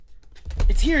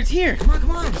It's here. Come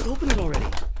on. Just open it already.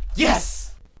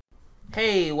 Yes!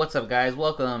 Hey, what's up, guys?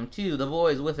 Welcome to the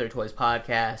Boys with Their Toys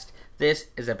podcast. This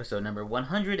is episode number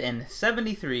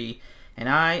 173, and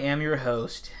I am your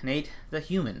host, Nate the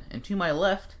Human. And to my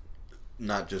left...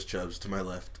 Not just Chubbs, to my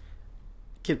left.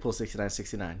 Kidpool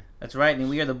 6969. That's right, and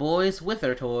we are the Boys with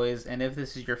Their Toys, and if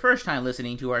this is your first time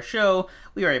listening to our show,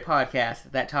 we are a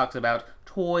podcast that talks about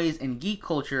toys and geek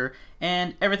culture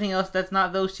and everything else that's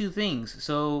not those two things.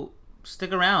 So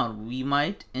stick around, we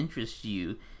might interest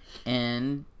you.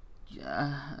 And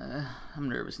I'm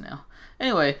nervous now.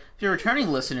 Anyway, if you're a returning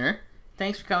listener,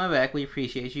 thanks for coming back. We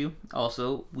appreciate you.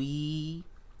 Also, we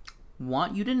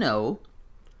want you to know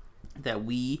that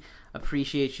we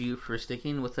appreciate you for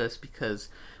sticking with us, because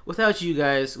without you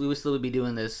guys, we would still be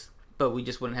doing this, but we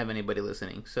just wouldn't have anybody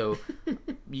listening. So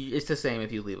it's the same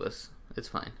if you leave us. It's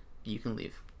fine. You can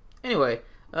leave. Anyway,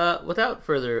 without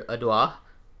further ado,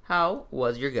 how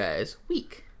was your guys'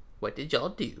 week? What did y'all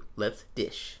do? Let's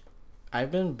dish. I've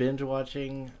been binge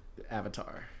watching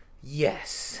Avatar.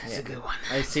 Yes, that's a good one.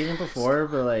 I've seen it before,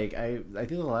 but like I think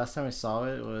the last time I saw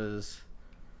it was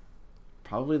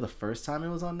probably the first time it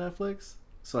was on Netflix.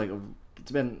 So like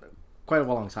it's been quite a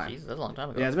long time. Jesus, that's a long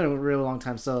time ago. Yeah, it's been a really long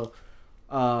time. So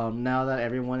now that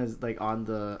everyone is like on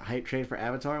the hype train for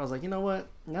Avatar, I was like, you know what?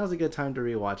 Now's a good time to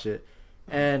rewatch it.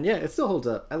 And yeah, it still holds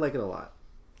up. I like it a lot.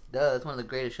 Duh, it's one of the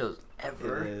greatest shows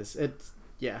ever. It is. It's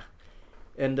yeah.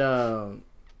 And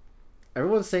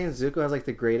everyone's saying Zuko has like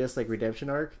the greatest like redemption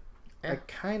arc. Yeah. I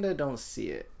kind of don't see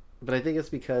it, but I think it's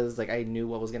because like I knew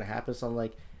what was gonna happen, so I'm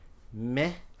like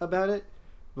meh about it.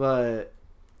 But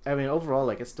I mean, overall,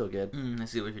 like it's still good. I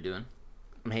see what you're doing.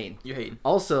 I'm hating. You're hating.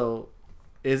 Also,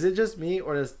 is it just me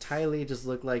or does Ty Lee just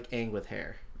look like Aang with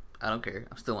hair? I don't care.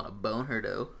 I still want to bone her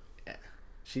though. Yeah,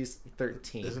 she's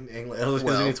 13. Isn't he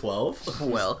 12?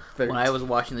 Well, when 13. I was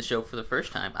watching the show for the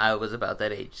first time, I was about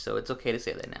that age, so it's okay to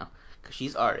say that now, because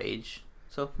she's our age.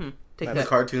 So, take The that.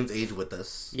 cartoons age with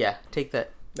us. Yeah, take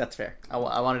that. That's fair. I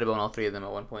wanted to bone all three of them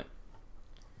at one point.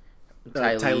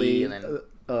 Ty Lee, and then...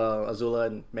 Azula,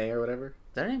 and May or whatever.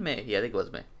 Is that her name May? Yeah, I think it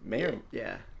was May. May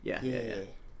yeah.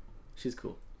 She's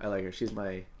cool. I like her. She's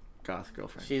my goth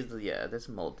girlfriend. She's this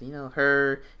mold. You know,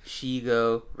 her,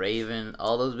 Shigo, Raven,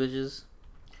 all those bitches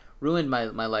ruined my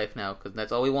life now, because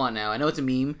that's all we want now. I know it's a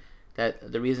meme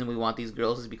that the reason we want these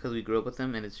girls is because we grew up with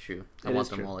them, and it's true. I want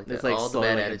them all like that. It's like all the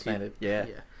bad like attitude. implanted. Yeah.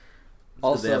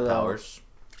 Also, they have powers.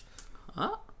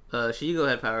 Shigo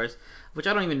had powers, which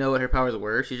I don't even know what her powers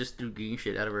were. She just threw green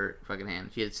shit out of her fucking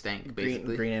hand. She had stank,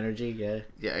 basically. Green energy, yeah.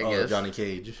 Yeah, I guess. Johnny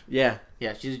Cage. Yeah.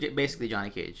 Yeah, she's basically Johnny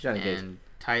Cage. And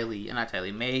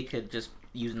May could just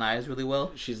use knives really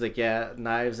well. She's like,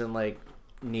 knives and like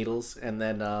needles, and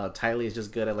then Ty Lee is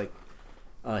just good at like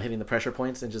hitting the pressure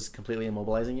points and just completely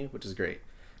immobilizing you, which is great.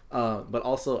 But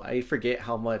also, I forget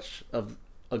how much of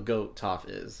a goat Toph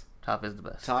is. Toph is the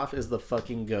best. Toph is the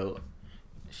fucking goat.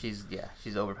 She's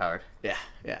overpowered. Yeah.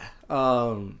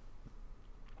 So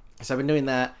I've been doing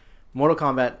that. Mortal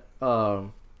Kombat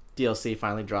DLC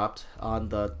finally dropped on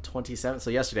the 27th, so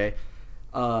yesterday.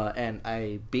 And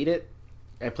I beat it.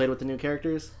 I played with the new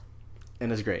characters,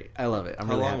 and it's great. I love it. I'm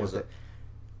really happy with it.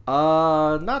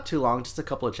 Not too long, just a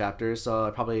couple of chapters. So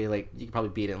I probably you could probably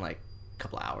beat it in like a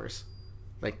couple of hours,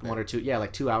 like 1 or 2. Yeah,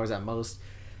 like 2 hours at most.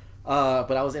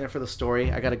 But I was in it for the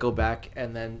story. I got to go back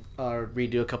and then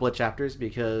redo a couple of chapters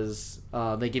because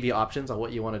they give you options on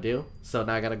what you want to do. So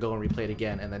now I got to go and replay it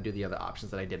again and then do the other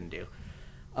options that I didn't do.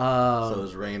 So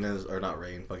is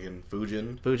fucking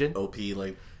Fujin OP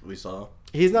like we saw?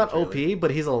 He's not OP, but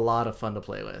he's a lot of fun to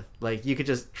play with. Like, you could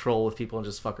just troll with people and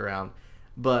just fuck around.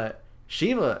 But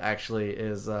Shiva actually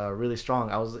is really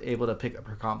strong. I was able to pick up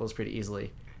her combos pretty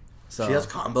easily. So she has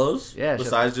combos? Yeah.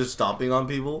 Besides just stomping on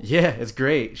people? Yeah, it's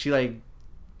great. She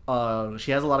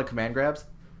she has a lot of command grabs.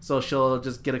 So she'll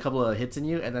just get a couple of hits in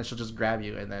you, and then she'll just grab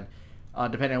you. And then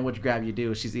depending on which grab you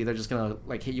do, she's either just going to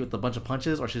like hit you with a bunch of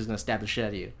punches, or she's going to stab the shit out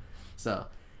of you. So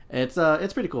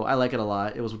it's pretty cool. I like it a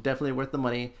lot. It was definitely worth the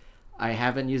money. I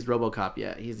haven't used RoboCop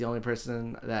yet. He's the only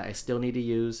person that I still need to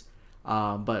use.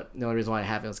 But the only reason why I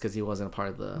haven't is because he wasn't a part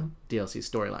of the DLC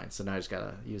storyline. So now I just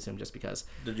gotta use him just because.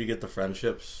 Did you get the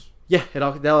friendships? Yeah,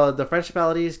 the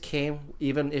friendshipalities came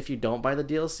even if you don't buy the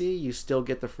DLC. You still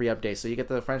get the free updates. So you get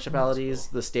the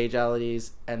friendshipalities, the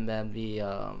stagealities, and then the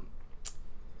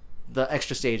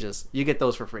extra stages. You get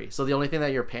those for free. So the only thing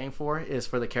that you're paying for is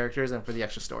for the characters and for the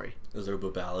extra story. Is there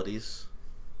boobalities?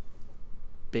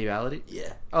 Babality?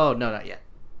 Yeah. Oh, no, not yet.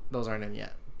 Those aren't in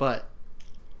yet. But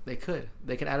they could.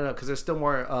 They can add it up because there's still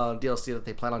more DLC that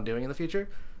they plan on doing in the future.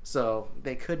 So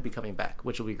they could be coming back,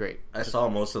 which will be great. I saw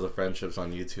most of the friendships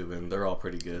on YouTube, and they're all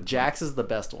pretty good. Jax is the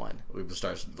best one. We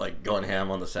start like going ham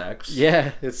on the sax.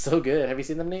 Yeah, it's so good. Have you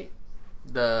seen them, Nate?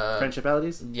 The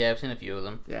Friendshipalities? Yeah, I've seen a few of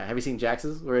them. Yeah, have you seen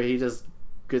Jax's where he just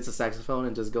gets a saxophone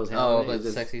and just goes ham? Oh, like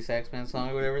the Sexy Saxman song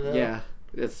or whatever. Though? Yeah,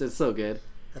 it's so good.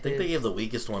 I think they gave the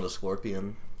weakest one to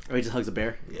Scorpion. Or he just hugs a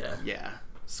bear. Yeah. Yeah.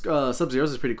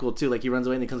 Sub-Zero's is pretty cool too. Like he runs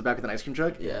away and he comes back with an ice cream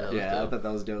truck. Yeah, I thought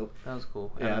that was dope. That was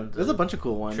cool. Yeah, and there's a bunch of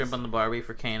cool ones. Shrimp on the Barbie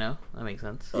for Kano. That makes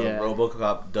sense. Yeah.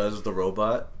 RoboCop does the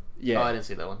robot. Yeah. Oh, I didn't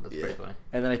see that one. That's pretty funny.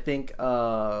 And then I think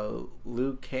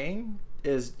Liu Kang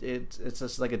it's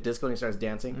just like a disco and he starts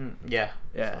dancing. Yeah.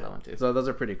 Yeah. I saw that one too. So those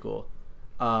are pretty cool.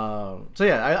 So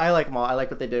yeah, I like them all. I like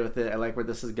what they did with it. I like where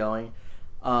this is going.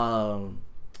 I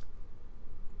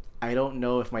don't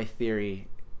know if my theory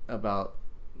about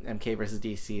MK versus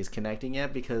DC is connecting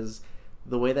yet, because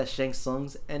the way that Shang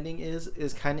Tsung's ending is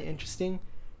kind of interesting,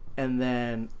 and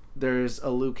then there's a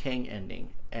Liu Kang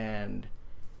ending, and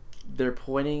they're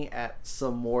pointing at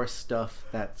some more stuff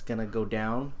that's gonna go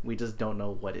down. We just don't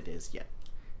know what it is yet,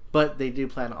 but they do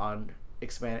plan on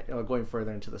going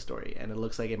further into the story, and it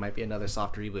looks like it might be another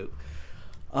soft reboot.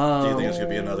 Do you think it's gonna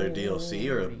be another DLC,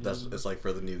 or it's like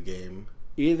for the new game?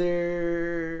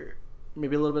 Either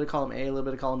maybe a little bit of column A, a little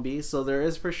bit of column B. So there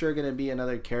is for sure going to be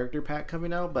another character pack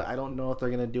coming out, but I don't know if they're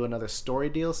going to do another story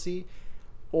DLC,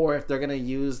 or if they're going to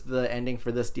use the ending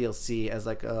for this DLC as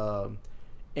like a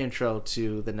intro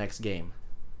to the next game.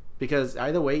 Because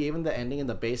either way, even the ending in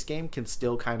the base game can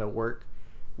still kind of work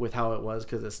with how it was,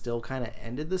 because it still kind of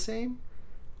ended the same.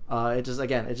 It just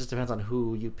depends on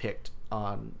who you picked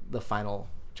on the final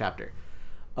chapter.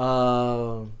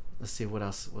 Let's see, what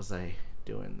else was I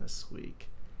doing this week?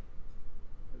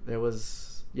 There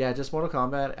was just Mortal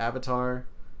Kombat, Avatar,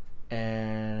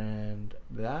 and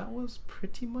that was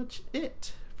pretty much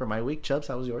it for my week. Chubbs,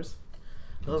 how was yours?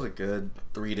 It was a good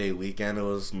 3-day weekend. It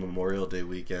was Memorial Day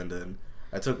weekend, and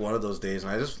I took one of those days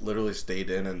and I just literally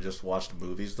stayed in and just watched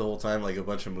movies the whole time, like a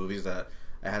bunch of movies that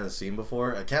I hadn't seen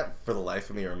before. I can't for the life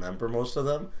of me remember most of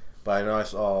them, but I know I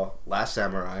saw Last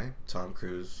Samurai, Tom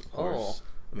Cruise, of course,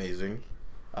 amazing.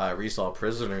 I resaw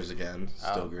Prisoners again,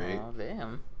 still great. Oh,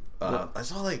 damn.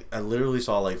 I literally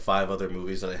saw like 5 other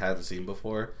movies that I hadn't seen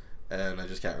before, and I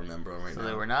just can't remember them right now. So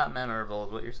they were not memorable,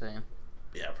 is what you're saying?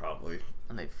 Yeah, probably.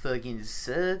 And they fucking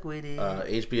suck with it.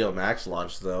 HBO Max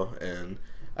launched though, and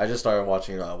I just started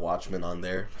watching Watchmen on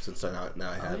there since now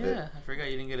I have it. Yeah, I forgot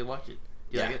you didn't get to watch it.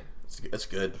 You like it? It's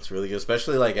good. It's really good,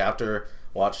 especially like after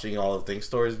watching all of Think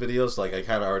Stories videos. Like I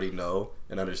kind of already know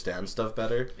and understand stuff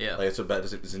better. Yeah, like it's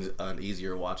an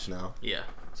easier watch now. Yeah.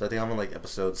 So I think I'm on like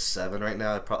episode 7 right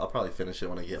now. I'll probably finish it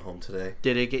when I get home today.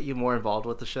 Did it get you more involved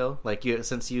with the show? Like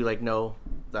since you like know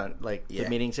the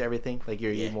meanings to everything, like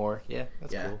you're more. Yeah,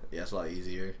 that's cool. Yeah, it's a lot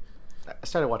easier. I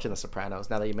started watching The Sopranos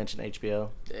now that you mentioned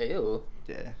HBO. Ew.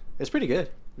 Yeah, it's pretty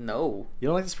good. No. You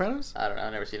don't like The Sopranos? I don't know.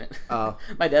 I've never seen it. Oh.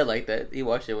 My dad liked that. He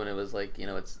watched it when it was like,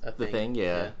 it's a thing. The thing,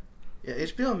 yeah. Yeah,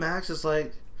 HBO Max is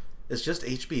like, it's just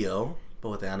HBO, but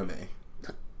with anime.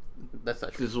 That's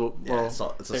not true.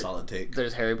 It's a solid take.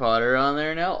 There's Harry Potter on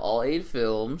there now, all 8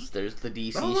 films. There's the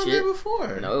DC that was shit. on there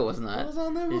before. No, it was not. That was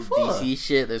on there before. There's DC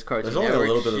shit. There's Cartoon There's only Network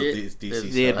a little bit shit. of DC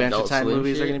stuff. The Adventure Time Swim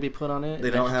movies shit. are going to be put on it. They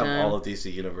don't have Time. all of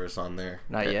DC Universe on there.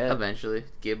 Not yet. Eventually.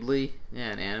 Ghibli.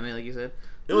 Yeah, an anime, like you said.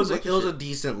 It was a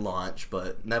decent launch,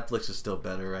 but Netflix is still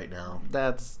better right now.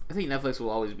 I think Netflix will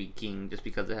always be king just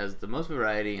because it has the most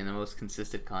variety and the most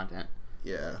consistent content.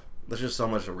 Yeah. There's just so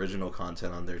much original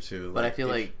content on there too. But I feel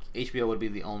like HBO would be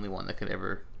the only one that could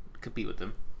ever compete with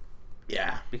them.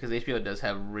 Yeah. Because HBO does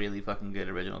have really fucking good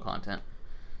original content.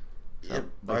 So, yeah,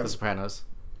 like The Sopranos.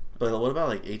 But what about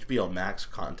like HBO Max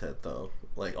content though?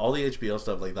 Like all the HBO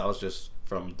stuff, like that was just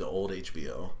from the old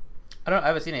HBO. I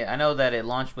haven't seen it. I know that it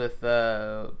launched with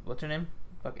what's her name?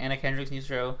 Anna Kendrick's new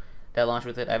show that launched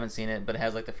with it. I haven't seen it, but it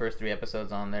has like the first 3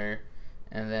 episodes on there.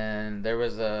 And then there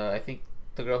was I think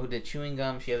the girl who did Chewing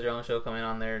Gum, she has her own show coming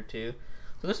on there too.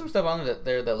 So there's some stuff on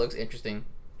there that looks interesting.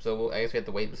 So I guess we have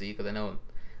to wait and see, because I know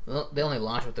they only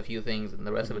launched with a few things and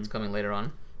the rest of it's coming later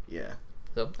on. Yeah.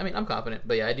 So I mean, I'm confident,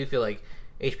 but yeah, I do feel like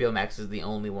HBO Max is the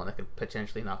only one that could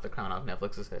potentially knock the crown off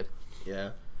Netflix's head.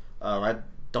 Yeah. One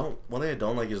thing I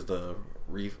don't like is the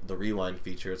rewind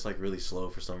feature. It's like really slow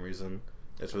for some reason.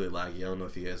 It's really laggy. I don't know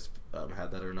if you guys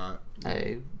had that or not.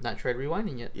 I've not tried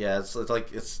rewinding yet. Yeah, it's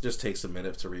like it just takes a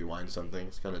minute to rewind something.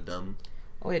 It's kind of dumb.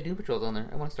 Oh yeah, Doom Patrol's on there.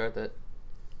 I want to start that.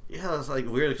 Yeah, it's like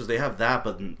weird because they have that,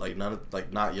 but like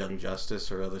not Young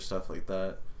Justice or other stuff like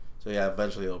that. So yeah,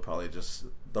 eventually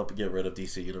they'll get rid of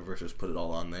DC Universe, just put it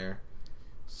all on there.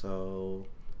 So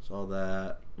all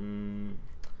that.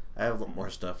 I have more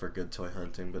stuff for good toy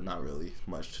hunting, but not really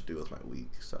much to do with my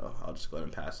week. So I'll just go ahead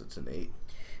and pass it to Nate.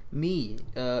 Me,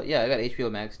 yeah, I got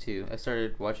HBO Max too. I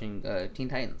started watching Teen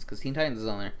Titans because Teen Titans is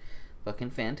on there. Fucking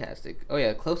fantastic. Oh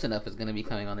yeah, Close Enough is gonna be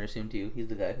coming on there soon too. He's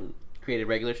the guy who created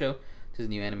Regular Show, which is a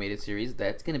new animated series.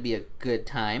 That's gonna be a good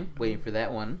time. Waiting for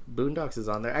that one. Boondocks is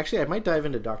on there. Actually, I might dive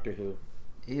into Doctor Who.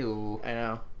 Ew. I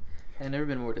know. I've never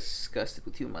been more disgusted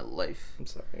with you in my life. I'm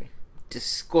sorry.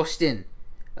 Disgusting.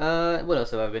 What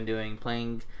else have I been doing?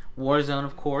 Playing Warzone,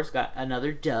 of course. Got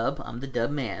another dub. I'm the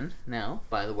dub man now,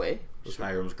 by the way. Was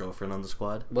Hiram's girlfriend on the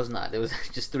squad? Was not. It was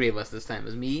just 3 of us this time. It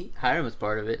was me, Hiram was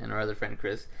part of it, and our other friend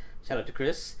Chris. Shout out to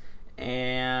Chris.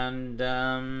 And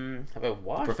have I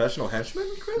watched Professional henchman,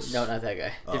 Chris? No, not that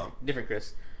guy. Oh. Different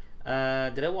Chris.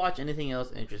 Did I watch anything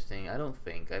else interesting? I don't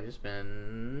think. I've just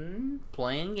been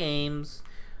playing games,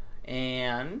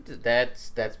 and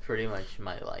that's pretty much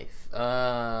my life.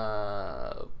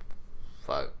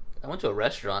 Fuck. I went to a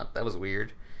restaurant. That was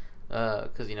weird.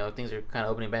 Because things are kind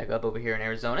of opening back up over here in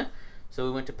Arizona. So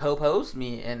we went to Popo's,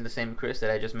 me and the same Chris that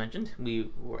I just mentioned. We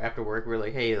were after work. We were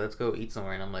like, "Hey, let's go eat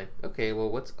somewhere." And I'm like, "Okay, well,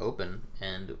 what's open?"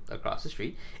 And across the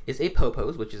street is a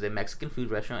Popo's, which is a Mexican food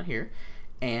restaurant here.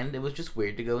 And it was just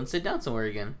weird to go and sit down somewhere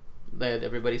again.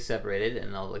 Everybody's separated,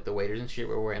 and all like the waiters and shit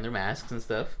were wearing their masks and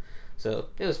stuff. So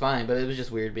it was fine, but it was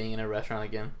just weird being in a restaurant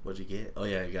again. What'd you get? Oh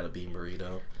yeah, you got a bean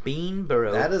burrito. Bean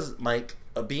burrito. That is, Mike,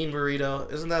 a bean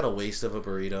burrito. Isn't that a waste of a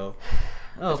burrito?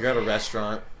 Oh, If you're at a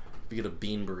restaurant, you get a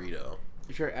bean burrito.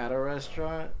 If you're at a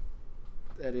restaurant,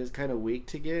 that is kind of weak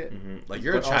to get. Mm-hmm. Like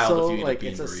you're a But child also, if you eat like, a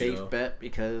bean it's a burrito. safe bet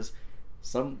because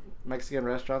some Mexican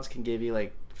restaurants can give you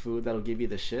like food that'll give you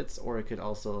the shits, or it could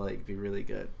also like be really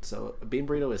good. So a bean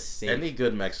burrito is safe. Any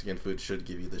good Mexican food should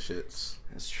give you the shits.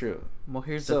 That's true. well,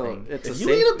 here's So the thing. it's If a you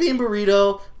safe. eat a bean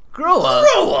burrito, Grow up.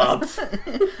 grow up.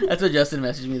 That's what Justin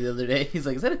messaged me the other day. He's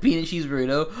like, "Is that a peanut cheese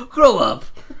burrito? Grow up."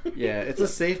 Yeah, it's a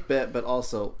safe bet, but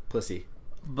also pussy.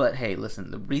 But hey, listen,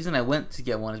 the reason I went to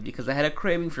get one is because I had a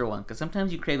craving for one. Because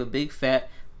sometimes you crave a big fat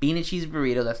bean and cheese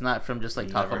burrito that's not from just like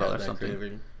Taco Never Bell had or that something.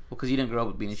 craving. Well, because you didn't grow up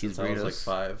with bean and cheese Since I burritos. was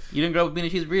like 5. You didn't grow up with bean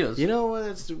and cheese burritos. You know what?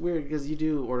 It's weird because you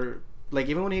do order like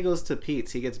even when he goes to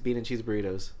Pete's, he gets bean and cheese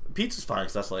burritos. Pizza's fine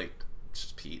because that's like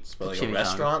just Pete's. But like Chimichanga. a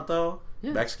restaurant though,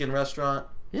 Yeah. Mexican restaurant.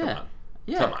 Yeah. Come on.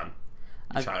 Yeah. Come on.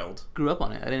 I- Child. Grew up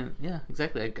on it. I didn't. Yeah,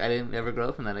 exactly. I didn't ever grow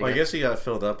up from that. Well, I guess you got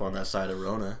filled up on that side of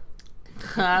Rona.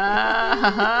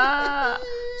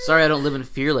 Sorry, I don't live in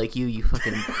fear like you. You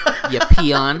fucking you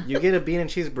peon. You get a bean and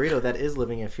cheese burrito that is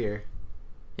living in fear.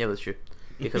 Yeah, that's true.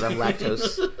 Because I'm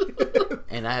lactose,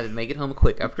 and I had to make it home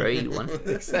quick after I eat one.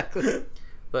 Exactly.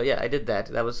 But yeah, I did that.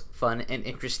 That was fun and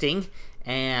interesting.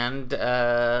 And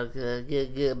I've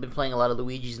been playing a lot of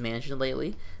Luigi's Mansion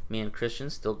lately. Me and Christian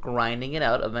still grinding it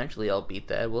out. Eventually, I'll beat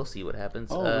that. We'll see what happens.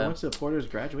 Oh, we went to Porter's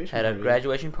graduation. Had a party.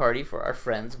 graduation party for our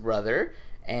friend's brother,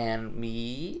 and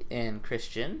me and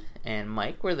Christian and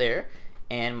Mike were there.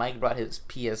 And Mike brought his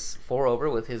PS4 over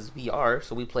with his VR,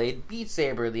 so we played Beat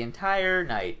Saber the entire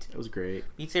night. It was great.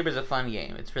 Beat Saber's a fun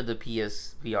game. It's for the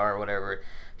PS VR or whatever.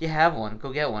 If you have one,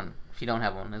 go get one. If you don't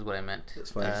have one, is what I meant.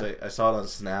 It's funny 'cause I saw it on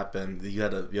Snap, and you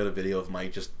had a video of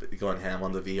Mike just going ham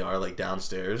on the VR like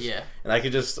downstairs. Yeah. And I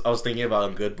was thinking about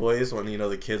in Good Boys when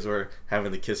the kids were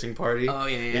having the kissing party. Oh,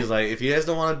 yeah. He's like, if you guys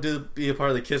don't want to be a part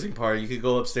of the kissing party, you could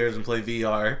go upstairs and play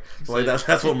VR. So- Like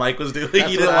that's what Mike was doing. That's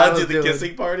He didn't what I want to was do the doing.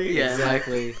 kissing party. Yeah,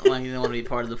 Exactly. Like, you don't want to be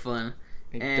part of the fun.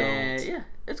 I And don't. yeah,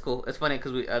 it's cool. It's funny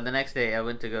because the next day I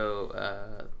went to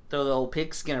go throw the old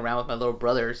pigskin around with my little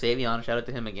brother Savion. Shout out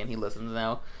to him again. He listens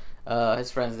now.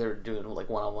 His friends, they're doing like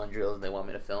one-on-one drills and they want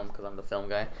me to film because I'm the film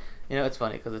guy. It's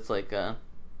funny because it's like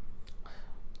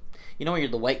when you're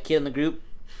the white kid in the group.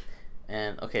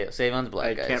 And okay, Savion's black,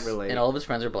 I guys, can't relate. and all of his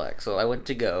friends are black. So I went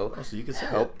to go Oh, so you can say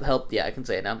help. Yeah, I can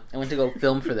say it now. I went to go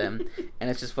film for them, and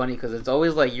it's just funny because it's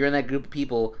always like you're in that group of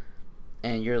people,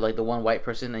 and you're like the one white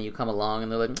person, and you come along, and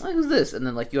they're like, "Oh, who's this?" And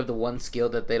then like you have the one skill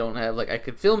that they don't have. Like I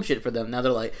could film shit for them. Now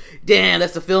they're like, "Damn,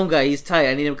 that's the film guy. He's tight.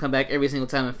 I need him to come back every single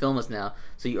time and film us now."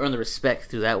 So you earn the respect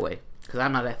through that way. Because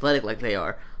I'm not athletic like they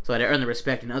are, so I had to earn the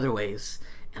respect in other ways,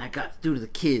 and I got through to the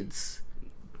kids.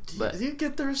 But Do you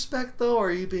get the respect though, or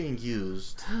are you being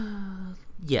used?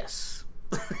 yes.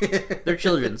 They're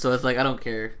children, so it's like I don't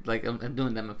care. Like I'm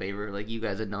doing them a favor. Like you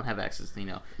guys that don't have access,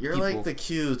 You're people. like the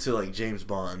Q to like James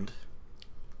Bond.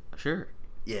 Sure,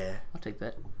 Yeah. I'll take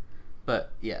that.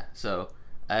 But yeah, so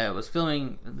I was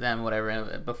filming them, whatever.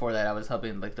 And before that, I was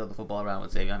helping like throw the football around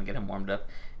with Savion and get him warmed up.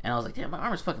 And I was like, damn, my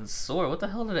arm is fucking sore. What the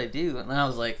hell did I do? And then I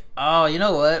was like, oh, you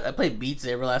know what? I played Beat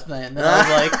Saber last night. And then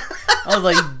I was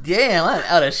like, damn, I'm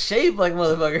out of shape like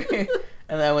motherfucker.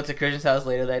 And then I went to Christian's house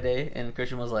later that day, and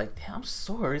Christian was like, damn, I'm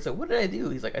sore. He's like, what did I do?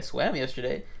 He's like, I swam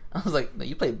yesterday. I was like, no,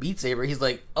 you play Beat Saber. He's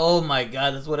like, oh my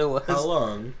god, that's what it was. How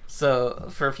long? So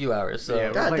for a few hours. So Yeah,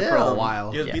 we God played damn. for a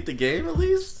while. You guys beat the game at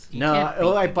least? You No, can't beat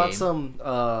I the bought game.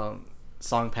 some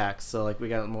song packs, so like we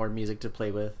got more music to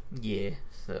play with. Yeah,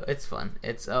 so it's fun.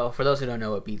 It's for those who don't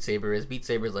know what Beat Saber is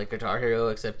like Guitar Hero,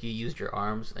 except you used your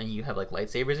arms and you have like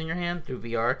lightsabers in your hand through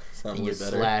VR, Sounds and you way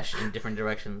better. slash in different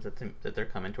directions that they're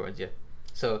coming towards you.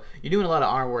 So you're doing a lot of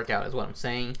arm workout, is what I'm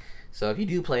saying. So if you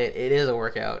do play it, it is a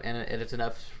workout, and it's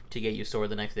enough to get you sore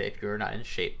the next day if you're not in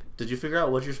shape. Did you figure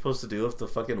out what you're supposed to do if the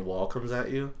fucking wall comes at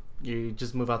you? You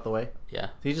just move out the way. Yeah.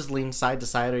 So you just lean side to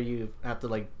side, or you have to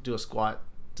like do a squat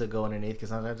to go underneath, because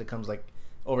sometimes it comes like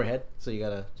overhead, so you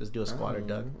gotta just do a squat or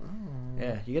duck.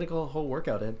 Yeah, you gotta go a whole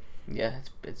workout in. Yeah,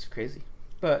 it's crazy.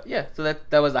 But yeah, so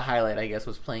that was the highlight, I guess,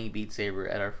 was playing Beat Saber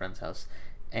at our friend's house.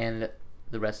 And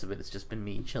the rest of it has just been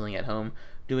me chilling at home,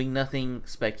 doing nothing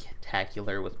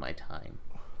spectacular with my time.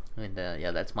 And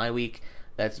yeah, that's my week.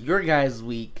 That's your guys'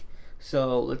 week.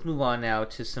 So let's move on now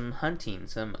to some hunting,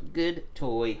 some good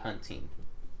toy hunting.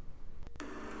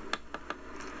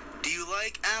 Do you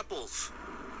like apples?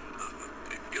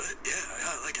 Yeah,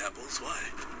 I like apples. Why?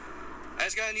 I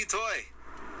just got a new toy.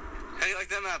 How do you like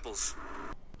them apples?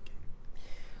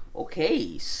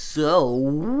 Okay, so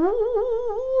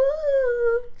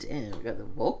damn, we got the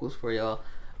vocals for y'all.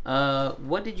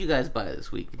 What did you guys buy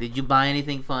this week? Did you buy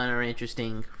anything fun or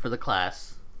interesting for the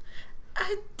class?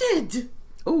 I did.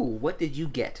 Oh, what did you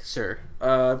get, sir?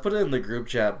 I put it in the group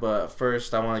chat, but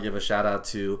first I want to give a shout out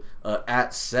to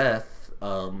at Seth.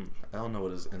 I don't know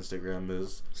what his Instagram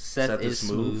is. Seth is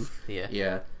smooth. Yeah.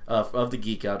 Yeah. Of the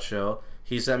Geek Out Show.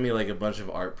 He sent me like a bunch of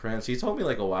art prints. He told me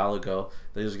like a while ago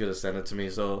that he was gonna send it to me.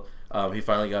 So he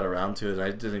finally got around to it.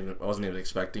 And I wasn't even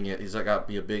expecting it. He's like got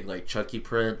me a big like Chucky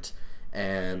print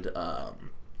and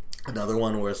another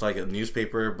one where it's like a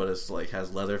newspaper, but it's like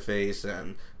has Leatherface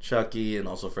and Chucky and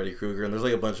also Freddy Krueger. And there's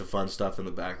like a bunch of fun stuff in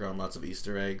the background, lots of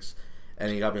Easter eggs.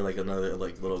 And he got me like another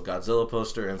like little Godzilla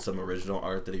poster and some original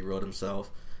art that he wrote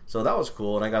himself. So that was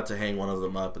cool, and I got to hang one of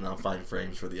them up, and I'll find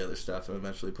frames for the other stuff and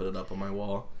eventually put it up on my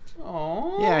wall.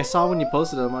 Aww. Yeah, I saw when you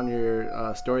posted them on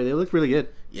your story. They look really good.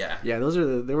 Yeah. Yeah,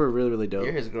 they were really, really dope.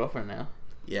 You're his girlfriend now.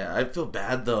 Yeah, I feel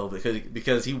bad though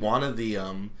because he wanted the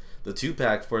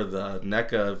 2-pack for the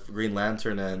NECA Green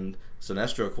Lantern and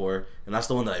Sinestro Corps, and that's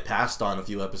the one that I passed on a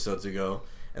few episodes ago.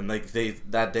 And like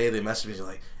that day they messaged me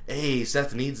like, "Hey,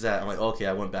 Seth needs that." I'm like, "Okay."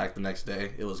 I went back the next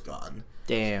day. It was gone.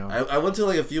 Damn. I went to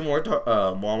like a few more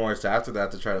Walmarts after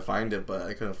that to try to find it, but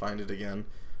I couldn't find it again.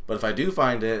 But if I do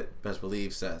find it, best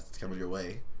believe, Seth, it's coming your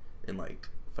way in like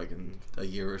fucking a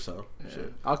year or so. Yeah.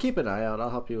 Shit. I'll keep an eye out. I'll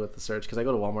help you with the search, because I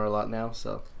go to Walmart a lot now.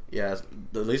 So. Yeah,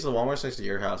 at least the Walmart's next to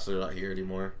your house. They're not here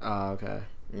anymore. Oh, okay.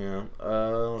 Yeah.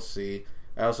 Let's see.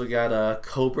 I also got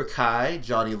Cobra Kai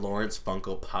Johnny Lawrence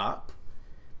Funko Pop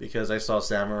because I saw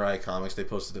Samurai Comics. They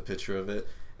posted a picture of it,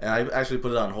 and I actually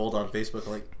put it on hold on Facebook.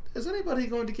 I'm like, is anybody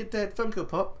going to get that Funko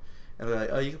Pop? And they're like,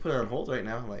 oh, you can put it on hold right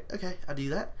now. I'm like, okay, I'll do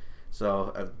that.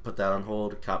 So I put that on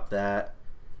hold, copped that.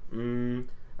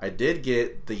 I did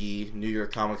get the New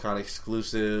York Comic Con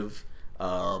exclusive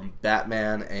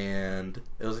Batman and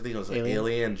I think it was like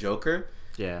Alien Joker.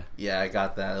 Yeah. Yeah, I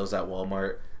got that. It was at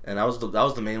Walmart. And that was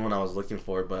the main one I was looking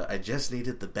for, but I just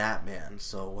needed the Batman.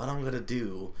 So what I'm gonna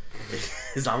do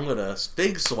is I'm gonna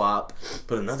fig swap,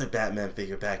 put another Batman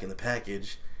figure back in the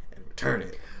package, and return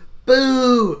it.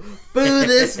 Boo! Boo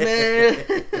this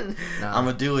man! Nah. I'm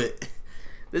gonna do it.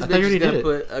 This I thought you bitch is already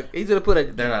gonna did put. He's gonna put a.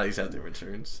 They're not accepting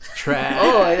returns. Trash.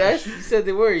 Oh, I said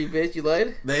they were. You bitch! You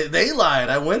lied. They lied.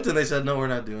 I went and they said no, we're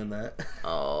not doing that.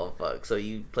 Oh fuck! So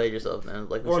you played yourself then,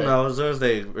 like. Well, no. As soon as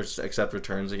they accept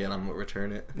returns again, I'm gonna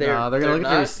return it. They're gonna look at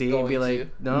not your receipt and be going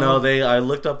like, to. no. No, I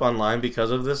looked up online because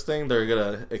of this thing. They're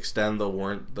gonna extend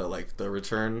the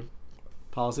return.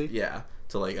 Policy? Yeah,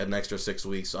 to like an extra 6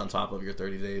 weeks on top of your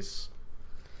 30 days.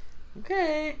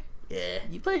 Okay. Yeah,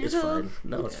 You played it's yourself. fine.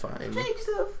 No, it's fine. Play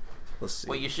yourself. Let's see.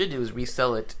 What you should do is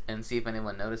resell it and see if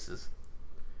anyone notices.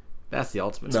 That's the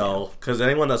ultimate. No, because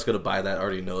anyone that's gonna buy that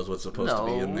already knows what's supposed to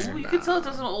be in there. You could sell it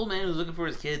to some old man who's looking for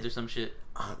his kids or some shit.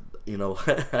 You know,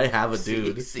 I have a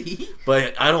dude, See?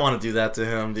 but I don't want to do that to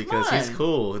him because he's on.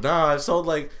 cool. No, I've sold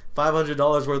like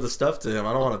 $500 worth of stuff to him.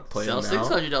 I don't want to play Sell him now.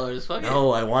 $600. Fuck it.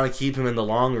 No, I want to keep him in the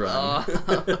long run. Oh.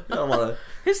 I don't want to.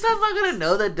 His son's not gonna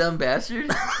know that dumb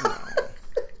bastard.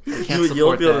 can't You'll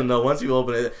support be able to that. know once you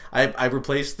open it. I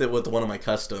replaced it with one of my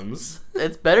customs.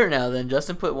 It's better now than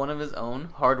Justin put one of his own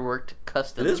hard-worked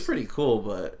customs. It is pretty cool,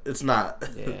 but it's not.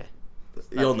 Yeah.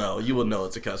 You'll know. You will know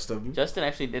it's a custom. Justin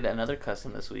actually did another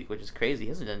custom this week, which is crazy. He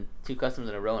hasn't done 2 customs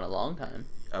in a row in a long time.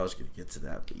 I was gonna get to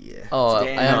that, but yeah. Oh,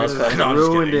 Damn, I no, it's undercut fine. him. No, I'm just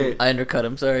ruined kidding. it. I undercut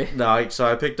him, sorry. No, so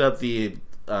I picked up the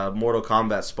Mortal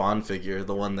Kombat Spawn figure,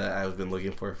 the one that I've been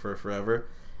looking for forever.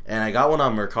 And I got one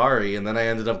on Mercari, and then I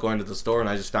ended up going to the store, and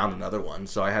I just found another one.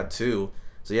 So I had two.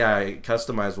 So yeah, I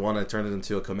customized one. I turned it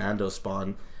into a Commando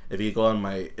Spawn. If you go on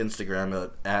my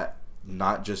Instagram at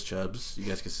NotJustChubs, you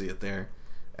guys can see it there.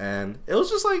 And it was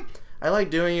just like, I like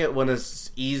doing it when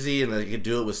it's easy and I can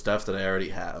do it with stuff that I already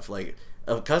have. Like,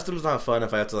 custom's not fun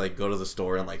if I have to like go to the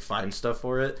store and like find stuff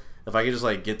for it. If I could just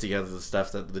like get together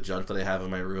the junk that I have in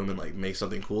my room and like make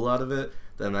something cool out of it,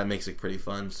 then that makes it pretty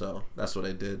fun. So that's what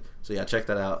I did. So yeah, check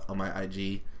that out on my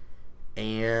IG.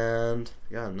 And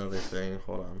yeah, another thing.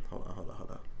 Hold on.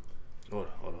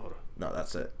 No,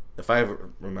 that's it. If I ever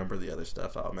remember the other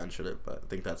stuff, I'll mention it. But I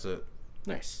think that's it.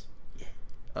 Nice.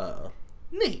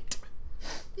 Nate,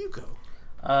 you go.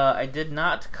 I did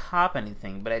not cop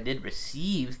anything, but I did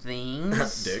receive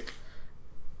things. Dick.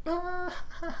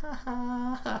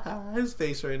 His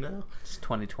face right now. It's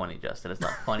 2020, Justin. It's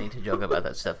not funny to joke about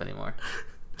that stuff anymore.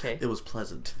 Okay. It was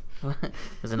pleasant. It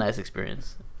was a nice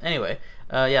experience. Anyway,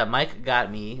 yeah, Mike got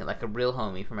me, like a real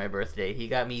homie, for my birthday. He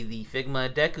got me the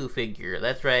Figma Deku figure.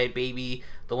 That's right, baby.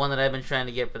 The one that I've been trying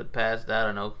to get for the past, I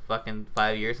don't know, fucking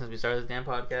 5 years since we started this damn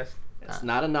podcast. It's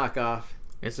not a knockoff.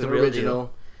 It's the the real original.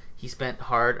 deal. He spent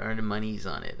hard-earned monies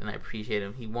on it, and I appreciate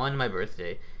him. He won my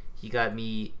birthday. He got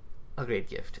me a great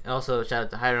gift. And also, shout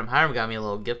out to Hiram. Hiram got me a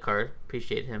little gift card.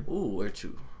 Appreciate him. Ooh, where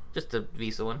to? Just a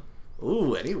Visa one.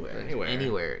 Ooh, anywhere.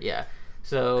 Anywhere, yeah.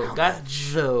 So, How got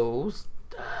much? those.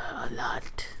 A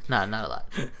lot. Not a lot.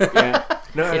 Yeah.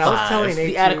 No, and It's, I was telling it's Nate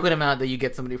the too- adequate amount that you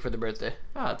get somebody for the birthday.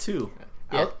 Two.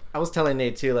 Yeah. I was telling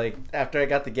Nate too, like, after I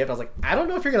got the gift, I was like, I don't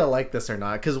know if you're going to like this or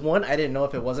not. Because, one, I didn't know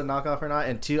if it was a knockoff or not.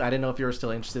 And two, I didn't know if you were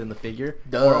still interested in the figure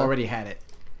Duh. or already had it.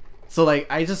 So, like,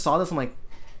 I just saw this. I'm like,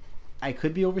 I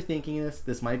could be overthinking this.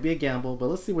 This might be a gamble, but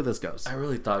let's see where this goes. I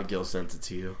really thought Gil sent it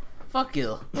to you. Fuck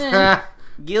Gil.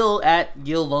 Gil at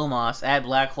Gil Lomos at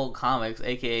Black Hole Comics,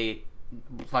 a.k.a.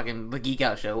 fucking The Geek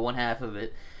Out Show, one half of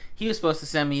it. He was supposed to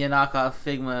send me a knockoff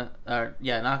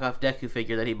knockoff Deku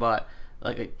figure that he bought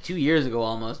like 2 years ago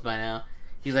almost by now.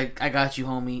 He's like, I got you,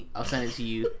 homie. I'll send it to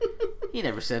you. He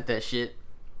never sent that shit.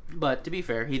 But to be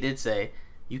fair, he did say,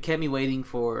 you kept me waiting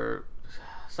for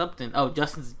something. Oh,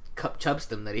 Justin's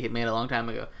Chubstum that he had made a long time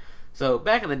ago. So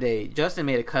back in the day, Justin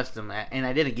made a custom, and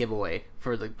I did a giveaway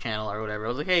for the channel or whatever. I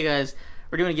was like, hey guys,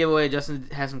 we're doing a giveaway. Justin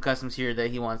has some customs here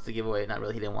that he wants to give away. Not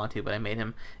really, he didn't want to, but I made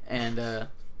him. And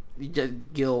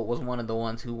Gil was one of the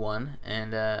ones who won,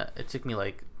 and it took me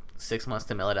like 6 months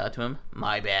to mail it out to him.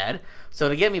 My bad. So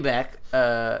to get me back,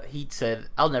 he said,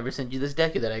 I'll never send you this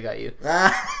Deku that I got you.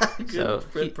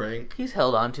 Good prank. He's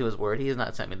held on to his word. He has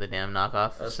not sent me the damn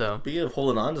knockoff. So Speaking of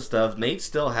holding on to stuff, Nate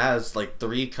still has like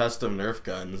 3 custom Nerf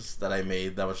guns that I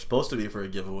made that were supposed to be for a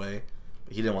giveaway,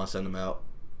 but he didn't want to send them out.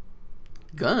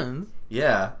 guns?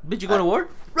 Yeah. Bitch, you go to war?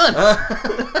 Run!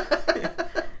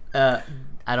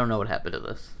 I don't know what happened to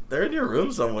this. They're in your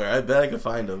room somewhere. I bet I could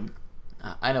find them.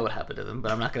 I know what happened to them,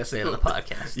 but I'm not going to say it on the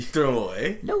podcast. You threw them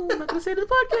away? No, I'm not going to say it on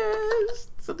the podcast.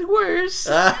 Something worse.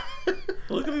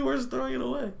 Look at me worse throwing it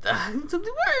away.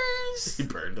 Something worse. You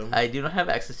burned them. I do not have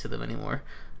access to them anymore.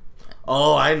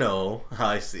 Oh, I know.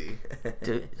 I see.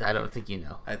 I don't think you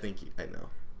know. I know.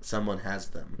 Someone has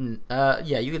them.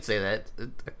 Yeah, you could say that.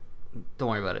 Don't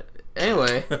worry about it.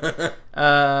 Anyway. Wait,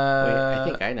 I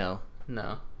think I know.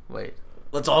 No, wait.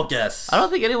 Let's all guess. I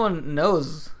don't think anyone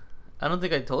knows. I don't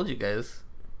think I told you guys.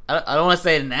 I don't want to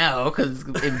say it now because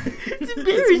it's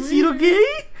embarrassing, okay?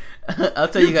 I'll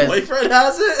tell you guys. Your boyfriend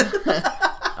has it?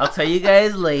 I'll tell you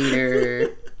guys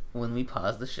later when we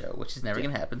pause the show, which is never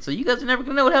going to happen. So you guys are never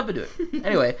going to know what happened to it.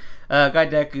 Anyway, got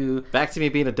Deku. Back to me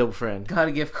being a dope friend. Got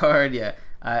a gift card, yeah.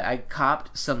 I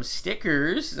copped some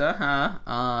stickers,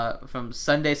 from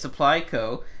Sunday Supply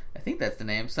Co. I think that's the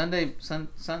name. Something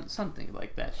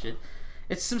like that shit.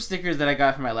 It's some stickers that I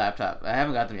got for my laptop. I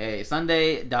haven't got them. Hey,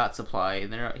 Sunday.supply.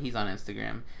 And he's on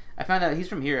Instagram. I found out he's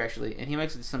from here, actually, and he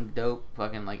makes some dope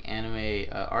fucking, like, anime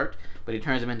art, but he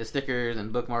turns them into stickers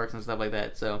and bookmarks and stuff like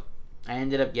that. So I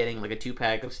ended up getting, like, a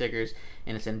 2-pack of stickers,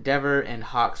 and it's Endeavor and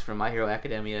Hawks from My Hero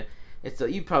Academia.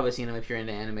 You've probably seen them if you're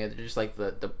into anime. They're just, like,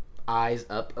 the eyes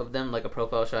up of them, like a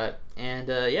profile shot. And,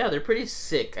 yeah, they're pretty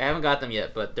sick. I haven't got them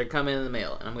yet, but they're coming in the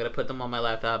mail, and I'm going to put them on my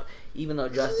laptop, even though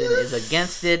Justin is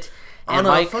against it. And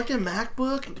on a fucking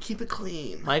MacBook? Keep it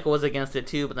clean. Michael was against it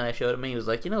too, but then I showed him and he was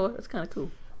like, you know what, that's kind of cool.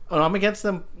 Oh, I'm against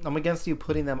them. I'm against you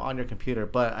putting them on your computer,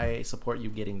 but I support you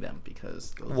getting them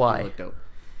because those Why? look dope.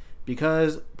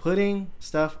 Because putting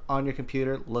stuff on your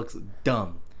computer looks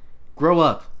dumb. Grow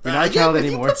up. You're not a child if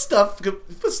anymore. You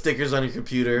put stickers on your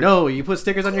computer. No, you put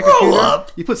stickers on your Grow computer.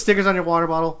 up. You put stickers on your water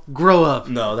bottle. Grow up.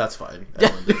 No, that's fine. I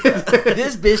don't do that.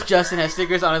 This bitch Justin has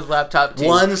stickers on his laptop too.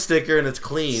 One sticker and it's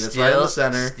clean. It's right in the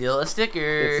center. Still a sticker.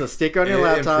 It's a sticker on your It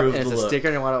laptop and improves it's the a look. sticker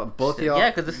on your water. Both of y'all. Yeah,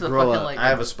 because this is a grow fucking up. like. I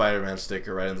have a Spider-Man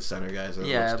sticker right in the center, guys. And it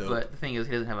Yeah, looks dope. but the thing is,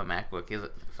 he doesn't have a MacBook. He has a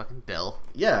fucking Dell.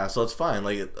 Yeah, so it's fine.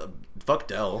 Like, fuck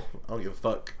Dell. I don't give a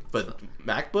fuck. But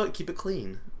MacBook, keep it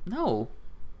clean. No.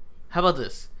 How about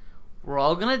this? We're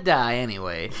all gonna die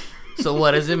anyway. So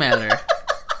what does it matter?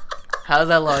 How's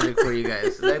that logic for you guys?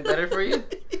 Is that better for you?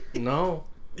 No.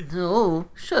 No.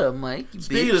 Shut up, Mike. You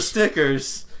Speaking bitch. of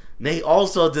stickers, Nate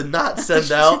also did not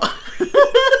send out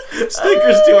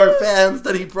stickers to our fans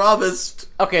that he promised.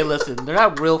 Okay, listen. They're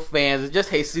not real fans. It's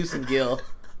just Jesus and Gil.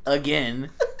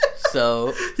 Again.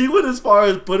 So. He went as far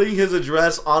as putting his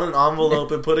address on an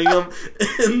envelope and putting them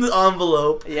in the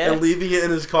envelope Yeah. and leaving it in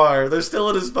his car. They're still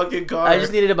in his fucking car. I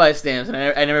just needed to buy stamps, and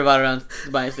I never bought around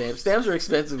to buying stamps. Stamps are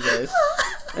expensive, guys.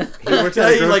 He works Yeah,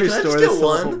 at a you're like, grocery "Can I store. just that get sells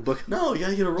a whole one?" book. No, you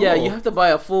gotta get a roll. Yeah, you have to buy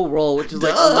a full roll, which is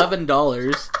like Duh.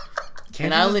 $11.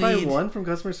 Can't And you I just only buy need one from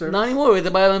customer service? Not anymore. We have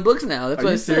to buy them in books now. That's Are what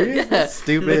you I said. serious? Yeah, That's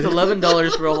stupid. It's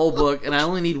 $11 for a whole book, and I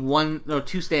only need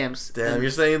two stamps. Damn, And- you're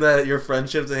saying that your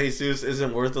friendship to Jesus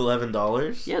isn't worth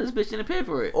 $11? yeah, this bitch didn't pay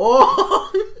for it.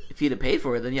 Oh! If you'd have paid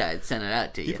for it, then yeah, I'd send it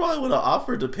out to He you. probably would have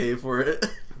offered to pay for it.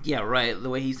 Yeah, right. The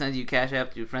way he sends you Cash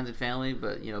App to your friends and family,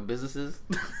 but businesses,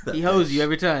 That he hoes bitch. you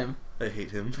every time. I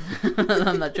hate him.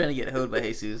 I'm not trying to get hoed by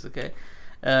Jesus, okay?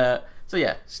 So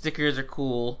yeah, stickers are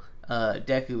cool.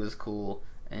 Deku is cool,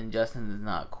 and Justin is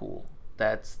not cool.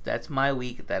 That's my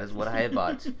week. That is what I had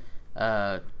bought.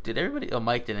 Did everybody? Oh,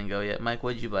 Mike didn't go yet. Mike,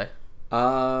 what did you buy?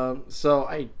 So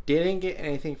I didn't get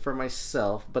anything for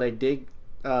myself, but I did.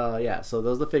 Yeah. So that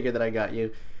was the figure that I got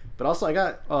you, but also I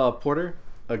got Porter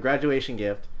a graduation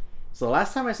gift. So the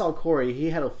last time I saw Corey,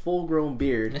 he had a full-grown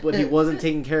beard, but he wasn't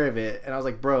taking care of it, and I was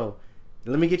like, bro,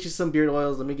 let me get you some beard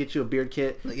oils. Let me get you a beard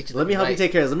kit. Let me get you Let me help you right.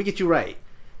 take care of this. Let me get you right.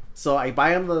 So I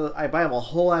buy him a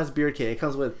whole ass beard kit. It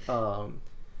comes with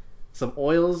some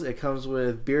oils. It comes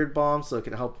with beard balm, so it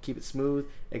can help keep it smooth.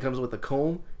 It comes with a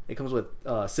comb. It comes with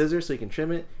scissors, so you can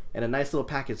trim it, and a nice little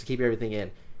package to keep everything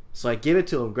in. So I give it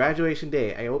to him. Graduation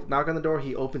day. I knock on the door.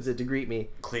 He opens it to greet me.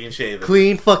 Clean shaven.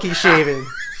 Clean fucking shaven.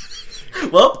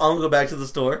 Well, I'm gonna go back to the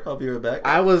store. I'll be right back.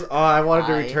 I wanted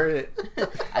to I- return it.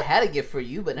 I had a gift for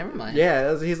you, but never mind.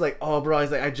 Yeah, he's like, oh, bro.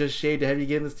 He's like, I just shaved it. Have you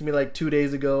given this to me like 2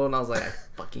 days ago? And I was like, I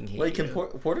fucking hate Wait, you.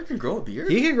 Porter can grow a beard?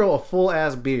 He can grow a full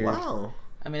ass beard. Wow.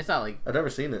 I mean, it's not like I've never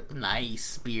seen it.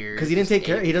 nice beard. Because he didn't Just take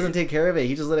care. a He doesn't beard. take care of it.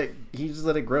 He just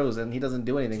let it grows, and he doesn't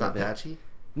do anything It's not with it. patchy?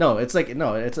 No, it's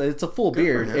a full Good for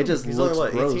beard. him. It just He's looks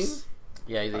only, what, gross.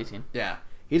 18? Yeah, he's 18. Yeah,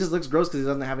 he just looks gross because he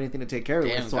doesn't have anything to take care of it.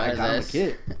 Damn, with, so I guys, got him a that's-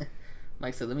 kit.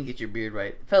 Mike said, "Let me get your beard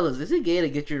right, fellas. Is it gay to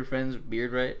get your friend's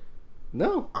beard right?"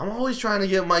 No, I'm always trying to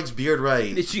get Mike's beard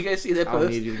right. Did you guys see that I don't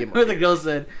post need you to get my where the beard. girl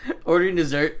said, "Ordering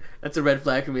dessert, that's a red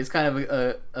flag for me. It's kind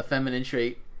of a feminine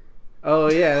trait."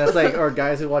 oh yeah, that's like or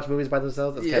guys who watch movies by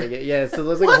themselves. That's Yeah. kind of gay. Yeah, so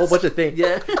there's like a whole bunch of things.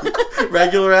 Yeah,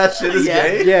 Regular ass shit is Yeah.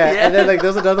 gay? Yeah, and then like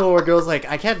there's another one where girls like,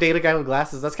 I can't date a guy with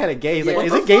glasses. That's kind of gay. He's Yeah. like,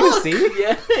 is What it gay to fuck? see?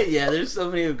 yeah, yeah. There's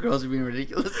so many girls are being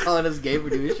ridiculous, calling us gay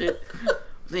for doing shit.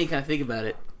 Then you kind of think about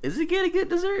it. Is it gay to get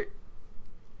dessert?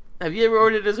 Have you ever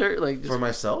ordered dessert? Like, just, For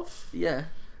myself? yeah.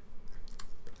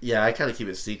 Yeah, I kind of keep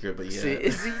it secret, but yeah.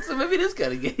 See, so maybe it is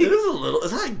kind of gay. It is a little.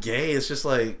 It's not gay. It's just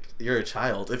like you're a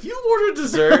child. If you order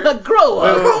dessert, Grow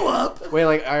up. grow up. Wait,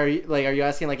 are you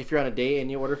asking like if you're on a date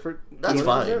and you order for That's you order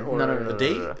fine. dessert, or- No, no, no, A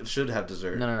date should have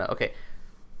dessert. No. Okay.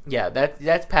 Yeah,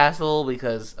 that's passable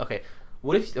because okay.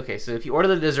 What if so if you order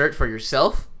the dessert for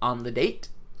yourself on the date,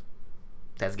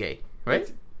 that's gay, right?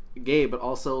 It's gay, but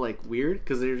also like weird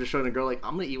because they're just showing a girl like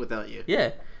I'm gonna eat without you.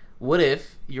 Yeah. What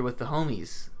if you're with the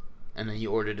homies and then you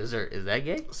order dessert? Is that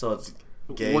gay? So it's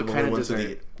gay. What when kind we of went to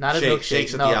dessert? Not a milkshake.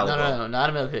 Shakes at No, the no, Alamo. no, not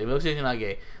a milkshake. Milkshakes are not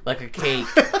gay. Like a cake,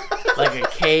 like a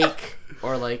cake,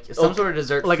 or like some sort of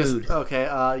dessert Like food. okay,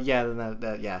 yeah, then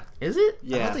that yeah, Is it? I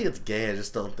yeah. don't think it's gay. I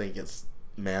just don't think it's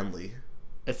manly.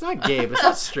 It's not gay, but it's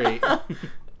not straight.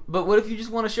 But what if you just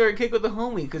want to share a cake with a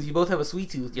homie because you both have a sweet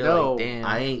tooth? You're No, like, damn.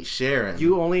 I ain't sharing.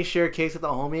 You only share cakes with the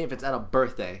homie if it's at a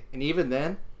birthday, and even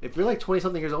then, if you're like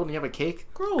 20-something years old and you have a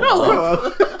cake, grow Grow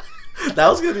up. up. That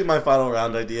was gonna be my final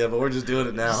round idea, but we're just doing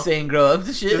it now. Saying grow up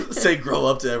to shit. Just say grow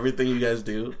up to everything you guys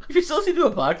do. You're supposed to do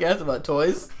a podcast about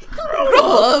toys. Grow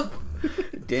up.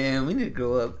 Damn, we need to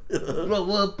grow up.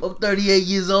 Grow up. I'm 38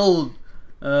 years old.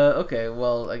 Okay,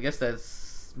 well, I guess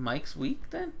that's Mike's week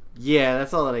then. yeah,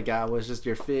 that's all that I got was just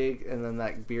your fig and then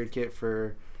that beard kit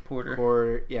for Porter.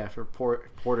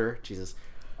 Porter. Jesus,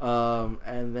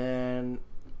 and then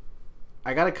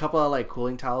I got a couple of like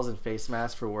cooling towels and face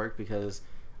masks for work because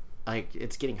like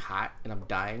it's getting hot and I'm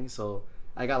dying. So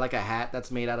I got like a hat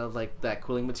that's made out of like that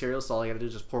cooling material. So all I gotta do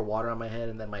is just pour water on my head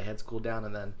and then my head's cooled down,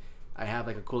 and then I have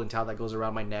like a cooling towel that goes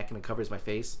around my neck and it covers my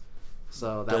face.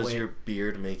 So that Does way. your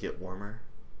beard make it warmer?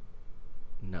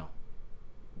 No.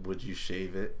 Would you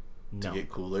shave it to No. get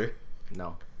cooler?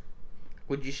 No.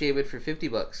 Would you shave it for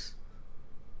 $50?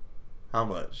 How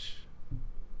much?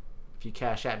 If you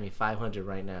cash at me 500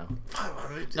 right now.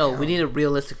 500. No, we need a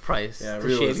realistic price Yeah, to shave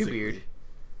your realistically. beard.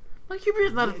 Like, your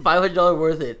beard's not $500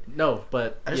 worth it. No,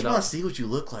 but I you just know, want to see what you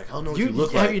look like. I don't know what you you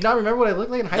look have like. you not remember what I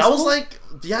looked like in high That school? was like,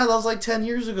 that was like 10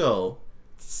 years ago.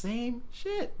 same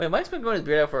shit. Wait, Mike's been growing his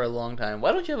beard out for a long time.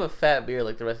 Why don't you have a fat beard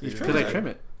like the rest of He's these trying Because guys? I trim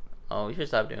it. Oh, you should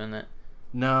stop doing that.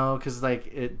 No, because like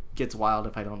it gets wild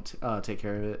if I don't take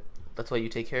care of it. That's why you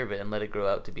take care of it and let it grow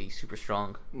out to be super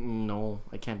strong. No,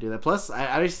 I can't do that. Plus,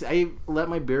 I let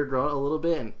my beard grow out a little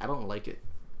bit, and I don't like it.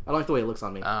 I don't like the way it looks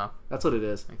on me. Oh, That's what it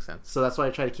is. makes sense. So that's why I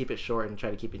try to keep it short and try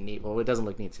to keep it neat. Well, it doesn't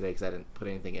look neat today because I didn't put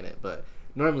anything in it. But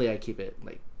normally I keep it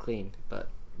like clean. But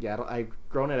yeah, I've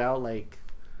grown it out like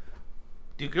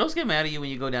Do girls get mad at you when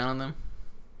you go down on them?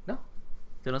 No.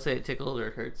 They don't say it tickles or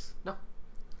it hurts?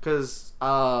 because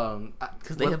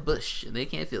Because they have bush and they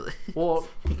can't feel it. well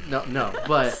no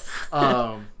but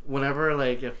whenever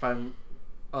like if I'm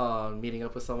meeting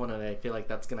up with someone and I feel like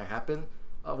that's gonna happen,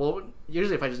 well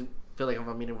usually if I just feel like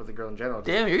I'm meeting with a girl in general,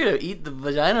 Damn, you're going to eat the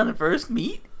vagina on the first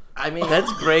meet? I mean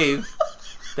That's brave.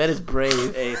 That is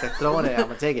brave. hey, if they're throwing it, I'm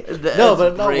gonna take it. That's No,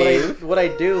 but no, brave. what I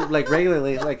do like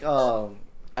regularly, like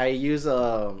I use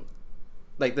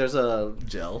like there's a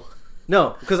Gel.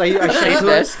 no because I shampoo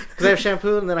Best. because I have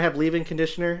shampoo and then I have leave-in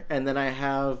conditioner and then I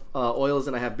have oils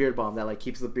and I have beard balm that like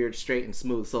keeps the beard straight and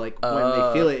smooth. So like when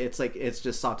they feel it, it's like it's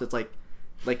just soft. It's like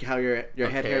how your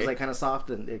head hair is Okay. like kind of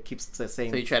soft and it keeps the same.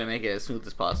 So you try to make it as smooth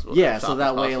as possible. Yeah, as so soft that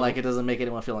as way, possible. like, it doesn't make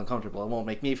anyone feel uncomfortable. It won't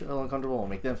make me feel uncomfortable. It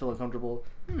won't make them feel uncomfortable.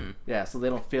 Yeah, so they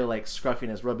don't feel like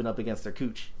scruffiness rubbing up against their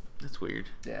cooch. That's weird.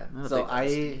 Yeah. I don't So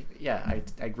think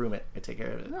I groom it. I take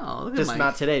care of it. No, look at Just Mike.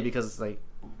 not today because like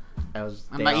I was.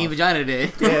 I'm day not eating off. vagina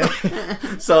today.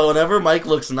 Yeah. So whenever Mike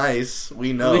looks nice,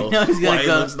 we know, We know he's gonna why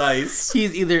go- he looks nice.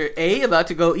 He's either A, about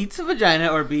to go eat some vagina,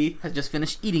 or B, has just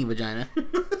finished eating vagina.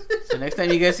 So next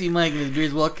time you guys see Mike and his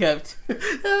beard's well kept,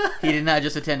 he did not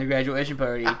just attend a graduation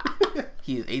party.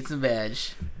 He ate some vag.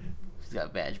 He's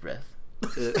got vag breath.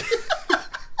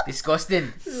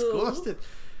 Disgusting. Disgusted.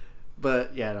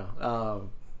 But yeah, no.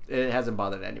 It hasn't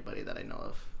bothered anybody that I know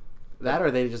of. That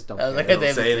or they just don't. I was care. like, Don't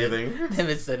they say haven't anything. They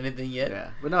haven't said anything yet. Yeah,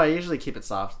 but no, I usually keep it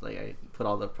soft. Like I put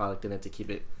all the product in it to keep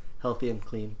it healthy and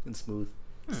clean and smooth,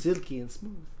 silky and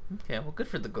smooth. Okay, well, good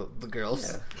for the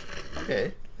girls. Yeah.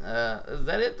 Okay. Is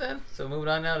that it then? So moving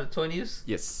on now to toy news.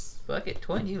 Yes. Fuck it,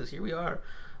 toy news. Here we are.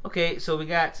 Okay, so we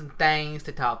got some things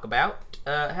to talk about.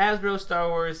 Hasbro Star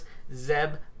Wars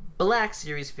Zeb Black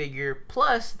Series figure.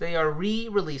 Plus, they are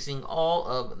re-releasing all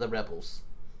of the Rebels.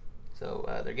 So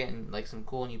they're getting like some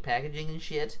cool new packaging and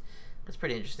shit. That's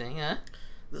pretty interesting, huh?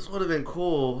 This would have been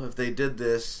cool if they did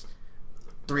this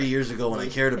 3 years ago when I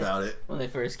cared about it. When they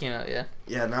first came out, yeah.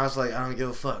 Yeah, now it's like I don't give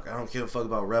a fuck. I don't give a fuck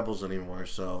about Rebels anymore.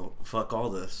 So fuck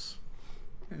all this.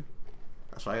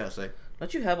 That's what I gotta say.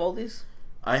 Don't you have all these?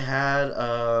 I had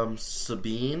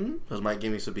Sabine because Mike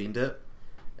gave me Sabine dip,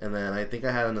 and then I think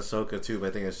I had an Ahsoka too. But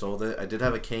I think I sold it. I did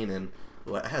have a Kanan.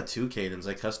 Well, I had two Kanans.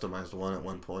 I customized one at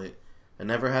one point. I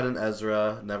never had an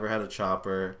Ezra. Never had a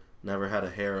Chopper. Never had a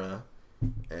Hera.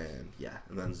 And yeah,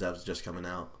 and then Zeb's just coming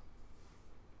out.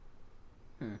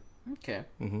 Okay.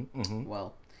 Mm-hmm.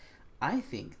 Well, I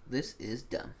think this is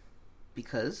dumb.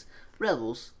 Because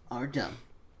Rebels are dumb.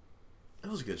 It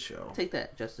was a good show. Take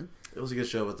that, Justin. It was a good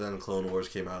show, but then Clone Wars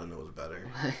came out and it was better.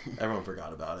 Everyone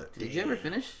forgot about it. Did you ever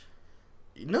finish?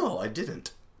 No, I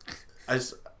didn't.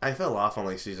 I fell off on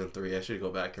like season 3. I should go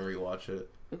back and rewatch it.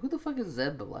 Who the fuck is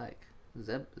Zeb Black?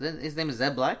 Zeb? His name is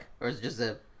Zeb Black? Or is it just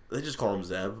Zeb? They just call him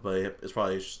Zeb, but it's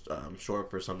probably short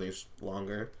for something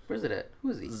longer. Where's it at? Who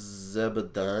is he?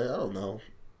 Zebediah? I don't know.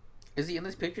 Is he in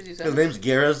these pictures you sent? His name's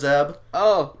Garazeb.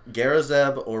 Oh!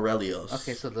 Garazeb Aurelios.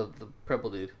 Okay, so the purple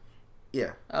dude.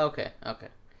 Yeah. Okay.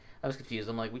 I was confused.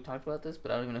 I'm like, we talked about this,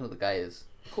 but I don't even know who the guy is.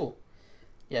 Cool.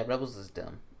 Yeah, Rebels is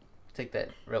dumb. Take that,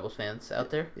 Rebels fans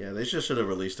out there. Yeah, they should have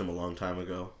released him a long time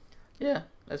ago. Yeah,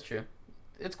 that's true.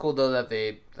 It's cool though that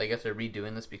I guess they're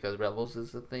redoing this because Rebels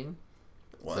is the thing.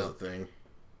 Was So- a thing.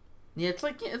 Yeah, it's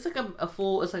like a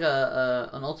full. It's like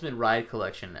an Ultimate Ride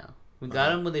collection now. We got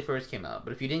them when they first came out,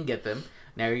 but if you didn't get them,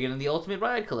 now you're getting the Ultimate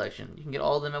Ride collection. You can get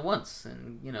all of them at once,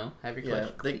 and have your Yeah, collection they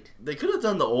complete. they could have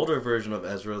done the older version of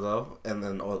Ezra though, and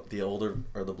then the older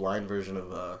or the blind version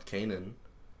of Kanan.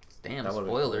 Damn that would've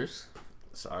been spoilers.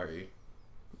 Sorry.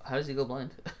 How does he go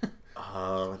blind?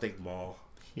 I think Maul.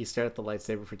 He stared at the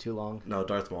lightsaber for too long. No,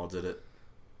 Darth Maul did it.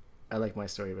 I like my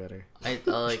story better. I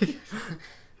like.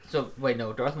 So wait,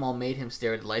 no. Darth Maul made him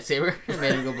stare at the lightsaber and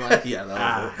made him go blind. Yeah,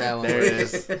 that was it. That one. There it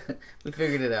is. We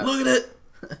figured it out. Look at it!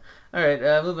 All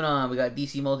right, moving on. We got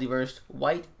DC Multiverse,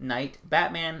 White Knight,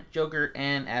 Batman, Joker,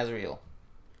 and Azrael.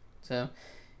 So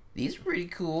these are pretty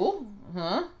cool,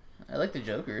 huh? I like the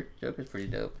Joker. Joker's pretty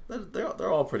dope.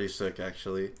 They're all pretty sick,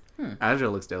 actually.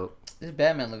 Azrael looks dope. This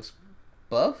Batman looks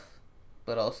buff,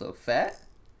 but also fat.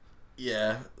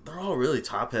 Yeah, they're all really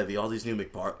top heavy. All these new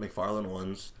McFarlane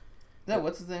ones. Yeah,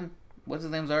 what's his name? What's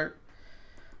his name's art?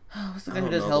 What's the I guy who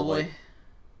don't does know, the Hellboy? White-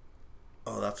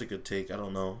 Oh, that's a good take. I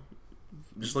don't know.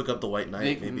 Just look up the White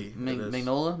Knight, maybe. it is.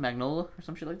 Magnola, or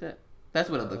some shit like that. That's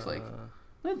what it looks like.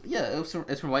 Yeah,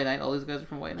 it's from White Knight. All these guys are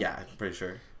from White Knight. Yeah, I'm pretty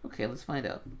sure. Okay, let's find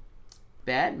out.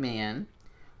 Batman,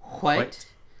 White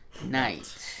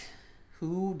Knight.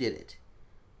 Who did it?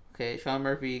 Okay, Sean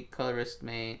Murphy, colorist,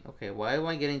 Okay, why am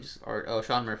I getting just art? Oh,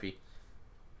 Sean Murphy.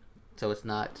 So it's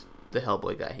not the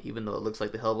Hellboy guy, even though it looks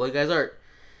like the Hellboy guy's art.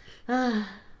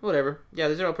 Whatever. Yeah,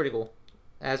 these are all pretty cool.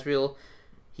 Azrael,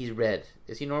 he's red.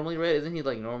 Is he normally red? Isn't he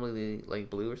like normally like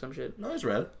blue or some shit? No, he's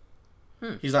red.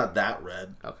 He's not that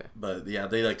red. Okay, But yeah,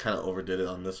 they like kind of overdid it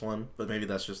on this one. But maybe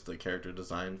that's just the character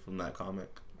design from that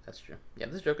comic. that's true. Yeah,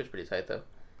 this Joker's pretty tight though.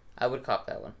 I would cop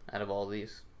that one out of all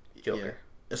these. Joker. Yeah.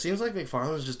 It seems like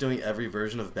McFarlane's just doing every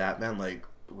version of Batman like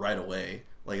right away.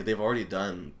 Like they've already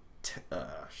done,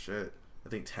 I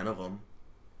think 10 of them,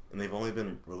 and they've only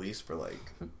been released for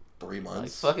like 3 Like,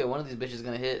 months. fuck it, one of these bitches is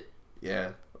gonna hit.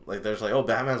 Yeah, like there's like, oh,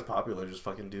 Batman's popular, just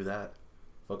fucking do that.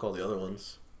 Fuck all the other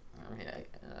ones. I mean,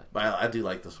 But I do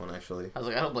like this one actually. I was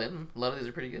like, I don't blame them. A lot of these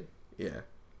are pretty good. Yeah.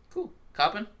 Cool.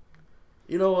 Coppin?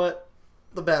 You know what?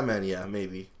 The Batman, yeah,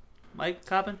 maybe. Mike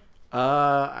Coppin?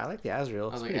 I like the Azrael. I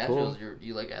It's was like, pretty Azrael's cool.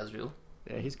 you like Azrael.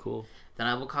 Yeah, he's cool. Then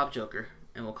I will cop Joker,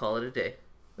 and we'll call it a day.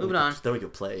 Moving on. Then we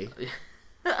could play.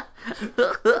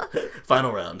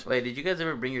 Final round. Wait, did you guys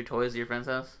ever bring your toys to your friend's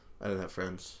house? I didn't have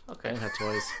friends. I Okay. didn't have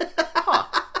toys. Huh.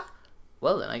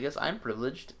 Well then, I guess I'm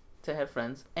privileged to have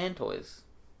friends and toys.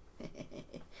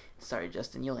 Sorry,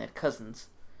 Justin, you only had cousins.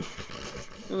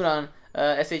 Moving on.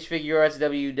 SH Figure Arts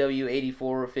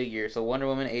WW84 figure. So Wonder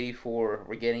Woman 84.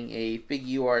 We're getting a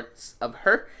figure arts of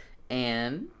her.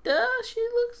 And she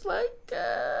looks like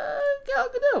Gal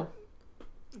Gadot.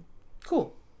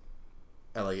 Cool.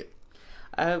 I like it.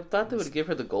 I thought they would give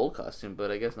her the gold costume, but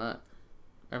I guess not.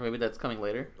 Or maybe that's coming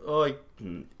later. Oh, I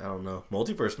don't know.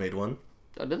 Multiverse made one.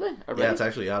 Oh, did they? Already? Yeah, it's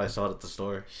actually out. I saw it at the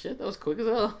store. Shit, that was quick as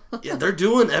hell. Yeah, they're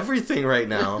doing everything right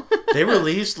now. They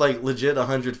released like legit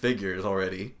 100 figures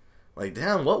already. Like,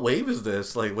 damn, what wave is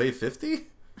this? Like wave 50?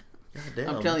 God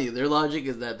damn. I'm telling you, their logic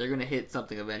is that they're gonna hit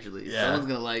something eventually. Yeah. Someone's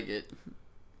gonna like it.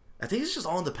 I think it's just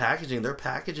all in the packaging. Their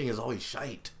packaging is always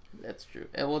shite. That's true.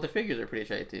 And well, the figures are pretty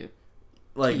shy too.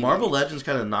 Like Yeah. Marvel Legends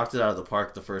kind of knocked it out of the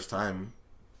park the first time.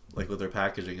 Like with their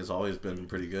packaging, has always been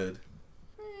pretty good.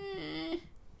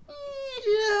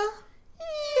 Yeah.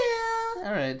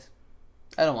 All right.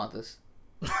 I don't want this.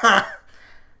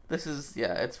 This is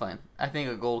it's fine. I think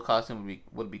a gold costume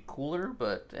would be cooler,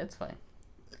 but it's fine.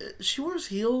 She wears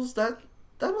heels. That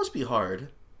must be hard.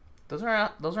 Those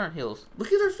aren't heels.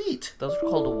 Look at her feet. Those are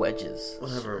called wedges.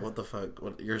 Whatever. What the fuck?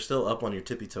 You're still up on your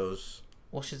tippy toes.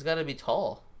 Well, she's got to be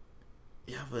tall.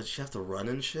 Yeah, but she have to run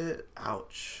and shit.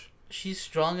 Ouch. She's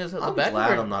strong as hell. I'm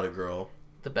glad I'm not a girl.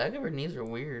 The back of her knees are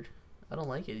weird. I don't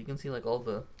like it. You can see like all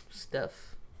the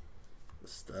stuff.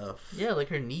 Stuff. Yeah, like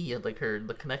her knee, like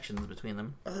the connections between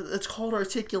them. It's called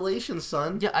articulation,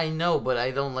 son. Yeah, I know, but I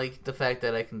don't like the fact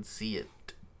that I can see it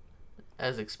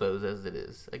as exposed as it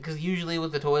is. Because usually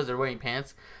with the toys, they're wearing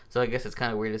pants, so I guess it's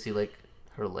kind of weird to see like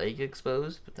her leg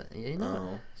exposed. But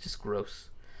it's just gross.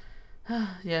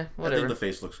 Yeah, whatever. I think the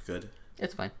face looks good.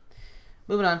 It's fine.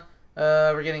 Moving on.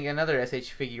 We're getting another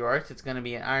SH Figure Arts. It's going to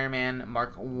be an Iron Man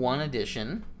Mark 1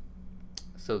 edition.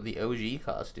 So the OG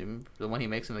costume, the one he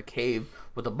makes in the cave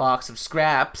with a box of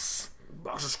scraps.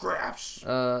 Box of scraps.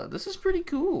 This is pretty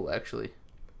cool, actually.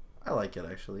 I like it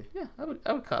actually. Yeah, I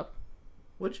would cop.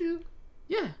 Would you?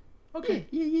 Yeah. Okay.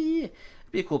 Yeah. It'd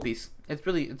be a cool piece. It's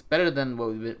better than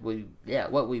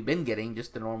what we've been getting,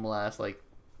 just the normal ass like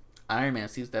Iron Man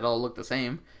suits that all look the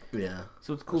same. Yeah.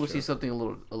 So it's cool to see something a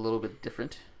little bit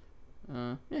different.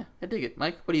 Yeah, I dig it.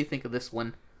 Mike, what do you think of this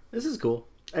one? This is cool.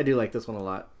 I do like this one a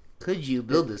lot. Could you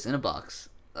build this in a box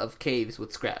of caves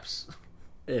with scraps?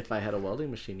 If I had a welding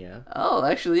machine, yeah. Oh,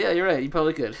 actually, yeah, you're right. You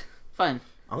probably could. Fine.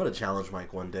 I'm gonna challenge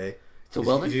Mike one day. So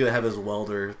welding? He's gonna have his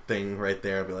welder thing right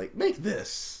there and be like, make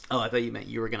this. Oh, I thought you meant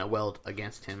you were gonna weld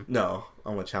against him. No,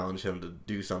 I'm gonna challenge him to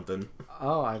do something.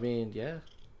 Oh, I mean, yeah.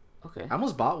 Okay. I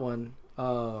almost bought one.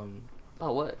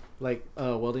 Oh, what? Like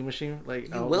a welding machine.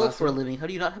 Like You weld for a living. How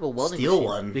do you not have a welding Steal machine?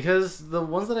 one. Because the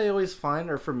ones that I always find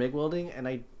are for MIG welding, and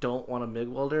I don't want a MIG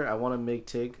welder. I want a MIG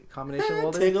TIG combination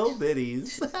welder. Tiggle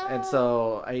bitties. And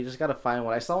so I just gotta find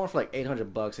one. I saw one for like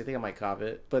 $800. I think I might cop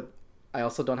it, but I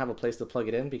also don't have a place to plug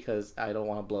it in because I don't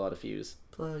want to blow out a fuse.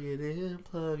 Plug it in,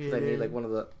 plug it I in. need like one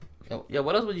of the. Yeah,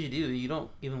 what else would you do? You don't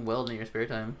even weld in your spare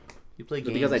time. You play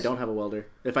games. Because I don't have a welder.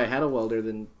 If I had a welder,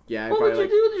 then yeah, I What probably would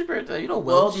you do in your spare time? You don't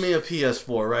Weld weld. me a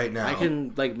PS4 right now. I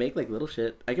can like make like little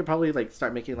shit. I could probably like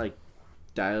start making like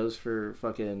diodes for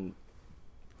fucking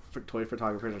for toy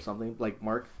photographers or something like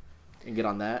Mark, and get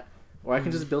on that. Or I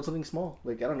can just build something small.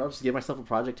 Like I don't know, just give myself a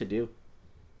project to do.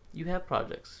 You have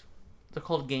projects. They're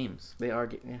called games. They are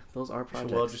yeah, those are You should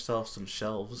projects. weld yourself some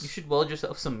shelves. You should weld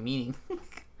yourself some meaning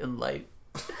in life.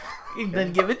 And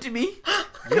then give it to me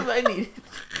if I need it.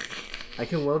 I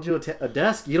can weld you a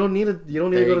desk. You don't need to There go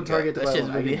you to Target to That buy shit's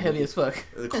one. gonna be heavy as fuck.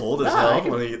 Cold as Nah, I hell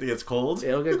can- when it gets cold.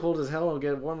 It'll get cold as hell. It'll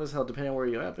get warm as hell, depending on where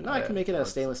you're at. But no, I Yeah, can make it out of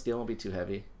that's- stainless steel. It won't be too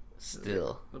heavy.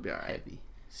 Still It'll be alright. heavy.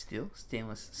 Steel?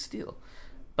 Stainless steel.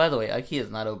 By the way, IKEA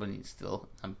is not opening still.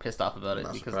 I'm pissed off about it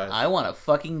Not because surprised. I want a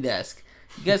fucking desk.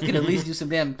 You guys can at least do some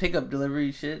damn pickup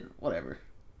delivery shit. Whatever.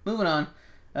 Moving on.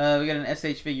 We got an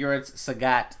SH Figure Arts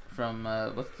Sagat from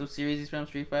what's the series he's from?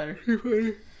 Street Fighter.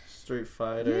 Street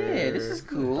Fighter. Yeah, this is I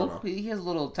cool. don't know. He has a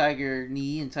little tiger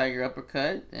knee and tiger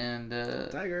uppercut, and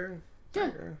Tiger. Yeah.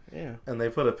 Tiger. Yeah. And they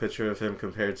put a picture of him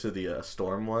compared to the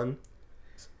Storm one.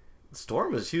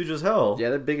 Storm is huge as hell. Yeah,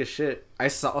 they're big as shit. I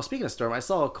saw. Oh, speaking of Storm, I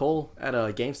saw a Cole at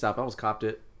a GameStop. I almost copped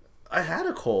it. I had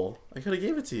a Cole. I could have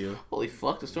gave it to you. holy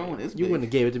fuck, the storm one is You big. wouldn't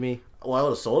have gave it to me. Well, I would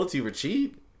have sold it to you for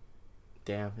cheap.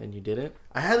 Damn, and you didn't.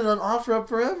 I had it on offer up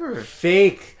forever.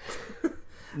 Fake.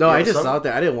 No, Yeah, I just some- saw it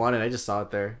there. I didn't want it. I just saw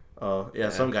it there. Oh, yeah,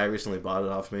 some guy recently bought it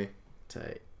off me.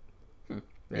 Tight.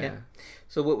 Yeah.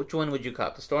 So which one would you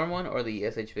cop? The storm one or the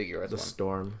SH Figure Arts The one?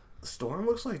 Storm. Storm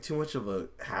looks like too much of a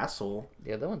hassle.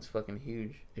 Yeah, that one's fucking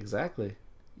huge. Exactly.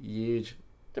 Huge.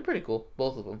 They're pretty cool,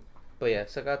 both of them. But yeah,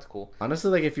 Sagat's cool. Honestly,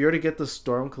 like if you were to get the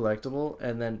Storm collectible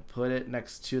and then put it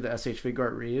next to the SH Figure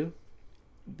Art Ryu,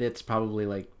 it's probably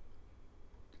like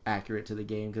accurate to the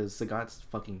game because Sagat's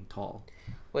fucking tall.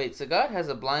 Wait, Sagat has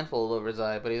a blindfold over his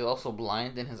eye, but he's also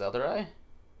blind in his other eye?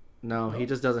 No, he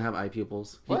just doesn't have eye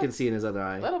pupils. He What? can see in his other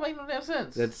eye. That don't make no damn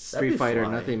sense. That's That'd Street be Fighter.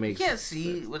 fly. Nothing You makes. can't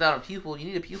see without a pupil. You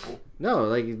need a pupil. No,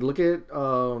 like look at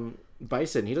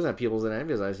Bison. He doesn't have pupils in any of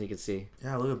his eyes, and he can see.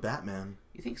 Yeah, look at Batman.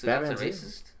 You think Sagat's Batman's a in-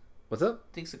 racist? What's up?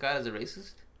 Think Sagat is a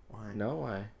racist? Why? No,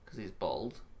 why? Because he's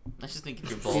bald. I just think if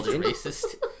you're bald, He's you're Indian.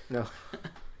 racist. No,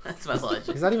 That's my logic.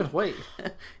 he's not even white.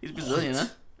 He's Brazilian, huh?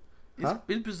 Huh?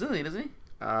 He's Brazilian, isn't he?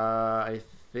 I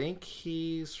think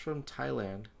he's from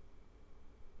Thailand.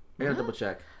 I gotta What? double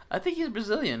check. I think he's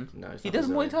Brazilian. No, he's He not does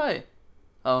Muay Brazilian. Thai.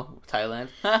 Oh, Thailand.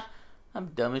 Ha! I'm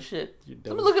dumb as shit. You're Let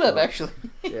dumb me look as it up, fuck. actually.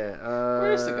 Yeah.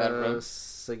 Where is Sagat from?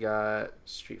 Sagat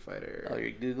Street Fighter. Oh,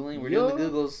 you're Googling? We're Yo. doing the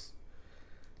Googles.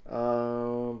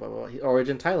 Blah, blah, blah.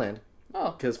 Origin Thailand.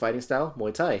 Oh, Because fighting style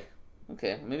Muay Thai.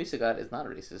 okay. Maybe Sagat is not a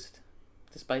racist,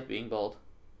 despite being bald.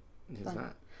 He's Fine.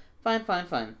 not.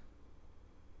 Fine.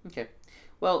 Okay.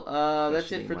 Well,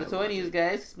 that's it Questioning for the my toy logic. news,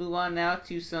 guys. Let's move on now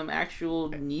to some actual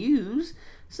news.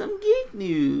 Some geek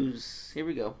news. Here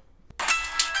we go.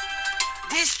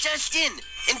 This just in.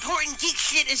 Important geek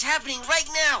shit is happening right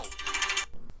now.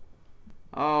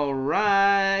 All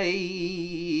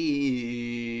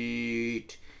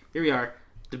right. Here we are.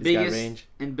 The He's got biggest range.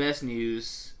 and best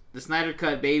news. The Snyder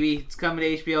Cut, baby. It's coming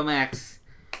to HBO Max.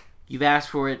 You've asked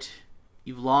for it.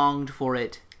 You've longed for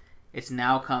it. It's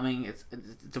now coming. It's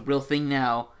a real thing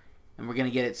now. And we're going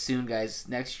to get it soon, guys.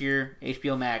 Next year,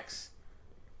 HBO Max.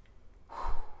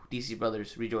 DC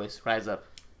Brothers, rejoice. Rise up.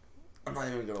 I'm not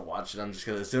even gonna watch it. I'm just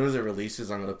gonna, as soon as it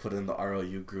releases, I'm gonna put in the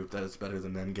ROU group that it's better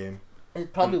than Endgame.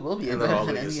 It probably will be. And better they're all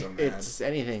than gonna get Endgame. so mad. It's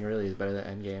anything really is better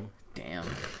than Endgame. Damn.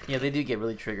 Yeah, they do get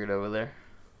really triggered over there.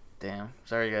 Damn.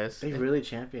 Sorry, guys. They really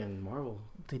champion Marvel.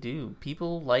 They do.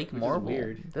 People like Which is Marvel.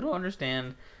 weird. They don't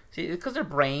understand. See, because their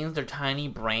tiny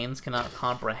brains cannot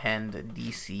comprehend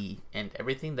DC and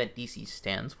everything that DC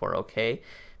stands for, okay?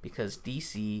 Because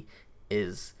DC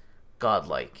is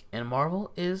godlike, and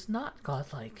Marvel is not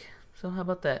godlike. So how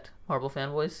about that, Marvel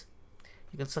fanboys?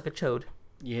 You can suck a chode.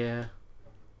 Yeah,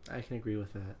 I can agree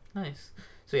with that. Nice.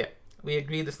 So yeah, we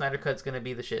agree the Snyder Cut's gonna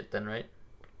be the shit then, right?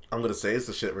 I'm gonna say it's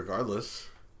the shit regardless.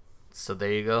 So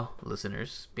there you go,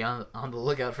 listeners. Be on the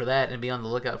lookout for that, and be on the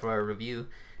lookout for our review.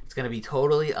 It's gonna be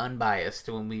totally unbiased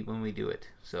when we do it.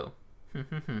 So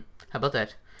How about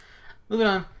that? Moving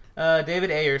on.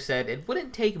 David Ayer said it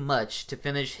wouldn't take much to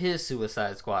finish his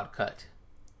Suicide Squad cut.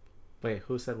 Wait,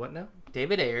 who said what now?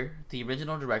 David Ayer, the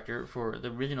original director for the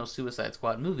original Suicide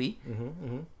Squad movie,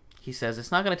 Mm-hmm. he says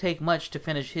it's not going to take much to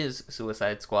finish his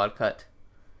Suicide Squad cut.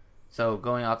 So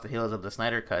going off the heels of the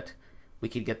Snyder cut, we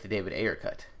could get the David Ayer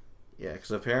cut. Yeah,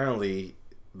 because apparently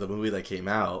the movie that came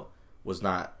out was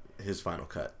not his final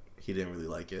cut. He didn't really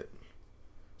like it.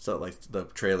 So, like, the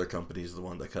trailer company is the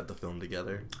one that cut the film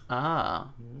together. Ah.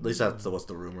 At least that's what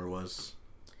the rumor was.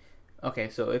 Okay,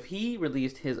 so if he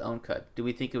released his own cut, do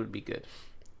we think it would be good?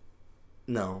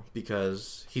 No,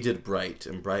 because he did Bright,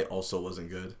 and Bright also wasn't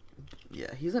good.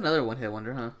 Yeah, he's another one-hit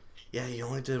wonder, huh? Yeah, he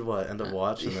only did, what, End of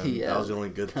Watch, and then Yeah, that was the only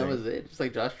good thing. That was it, just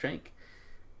like Josh Trank.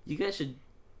 You guys should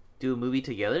do a movie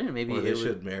together, and maybe Or they it should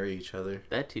would... marry each other.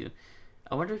 That too.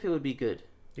 I wonder if it would be good.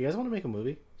 You guys want to make a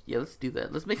movie? Yeah, let's do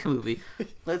that. Let's make a movie.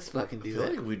 Let's fucking I do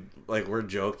feel that. we're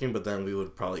joking, but then we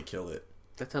would probably kill it.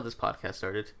 That's how this podcast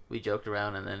started. We joked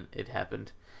around, and then it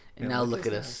happened. And Yeah, now look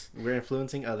at us. We're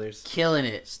influencing others. Killing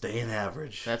it. Staying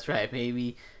average. That's right,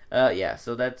 baby. Yeah,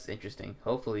 so that's interesting.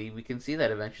 Hopefully, we can see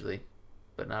that eventually.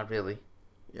 But not really.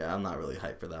 Yeah, I'm not really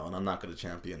hyped for that one. I'm not going to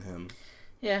champion him.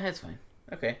 Yeah, that's fine.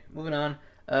 Okay, moving on.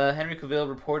 Henry Cavill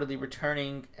reportedly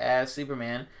returning as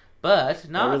Superman, but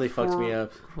not That really for... fucked me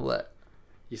up. What?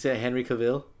 You said Henry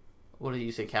Cavill? What did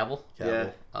you say, Cavill?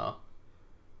 Cavill. Oh.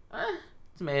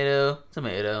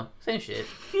 Tomato. Same shit.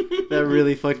 That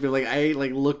really fucked me. Like, I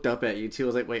looked up at you too. I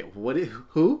was like, wait, what?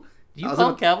 Who? Do you I was call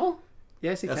him on- Cavill?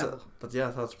 Yeah, I say That's Cavill.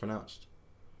 that's how it's pronounced.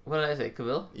 What did I say,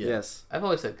 Cavill? Yeah. Yes. I've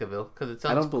always said Cavill, because it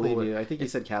sounds I don't believe cooler. you. I think you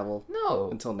said Cavill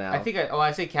No. until now. I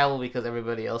say Cavill because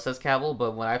everybody else says Cavill,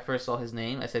 but when I first saw his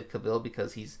name, I said Cavill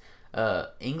because he's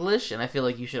English, and I feel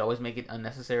like you should always make it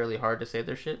unnecessarily hard to say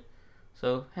their shit.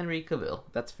 So, Henry Cavill.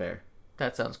 That's fair.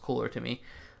 That sounds cooler to me.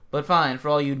 But fine, for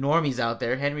all you normies out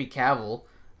there, Henry Cavill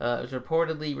is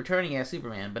reportedly returning as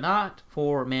Superman, but not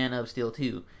for Man of Steel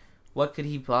 2. What could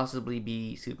he possibly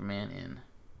be Superman in?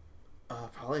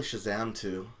 Probably Shazam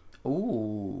 2.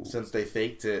 Ooh. Since they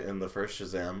faked it in the first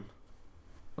Shazam.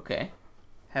 Okay.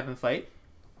 Have him fight?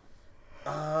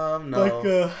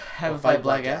 No. Have him fight fight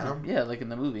Black Black Adam? Adam? Yeah, like in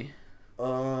the movie.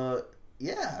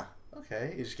 Yeah.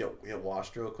 Okay. You just get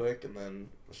washed real quick, and then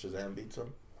Shazam beats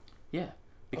him. Yeah.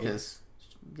 Because,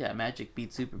 magic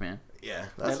beats Superman. Yeah,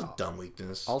 that's And a dumb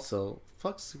weakness. Also,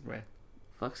 fuck Superman.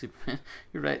 Fuck Superman.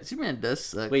 You're right. Superman does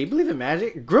suck. Wait, you believe in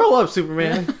magic? Grow up,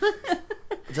 Superman.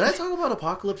 Did I talk about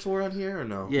Apocalypse War on here or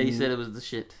no? Yeah, you said it was the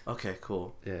shit. Okay,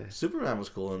 cool. Yeah. Superman was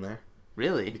cool in there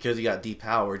Really? because he got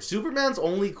depowered. Superman's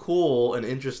only cool and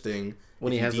interesting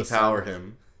When if he has you the depower sun.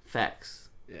 him. Facts.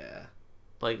 Yeah.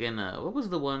 Like in, what was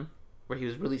the one where he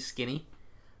was really skinny?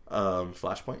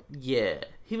 Flashpoint. Yeah.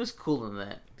 He was cool in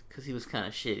that because he was kind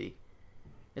of shitty.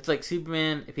 It's like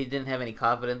Superman, if he didn't have any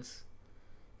confidence,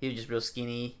 he was just real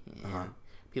skinny. And Uh-huh.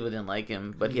 people didn't like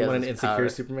him, but he You has want an this insecure power.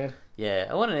 Superman? Yeah,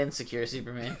 I want an insecure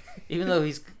Superman. Even though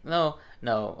he's... No.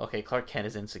 Okay, Clark Kent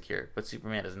is insecure, but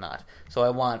Superman is not. So I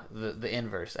want the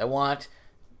inverse. I want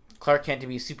Clark Kent to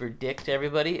be super dick to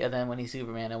everybody, and then when he's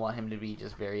Superman, I want him to be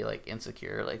just very,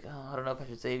 insecure. Like, oh, I don't know if I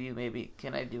should save you. Maybe.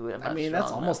 Can I do it? I'm not I mean, that's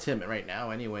strong almost enough." him right now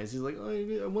anyways. He's like, oh,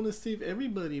 I want to save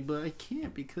everybody, but I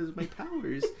can't because my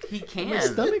powers. He can. My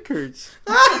stomach hurts.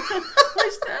 My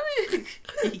stomach.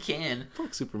 He can.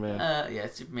 Fuck Superman. Yeah,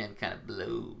 Superman kind of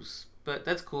blows. But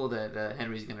that's cool that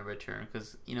Henry's going to return,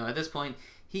 because, at this point,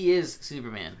 he is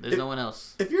Superman. There's no one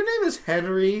else. If your name is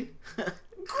Henry,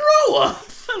 grow up.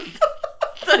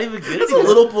 It's not even good. That's a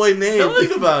little boy name.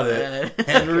 Think about it.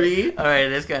 Henry. All right,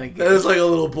 that's kind of good. That is like a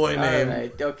little boy name. All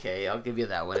right, okay, I'll give you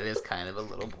that one. It is kind of a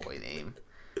little boy name.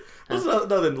 There's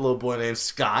another little boy named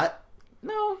Scott.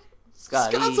 No,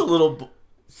 Scotty. Scott's a little.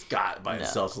 Scott by No.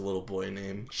 itself's a little boy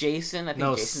name. Jason. I think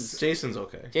No, Jason's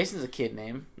okay. Jason's a kid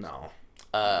name. No.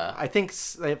 I think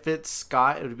if it's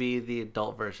Scott, it would be the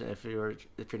adult version. If your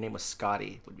name was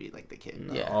Scotty, it would be like the kid.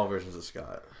 No, Yeah. all versions of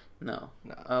Scott. No.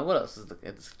 No. What else is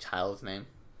it's a child's name?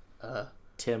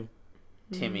 Tim.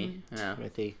 Timmy. Yeah.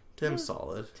 Timothy. Tim's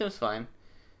solid. Tim's fine.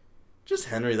 Just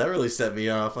Henry, that really set me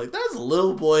off. Like, that's a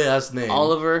little boy ass name.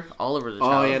 Oliver's a child's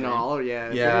Oh yeah, name. no, Oliver. Yeah,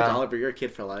 if Yeah. your name's Oliver, you're a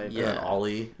kid for life. And then Yeah.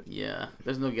 Ollie. Yeah.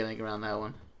 There's no getting around that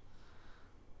one.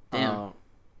 Damn. Oh.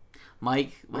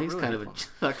 Mike's really kind of a fun.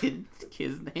 fucking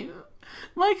kid's name.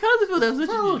 Mike, how does it feel to have It's such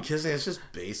not a little a... kid's name, it's just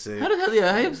basic. How does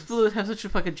it have such a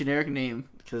fucking generic name?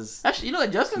 Because Actually, you know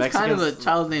what? Justin's kind of a Mexicans-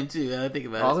 child's name too. Now that I think I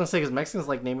about was it. gonna say because Mexicans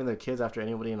like naming their kids after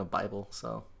anybody in the Bible.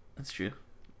 So That's true.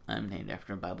 I'm named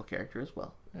after a Bible character as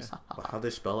well. But how'd they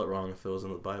spell it wrong if it was in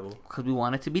the Bible? Because we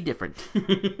want it to be different.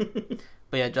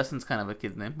 But yeah, Justin's kind of a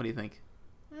kid's name. What do you think?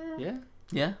 yeah,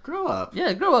 Yeah. Grow up.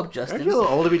 Yeah, grow up, Justin. Aren't you a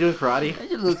little old to be doing karate?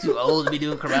 You look too old to be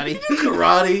doing karate.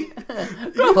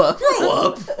 Karate. Grow up. Grow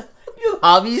up. You have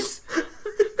hobbies.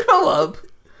 Grow up.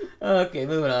 Okay,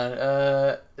 moving on.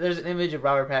 There's an image of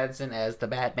Robert Pattinson as the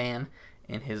Batman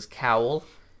in his cowl.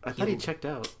 I thought he checked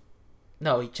out.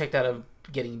 No, he checked out of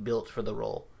getting built for the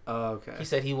role. Oh, okay. He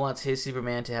said he wants his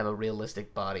Superman to have a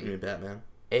realistic body. You mean Batman?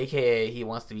 AKA, he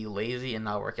wants to be lazy and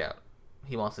not work out.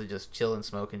 He wants to just chill and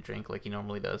smoke and drink like he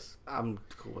normally does. I'm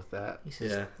cool with that. He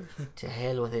says, Yeah. to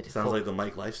hell with it. Sounds like the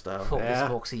Mike lifestyle. Fuck Yeah. this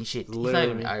boxing shit. He's not Literally.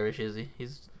 even Irish, is he?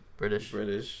 He's British.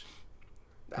 British.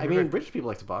 I mean, British people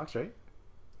like to box, right?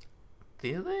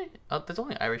 Do they? Oh, there's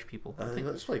only Irish people. I think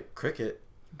That's like cricket.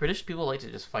 British people like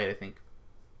to just fight, I think.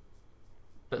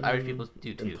 But Irish people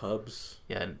do In too. pubs.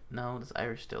 Yeah, no, there's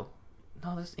Irish still.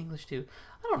 No, there's English too.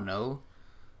 I don't know.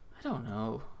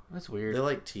 That's weird. They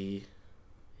like tea.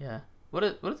 Yeah. What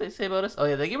did they say about us? Oh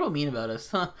yeah, they get real mean about us.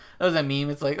 Huh? That was that meme.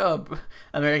 It's like, oh,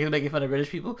 Americans making fun of British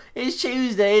people. It's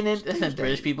Tuesday, and then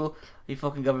British people, your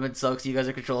fucking government sucks. You guys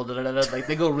are controlled. Da, da, da, da. Like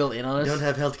they go real in on us. Don't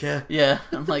have healthcare. Yeah,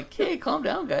 I'm like, hey, calm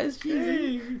down, guys.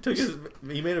 Jesus.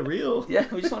 Hey, he made it real. Yeah,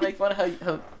 we just want to make fun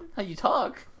of how you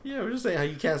talk. Yeah, we're just saying how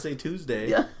you can't say Tuesday.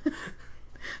 Yeah.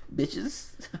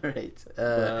 Bitches. All right.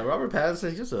 Robert Pattinson,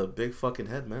 he's just a big fucking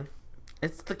head, man.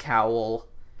 It's the cowl.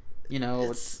 You know,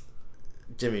 It's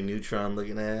Jimmy Neutron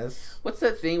looking ass. what's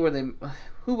that thing where they?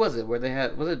 Who was it? Where they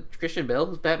had? Was it Christian Bale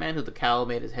who's Batman? Who the cowl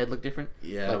made his head look different?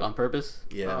 Yeah. Like on purpose.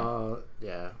 Yeah.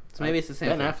 Yeah. So maybe it's the same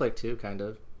Ben thing. Affleck too, kind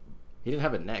of. He didn't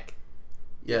have a neck.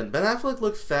 Yeah, Ben Affleck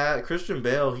looked fat. Christian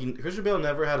Bale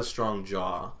never had a strong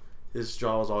jaw. His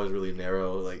jaw was always really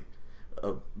narrow. Like,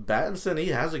 Pattinson, he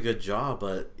has a good jaw,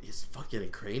 but he's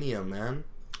fucking cranium, man.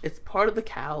 It's part of the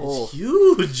cowl. It's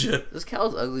huge. This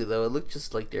cowl's ugly though. It looked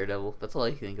just like Daredevil. That's all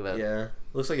I think about. Yeah,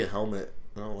 looks like a helmet.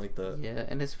 I don't like that. Yeah,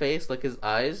 and his face, like his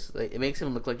eyes, like it makes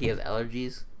him look like he has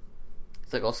allergies.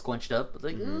 It's like all squunched up. It's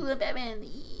like, ooh, Batman.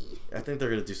 I think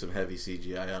they're gonna do some heavy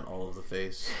CGI on all of the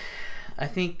face. I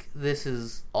think this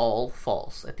is all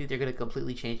false. I think they're gonna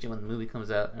completely change it when the movie comes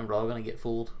out, and we're all gonna get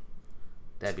fooled.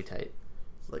 That'd be tight.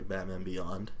 It's like Batman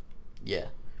Beyond. Yeah,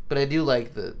 but I do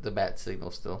like the bat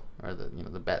signal still, or the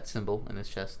the bat symbol in his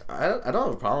chest. I don't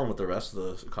have a problem with the rest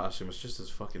of the costume. It's just his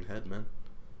fucking head, man.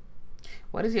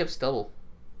 Why does he have stubble?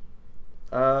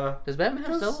 Does Batman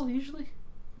have Because stubble usually?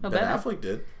 No, Ben Batman. Affleck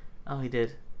did. Oh, he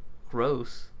did.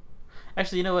 Gross.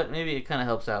 Actually, you know what? Maybe it kind of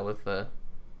helps out with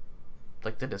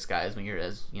like the disguise when you're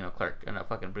as Clark and not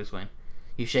fucking Bruce Wayne.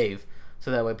 You shave, so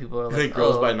that way people are like, It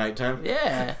grows oh. by nighttime.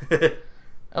 Yeah.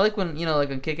 I like when like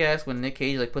on Kick-Ass when Nick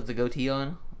Cage like puts the goatee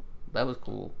on. That was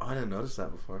cool. Oh, I didn't notice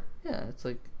that before. Yeah, it's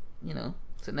like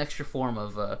it's an extra form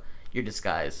of your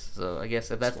disguise. So I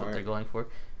guess if that's what Smart. they're going for.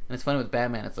 And it's funny with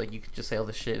Batman. It's like you could just say all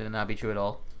this shit and it not be true at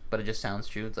all, but it just sounds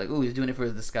true. It's like, ooh, he's doing it for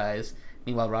his disguise.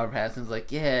 Meanwhile, Robert Pattinson's like,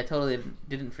 yeah, totally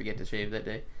didn't forget to shave that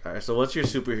day. All right, so what's your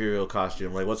superhero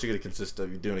costume? Like, what's it going to consist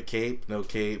of? You doing a cape, no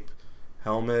cape,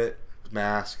 helmet,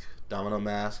 mask, domino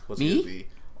mask? What's it Me? going to be?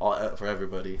 All for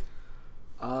everybody.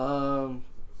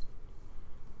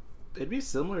 It'd be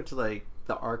similar to like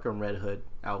the Arkham Red Hood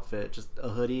outfit, just a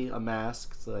hoodie, a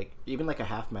mask, so like even like a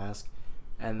half mask,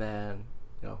 and then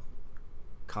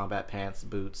combat pants,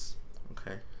 boots,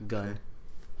 Okay. gun.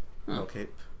 Huh. No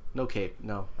cape. No cape,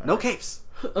 no, All no right. capes.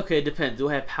 Okay, it depends. Do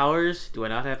I have powers? Do I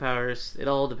not have powers? It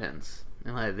all depends.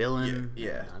 Am I a villain?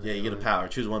 Yeah. Not Yeah, you get a villain. power.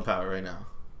 Choose one power right now.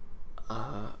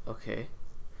 Okay.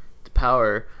 The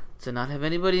power to not have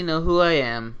anybody know who I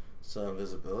am, So,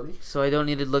 invisibility. so I don't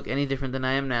need to look any different than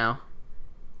I am now.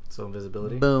 So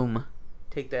invisibility. Boom.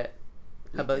 Take that.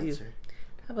 How about you? Answer.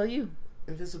 How about you?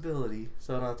 Invisibility.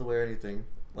 So I don't have to wear anything.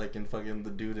 Like in fucking the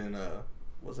dude in,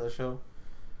 what's that show?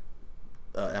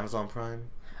 Amazon Prime.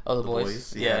 Oh, the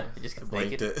boys. Yeah, he just I gets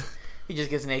blanked naked. it. He just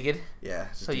gets naked. Yeah.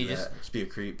 Just So do you that. Just be a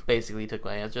creep. Basically took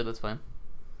my answer. That's fine.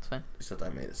 It's fine. Except I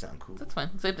made it sound cool. That's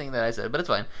fine. Same thing that I said, but it's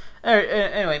fine. All right.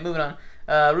 Anyway, moving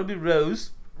on. Ruby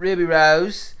Rose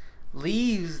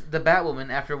leaves the Batwoman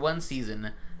after one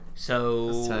season. So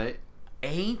That's tight.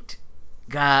 ain't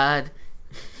God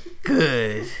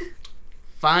good?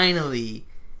 Finally,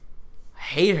 I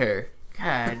hate her.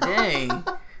 God dang,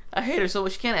 I hate her so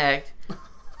much. She can't act.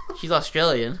 She's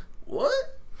Australian, What?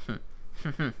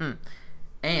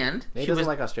 and He she doesn't was.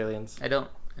 like Australians. I don't.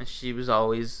 And she was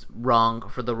always wrong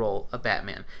for the role of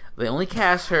Batman. They only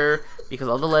cast her because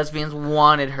all the lesbians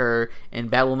wanted her,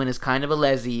 and Batwoman is kind of a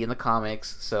leslie in the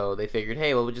comics, so they figured,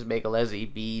 hey, well, we'll just make a leslie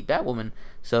be Batwoman.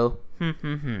 So,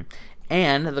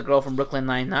 And the girl from Brooklyn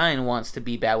Nine-Nine wants to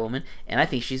be Batwoman, and I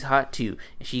think she's hot too.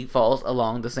 And she falls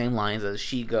along the same lines as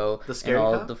She-Go. The scary and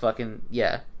all cop? the fucking,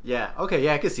 yeah. Yeah. Okay.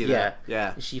 Yeah, I could see that.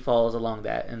 Yeah. She follows along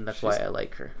that, and that's why I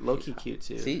like her. Low key cute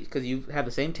too. See, because you have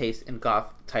the same taste in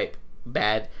goth type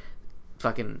bad,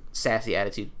 fucking sassy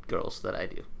attitude girls that I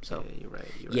do. So Yeah, you're right.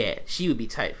 yeah, she would be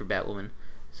tight for Batwoman.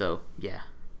 So yeah,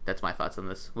 that's my thoughts on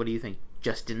this. What do you think,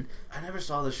 Justin? I never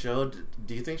saw the show.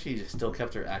 Do you think she still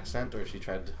kept her accent, or she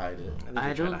tried to hide it? I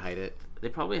think trying to hide it. They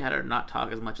probably had her not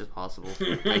talk as much as possible.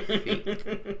 I think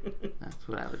that's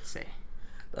what I would say.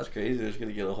 That's crazy. They're just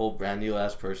gonna get a whole brand new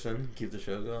ass person, keep the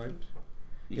show going.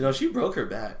 You know, she broke her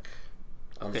back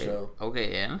on the show.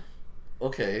 Okay, yeah.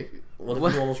 Okay, what if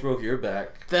What? you almost broke your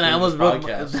back? Then I doing almost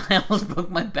this broke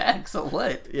my back. So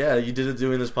what? Yeah, you did it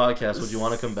doing this podcast. Would you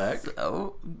want to come back?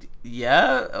 Oh,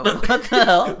 yeah. What the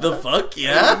hell? The fuck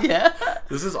yeah! Yeah.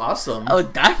 This is awesome. I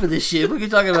would die for this shit. What are you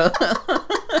talking about?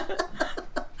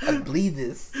 I bleed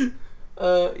this.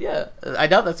 Yeah. I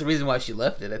doubt that's the reason why she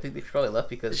left it. I think they probably left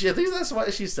because I think that's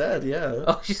what she said. Yeah.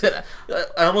 oh, she said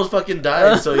I almost fucking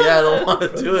died, so yeah, I don't want to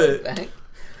do it. Back.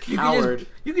 Coward.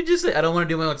 You could just say I don't want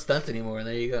to do my own stunts anymore, and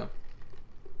there you go.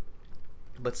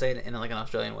 But say it in like an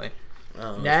Australian way.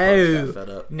 Oh, No. fed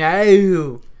up.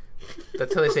 No.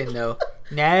 That's how they say no.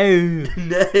 No.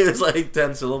 No, it's like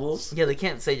 10 syllables. Yeah, they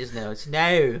can't say just no. It's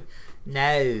no. No.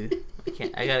 I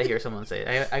can't. I gotta hear someone say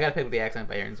it. I gotta pick up the accent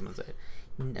by hearing someone say it.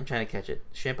 I'm trying to catch it.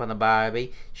 Shrimp on the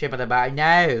barbie. Shrimp on the barbie.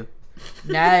 No.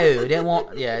 No. They don't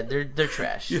want. Yeah, they're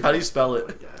trash. How do you spell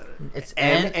it? It's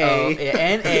Naoaoo.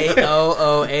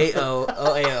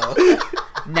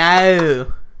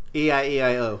 No.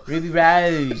 EIEIO. Ruby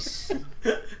Rose.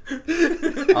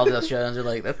 All the Australians are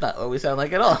like, that's not what we sound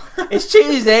like at all. It's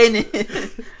Tuesday.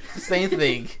 It's the same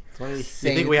thing. You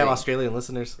Same think we have thing. Australian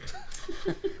listeners?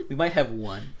 We might have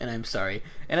one, and I'm sorry.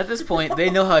 And at this point, they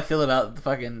know how I feel about the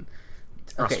fucking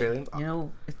Australians? You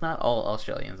know, it's not all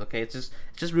Australians. Okay, it's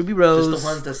just Ruby Rose. Just the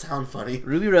ones that sound funny.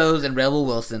 Ruby Rose and Rebel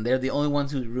Wilson. They're the only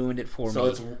ones who ruined it for So me.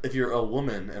 it's if you're a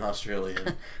woman in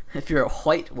Australian. If you're a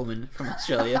white woman from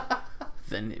Australia,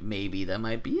 then maybe that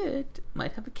might be it.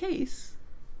 Might have a case.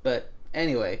 But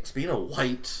anyway. Speaking of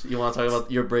white, you want to talk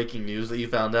about your breaking news that you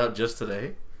found out just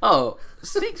today? Oh,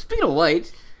 speaking of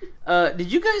white,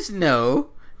 did you guys know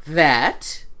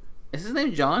that... Is his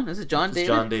name John? Is it John It's David?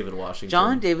 John David Washington.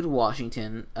 John David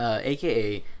Washington,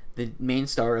 a.k.a. the main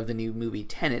star of the new movie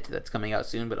Tenet that's coming out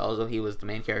soon, but also he was the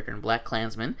main character in Black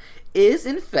Klansman, is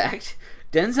in fact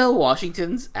Denzel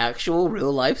Washington's actual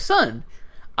real-life son.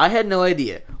 I had no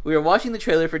idea. We were watching the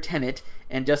trailer for Tenet,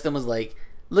 and Justin was like,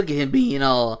 look at him being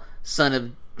all son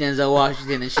of Denzel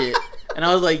Washington and shit. And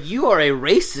I was like, you are a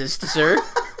racist, sir.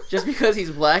 Just because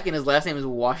he's black and his last name is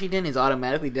Washington, he's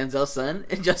automatically Denzel's son.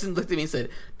 And Justin looked at me and said,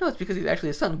 no, it's because he's actually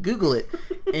his son. Google it.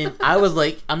 And I was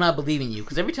like, I'm not believing you.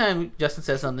 Because every time Justin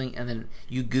says something and then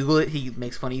you Google it, he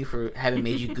makes fun of you for having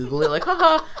made you Google it. Like,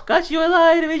 haha, got you, I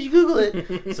lied, I made you Google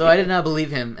it. So I did not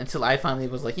believe him until I finally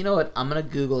was like, you know what, I'm going to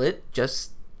Google it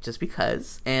just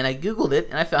because. And I Googled it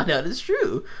and I found out it's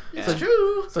true. Yeah. So, It's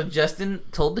true. So Justin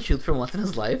told the truth for once in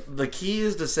his life. The key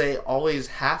is to say always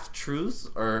half truth,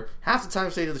 or half the time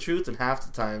say the truth and half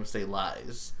the time say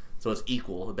lies. So it's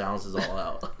equal. It balances all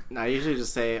out. No, I usually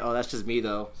just say, "Oh, that's just me,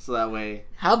 though." So that way,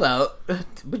 How about,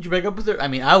 would you break up with her? I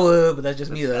mean, I would, but that's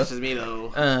just me, though. that's just me, though.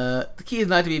 The key is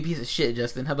not to be a piece of shit,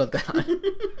 Justin. How about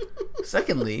that?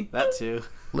 Secondly, That too.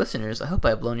 listeners, I hope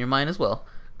I've blown your mind as well.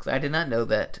 Because I did not know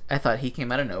that. I thought he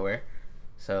came out of nowhere.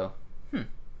 So,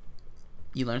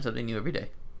 you learn something new every day.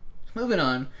 Moving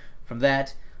on from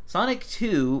that, Sonic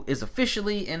 2 is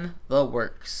officially in the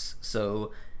works.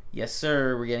 So, yes,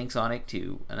 sir, we're getting Sonic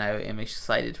 2. And I am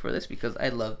excited for this because I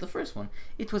loved the first one.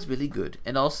 It was really good.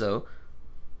 And also,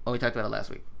 we talked about it last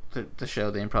week. The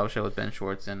show, the improv show with Ben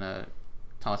Schwartz and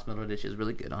Thomas Middleditch is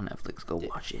really good on Netflix. Go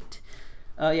watch it.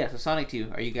 So Sonic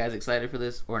 2, are you guys excited for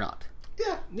this or not?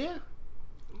 Yeah.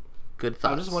 Good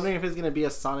thoughts. I'm just wondering if it's gonna be a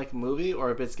Sonic movie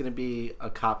or if it's gonna be a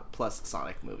cop plus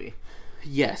Sonic movie.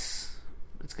 Yes.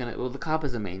 It's gonna. Well, the cop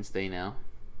is a mainstay now.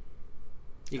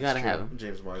 You gotta have him.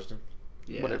 James Marsden.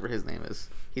 Yeah. Whatever his name is.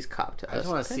 He's cop to us. I just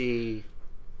want to see.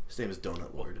 His name is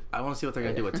Donut Lord. I want to see what they're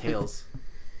gonna do with Tails.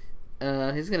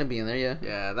 He's gonna be in there, yeah.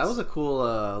 Yeah, that was a cool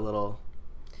little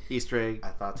Easter egg. I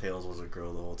thought Tails was a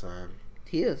girl the whole time.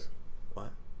 He is. What?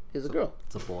 He's a girl.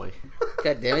 It's a boy.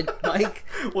 God damn it, Mike.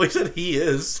 Well, he said he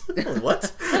is.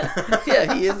 What?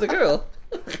 Yeah, he is a girl.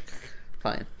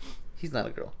 Fine. He's not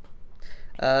a girl.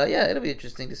 Yeah, it'll be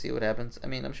interesting to see what happens. I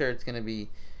mean, I'm sure it's gonna be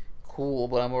cool,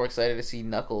 but I'm more excited to see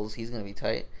Knuckles. He's gonna be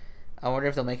tight. I wonder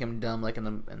if they'll make him dumb like in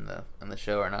the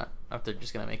show or not. Or if they're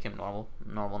just gonna make him normal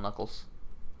Knuckles.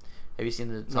 Have you seen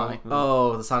the Sonic movie?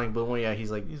 Oh, the Sonic Boom one. Yeah,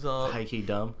 he's all high key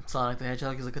dumb. Sonic the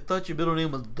Hedgehog. He's like, I thought your middle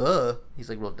name was Duh. He's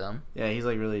like real dumb. Yeah, he's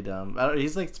really dumb.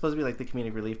 He's supposed to be the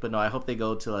comedic relief, but no, I hope they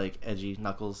go to edgy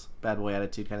Knuckles, bad boy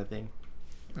attitude kind of thing.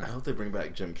 I hope they bring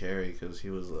back Jim Carrey because he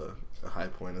was a high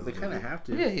point of the movie. have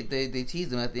to. Yeah, they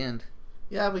teased him at the end.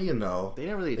 Yeah, but They didn't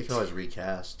really. they can always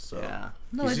recast. So Yeah.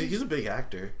 No, he's a big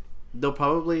actor. They'll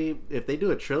probably, if they do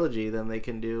a trilogy, then they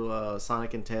can do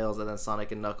Sonic and Tails, and then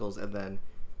Sonic and Knuckles, and then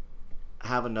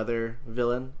have another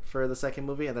villain for the second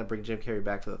movie, and then bring Jim Carrey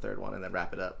back for the third one, and then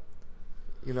wrap it up.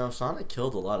 Sonic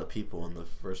killed a lot of people in the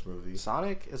first movie.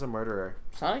 Sonic is a murderer.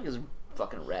 Sonic is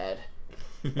fucking rad.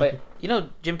 But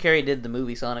Jim Carrey did the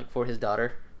movie Sonic for his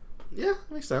daughter. Yeah,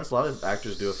 makes sense. A lot of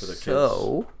actors do it for their kids.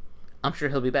 So, I'm sure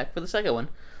he'll be back for the second one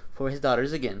for his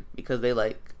daughters again because they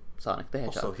like Sonic the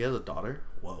Hedgehog. Also, he has a daughter?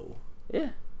 Whoa. Yeah.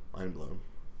 Mind blown.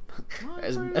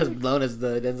 As blown as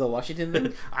the Denzel Washington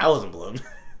thing? I wasn't blown.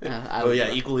 I Oh was yeah,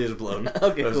 blown. equally as blown.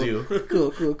 Okay, as cool.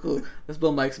 you. cool. Let's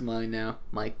blow Mike's mind now.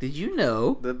 Mike, did you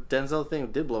know? The Denzel thing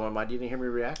did blow my mind. You didn't hear me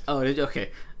react? Oh, did you?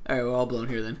 Okay. All right, we're all blown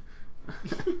here then.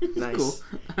 Nice. Cool.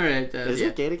 All right. Is yeah.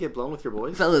 it gay to get blown with your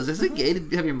boys? Fellas, is it gay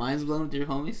to have your minds blown with your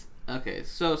homies? Okay,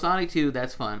 so Sonic 2,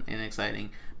 that's fun and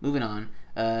exciting. Moving on.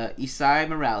 Isai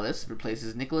Morales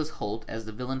replaces Nicholas Hoult as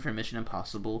the villain for Mission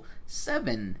Impossible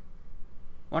 7.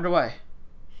 Wonder why.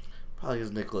 Probably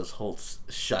because Nicholas Holt's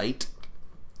shite.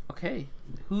 Okay,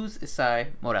 who's Isai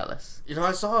Morales?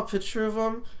 I saw a picture of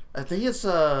him. I think it's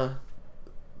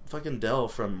fucking Dell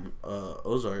from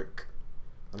Ozark.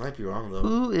 I might be wrong though.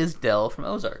 Who is Del from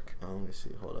Ozark? Oh, let me see.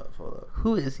 Hold up.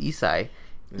 Who is Isai?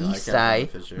 No, I can't find the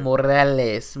Isai picture.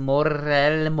 Morales.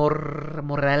 Morales,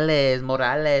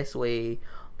 way.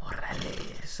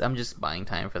 Morales. I'm just buying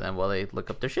time for them while they look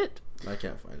up their shit. I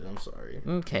can't find it. I'm sorry.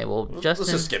 Okay, well, Let's Justin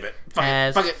just skip it.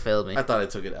 has Fuck it. filled me. I thought I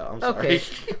took it out. I'm sorry. Okay.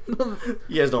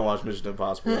 You guys don't watch Mission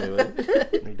Impossible anyway.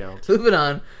 We don't. Moving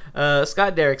on.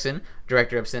 Scott Derrickson,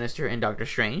 director of Sinister and Doctor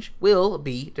Strange, will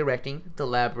be directing the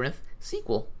Labyrinth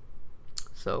sequel.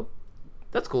 So,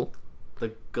 that's cool.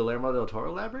 The Guillermo del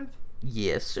Toro Labyrinth?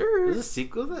 Yes, Is sir. a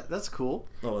sequel? That's cool.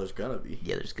 Oh, there's gonna be.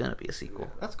 Yeah, there's gonna be a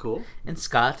sequel. That's cool. And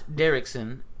Scott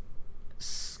Derrickson,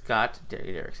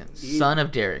 son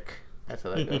of Derek. That's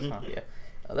how that goes, huh? Yeah.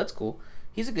 That's cool.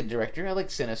 He's a good director. I like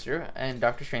Sinister, and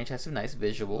Doctor Strange has some nice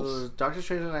visuals. Doctor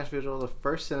Strange and Nice Visual, the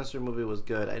first Sinister movie was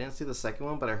good. I didn't see the second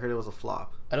one, but I heard it was a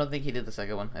flop. I don't think he did the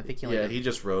second one. I think he only Yeah, did. he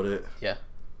just wrote it. Yeah.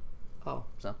 Oh.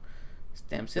 So,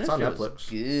 damn, on Sinister was Netflix.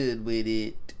 good with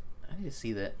it. I need to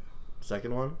see that.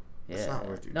 Second one? Yeah. It's not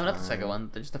worth your no, not the time. second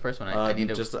one. Just the first one. I need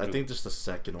to. I think just the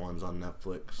second one's on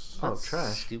Netflix. Oh, That's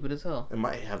trash. Stupid as hell. It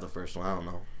might have the first one. I don't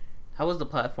know. How was the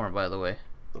platform, by the way?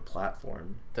 The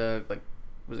platform.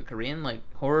 Was it Korean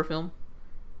horror film?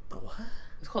 The what?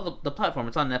 It's called the Platform.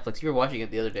 It's on Netflix. You were watching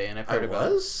it the other day, and I've heard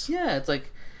about was? it. Yeah, it's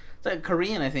like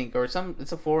Korean, I think, or it's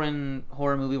a foreign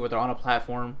horror movie where they're on a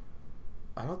platform.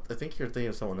 I think you're thinking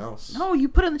of someone else. No, you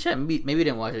put it in the chat. Maybe you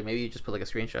didn't watch it. Maybe you just put a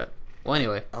screenshot. Well,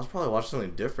 anyway. I was probably watching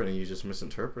something different and you just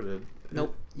misinterpreted.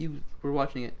 Nope. You were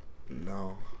watching it.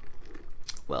 No.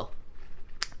 Well.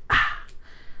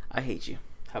 I hate you.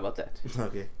 How about that?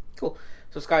 Okay. Cool.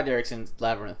 So Scott Derrickson's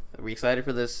Labyrinth. Are we excited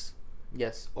for this?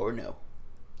 Yes or no?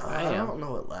 I am. don't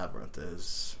know what Labyrinth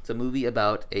is. It's a movie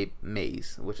about a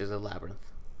maze, which is a labyrinth.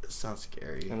 It sounds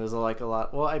scary. And there's a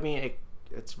lot. Well, I mean,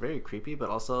 it's very creepy, but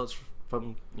also it's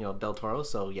from Del Toro,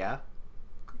 so yeah,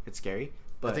 it's scary.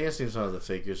 But I think I've seen some of the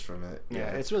figures from it.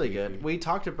 yeah, it's really creepy. good. We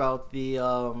talked about the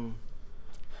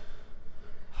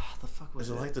the fuck was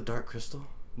Is it like the Dark Crystal?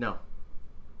 No.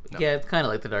 No. Yeah, it's kind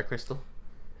of like the Dark Crystal.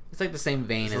 It's like the same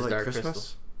vein Is it as like Dark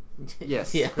Christmas? Crystal.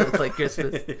 Yes. Yeah, it's like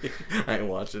Christmas. I ain't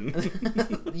watching.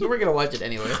 You were gonna watch it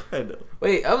anyway. I know.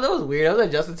 Wait, that was weird. I was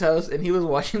at Justin's house and he was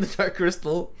watching the Dark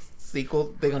Crystal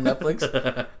sequel thing on Netflix.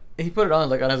 And he put it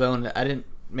on on his own. I didn't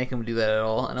make him do that at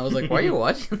all. And I was like, "Why are you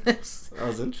watching this?" I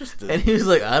was interested. And he was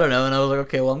like, "I don't know." And I was like,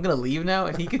 "Okay, well, I'm gonna leave now."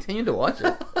 And he continued to watch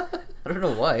it. I don't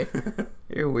know why.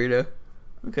 You're a weirdo.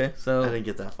 Okay, so I didn't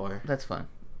get that far. that's fun.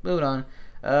 Moving on.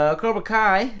 Cobra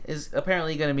Kai is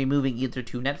apparently going to be moving either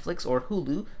to Netflix or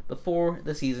Hulu before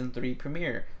the season 3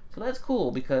 premiere. So that's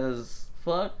cool because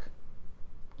fuck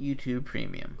YouTube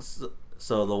Premium.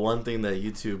 So the one thing that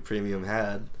YouTube Premium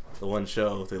had, the one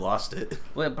show, they lost it.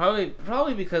 Well,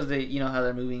 probably because they, how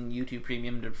they're moving YouTube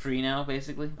Premium to free now,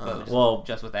 basically. But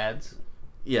just with ads.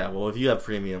 Yeah, well, if you have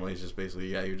Premium, it's just basically,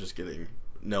 you're just getting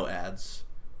no ads.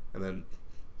 And then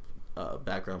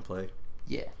background play.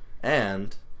 Yeah.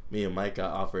 And me and Mike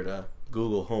got offered a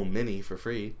Google Home Mini for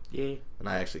free. Yeah. And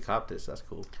I actually copped it, so that's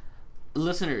cool.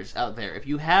 Listeners out there, if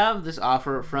you have this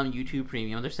offer from YouTube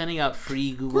Premium, they're sending out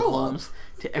free Google Grow up. Homes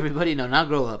to everybody. No, not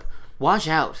grow up. watch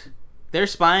out. They're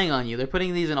spying on you. They're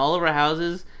putting these in all of our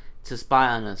houses to spy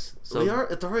on us. So They're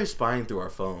already spying through our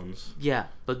phones. yeah,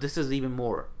 but this is even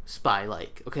more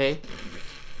spy-like, okay?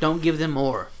 Don't give them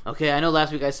more, okay? I know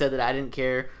last week I said that I didn't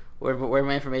care where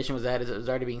my information was at. It was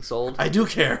already being sold. I do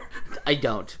care. I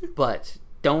don't, but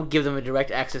don't give them a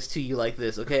direct access to you like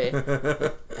this, okay?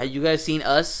 Have you guys seen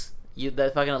Us?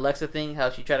 That fucking Alexa thing, how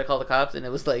she tried to call the cops and it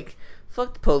was like,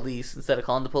 fuck the police instead of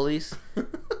calling the police?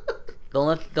 Don't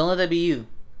let that be you.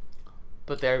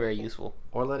 But they're very useful.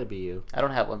 Or let it be you. I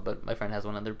don't have one, but my friend has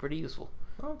one and they're pretty useful.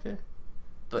 Okay.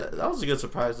 But That was a good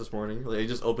surprise this morning. Like, I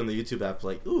just opened the YouTube app,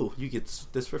 like, ooh, you get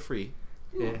this for free.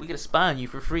 ooh, Yeah. we get a spy on you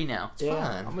for free now. It's Yeah,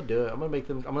 fine. I'm gonna do it. I'm gonna make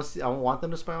them. I'm gonna see. I don't want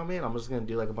them to spy on me, and I'm just gonna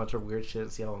do like a bunch of weird shit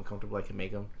and see how uncomfortable I can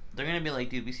make them. They're gonna be like,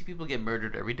 dude, we see people get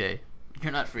murdered every day.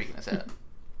 You're not freaking us out.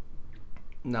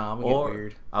 No, I'm gonna Or, get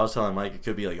weird. I was telling Mike, it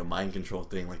could be like a mind control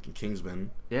thing, like in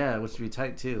Kingsman. Yeah, which would be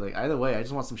tight too. Like either way, I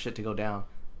just want some shit to go down.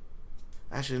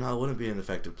 Actually, no, it wouldn't be an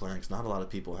effective plan, because not a lot of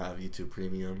people have YouTube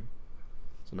Premium.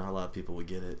 So not a lot of people would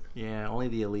get it. Yeah, only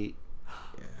the elite.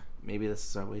 Yeah. Maybe this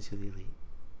is our way to the elite.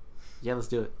 Yeah, let's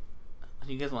do it.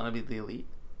 You guys want to be the elite?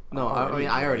 No, I mean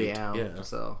I already elite. am. Yeah.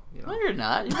 So you No, know. you're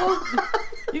not.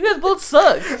 You guys both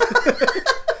suck.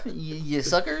 you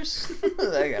suckers.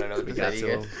 I don't know what We to got say to to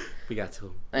you him. guys. We got to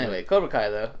him. Anyway, Cobra Kai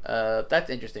though, that's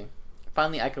interesting.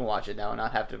 Finally, I can watch it now and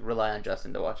not have to rely on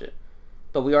Justin to watch it.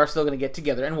 But we are still gonna get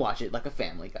together and watch it like a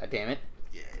family. God damn it.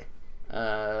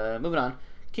 Yeah. Moving on.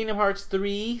 Kingdom Hearts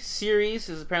 3 series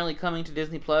is apparently coming to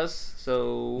Disney Plus,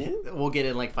 so We'll get it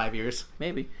in like 5 years.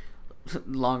 maybe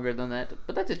longer than that.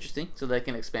 But that's interesting, so they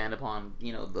can expand upon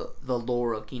the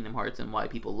lore of Kingdom Hearts and why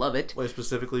people love it. Wait,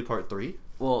 specifically part 3?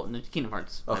 Well, no, Kingdom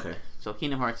Hearts. Okay. So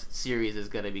Kingdom Hearts series is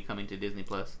gonna be coming to Disney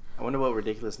Plus. I wonder what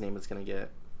ridiculous name it's gonna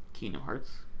get. Kingdom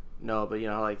Hearts. No, but you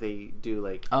know how like they do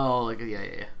like Oh, like yeah.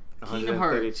 Kingdom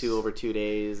Hearts 132 over 2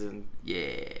 days and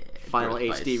Yeah. final Birth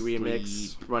by HD remix,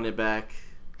 Sleep, run it back,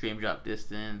 Dream Drop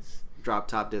Distance. drop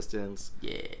top distance,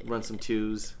 Yeah. run some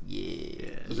twos,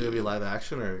 Yeah. Is it going to be live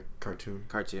action or cartoon?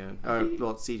 cartoon or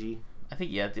well CG. I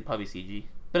think yeah, they probably CG,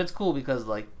 but it's cool because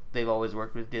like they've always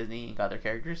worked with Disney and got their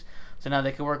characters, so now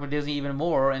they can work with Disney even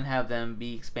more and have them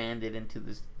be expanded into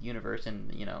this universe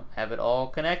and have it all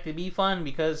connected, be fun.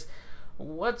 Because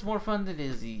what's more fun than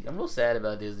Disney? I'm real sad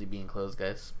about Disney being closed,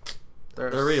 guys. They're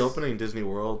reopening Disney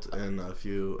World in I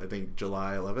think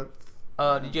July 11th.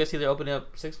 Did you guys see they're opening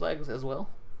up Six Flags as well?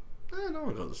 No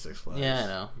one goes to Six Flags. Yeah, I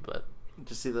know, but Did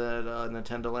you see that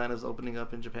Nintendo Land is opening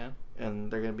up in Japan and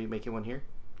they're gonna be making one here?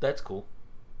 that's cool.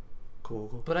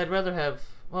 Cool. But I'd rather have.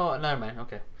 Well, never mind.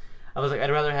 Okay, I was like, I'd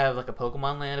rather have like a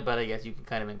Pokemon Land, but I guess you can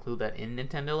kind of include that in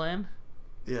Nintendo Land.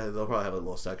 Yeah, they'll probably have a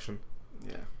little section.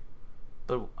 Yeah.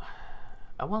 But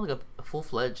I want like a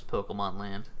full-fledged Pokemon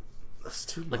Land, That's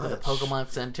too like much. with a Pokemon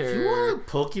Center. If you want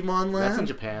a Pokemon Land? That's in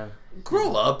Japan.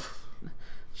 Grow up.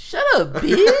 Shut up,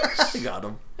 bitch! I got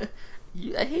him.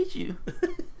 I hate you.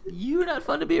 You're not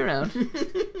fun to be around.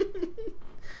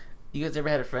 You guys ever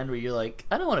had a friend where you're like,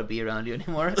 I don't want to be around you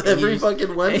anymore? And Every you just-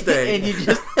 fucking Wednesday. and you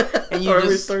just or every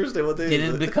just Thursday. What day is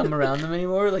didn't it? become around them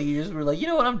anymore. Like you just were like, you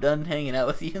know what? I'm done hanging out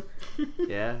with you.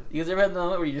 Yeah. You guys ever had the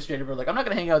moment where you just straight up were like, I'm not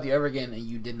gonna hang out with you ever again, and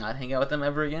you did not hang out with them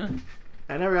ever again?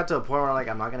 I never got to a point where like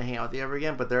I'm not gonna hang out with you ever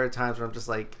again, but there are times where I'm just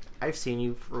like I've seen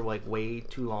you for like way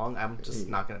too long. I'm just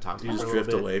not gonna talk to you You for just a little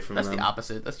drift bit. away from That's them. the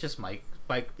opposite. That's just Mike.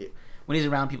 Mike, Yeah. when he's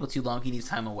around people too long, he needs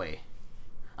time away.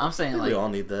 I'm saying we like, all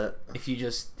need that. if you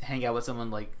just hang out with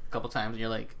someone like a couple times and you're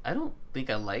like, I don't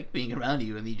think I like being around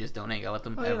you, and you just don't hang out with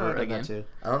them Oh, yeah, ever I've done again. that too.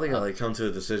 I don't think I like come to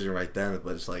a decision right then,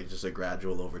 but it's like just a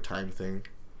gradual over time thing.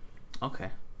 Okay.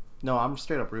 No, I'm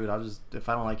straight up rude. I'll just if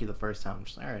I don't like you the first time, I'm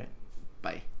just all right,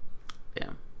 bye.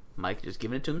 Damn. Mike just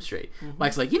giving it to him straight. Mm-hmm.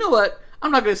 Mike's like, you know what?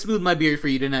 I'm not gonna smooth my beard for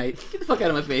you tonight. Get the fuck out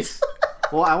of my face.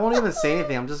 Well, I won't even say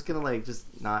anything. I'm just gonna like just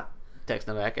not Text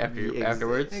him back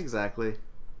afterwards. Exactly.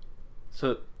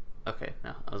 So, okay,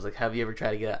 no. I was like, have you ever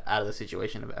tried to get out of the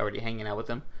situation of already hanging out with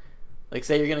them? Like,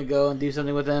 say you're gonna go and do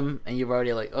something with them, and you've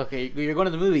already like, okay, you're going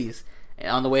to the movies, and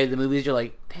on the way to the movies, you're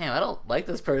like, damn, I don't like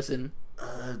this person.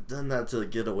 I've done that to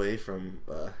get away from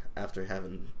after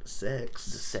having The sex.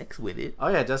 sex with it. Oh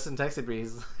yeah, Justin texted me.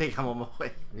 He's like, I'm on my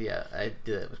way. Yeah, I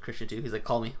did that with Christian too. He's like,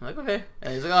 call me. I'm like, okay.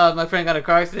 And he's like, oh, my friend got a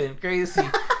car accident. Crazy.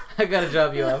 I gotta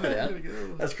drop you off. Yeah.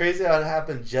 That's crazy how it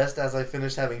happened just as I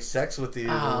finished having sex with you.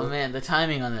 Oh man, the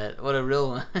timing on that. What a real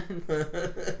one.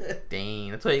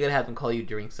 Dang. That's why you gotta have them call you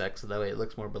during sex, so that way it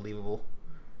looks more believable.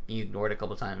 You ignore it a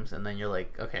couple times, and then you're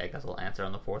like, okay, I guess I'll answer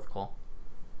on the fourth call.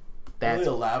 That's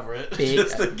really elaborate big-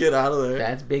 just to get out of there.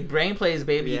 That's big brain plays,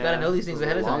 baby. You Yeah, gotta know these things it's a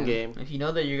ahead of long time. game. If you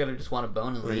know that you're gonna just want to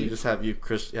bone and Where you leave. just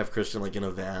have Christian like in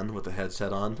a van with a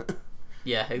headset on.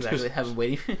 Yeah, exactly. Have been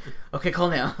waiting. Okay, call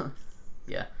now.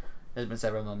 Yeah, there's been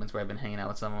several moments where I've been hanging out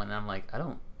with someone and I'm like,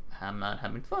 I'm not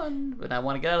having fun, but I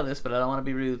want to get out of this, but I don't want to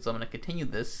be rude, so I'm going to continue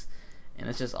this, and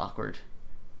it's just awkward.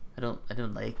 I don't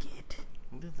like it.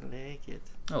 I didn't like it.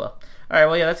 Oh well. All right.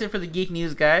 Well, yeah, that's it for the geek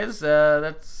news, guys.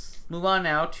 Let's move on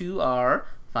now to our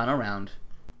final round.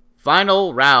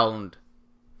 Final round.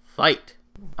 Fight.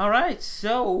 All right.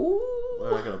 So.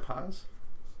 Am I gonna pause?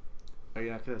 Are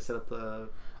you not gonna set up the?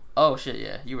 Oh shit!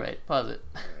 Yeah, you're right. Pause it.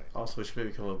 Also, we should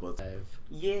maybe come up with.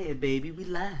 Yeah, baby, we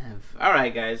live. All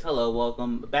right, guys. Hello,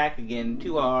 welcome back again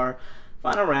to our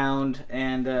final round,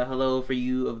 and hello for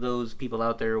you of those people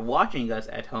out there watching us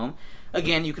at home.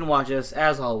 Again, you can watch us,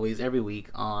 as always, every week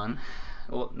on,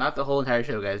 well, not the whole entire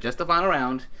show, guys, just the final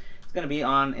round. It's going to be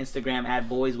on Instagram at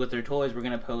Boys With Their Toys. We're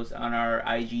going to post on our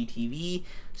IGTV.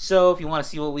 So if you want to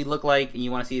see what we look like and you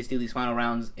want to see us do these final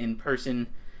rounds in person,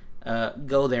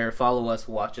 go there, follow us,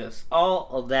 watch us, all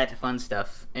of that fun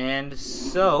stuff. And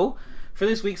so, for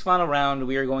this week's final round,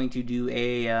 we are going to do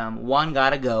a One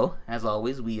Gotta Go. As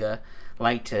always, we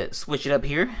like to switch it up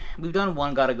here. We've done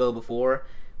One Gotta Go before.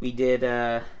 We did...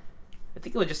 I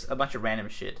think it was just a bunch of random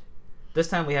shit. This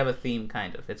time we have a theme,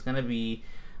 kind of. It's going to be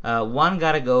One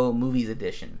Gotta Go Movies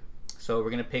Edition. So we're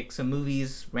going to pick some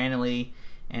movies randomly,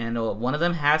 and one of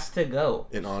them has to go.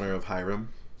 In honor of Hiram.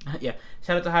 Yeah.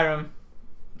 Shout out to Hiram.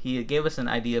 He gave us an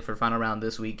idea for final round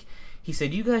this week. He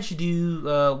said, you guys should do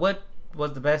what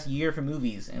was the best year for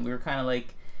movies. And we were kind of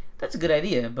like, that's a good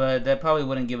idea, but that probably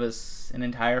wouldn't give us an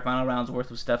entire final round's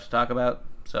worth of stuff to talk about.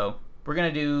 So we're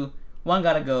going to do One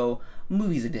Gotta Go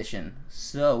Movies Edition.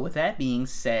 So, with that being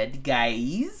said,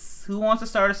 guys, who wants to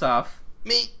start us off?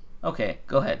 Me. Okay,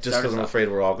 go ahead. Just because I'm afraid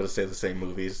we're all going to say the same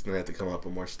movies, and I have to come up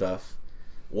with more stuff.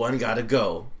 One Gotta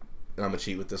Go. And I'm going to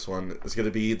cheat with this one. It's going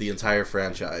to be the entire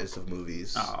franchise of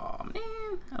movies. Oh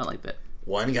man, I don't like that.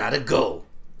 One Gotta Go.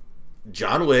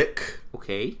 John Wick.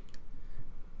 Okay.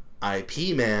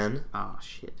 IP Man. Oh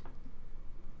shit.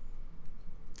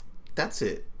 That's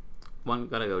it. One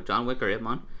Gotta Go. John Wick or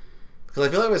Hitman? Because I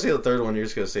feel like if I say the third one, you're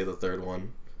just going to say the third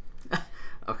one.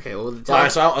 Okay, well, Alright,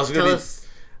 so I was going to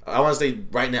I want to say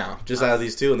right now, just out of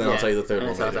these two, and then I'll tell you the third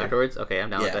one later. Afterwards? Okay, I'm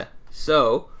down with that.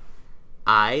 So,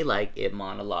 I like Ip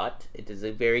Man a lot. It is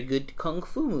a very good kung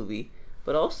fu movie,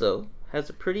 but also has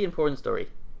a pretty important story.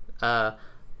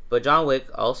 But John Wick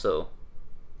also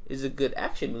is a good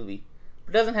action movie,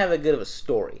 but doesn't have that good of a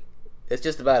story. It's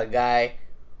just about a guy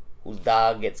whose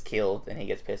dog gets killed and he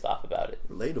gets pissed off about it.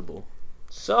 Relatable.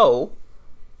 So,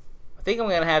 I think I'm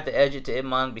going to have to edge it to Ip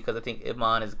Man because I think Ip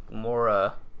Man is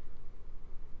more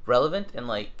relevant and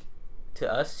like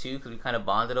to us too, because we kind of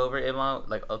bonded over Ip Man,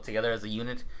 like all together as a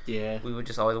unit. Yeah. We would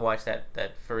just always watch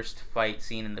that first fight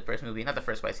scene in the first movie. Not the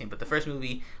first fight scene, but the first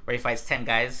movie where he fights 10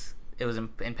 guys. It was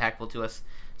impactful to us.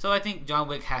 So I think John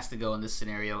Wick has to go in this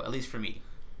scenario, at least for me.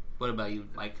 What about you,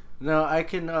 Mike? No, I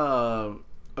can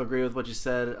agree with what you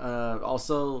said.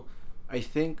 Also, I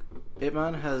think Ip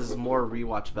Man has more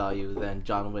rewatch value than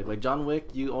John Wick. Like John Wick,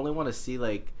 you only want to see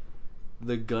like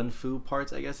the gun fu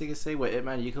parts, I guess you could say. With Ip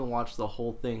Man, you can watch the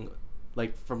whole thing,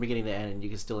 like from beginning to end, and you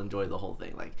can still enjoy the whole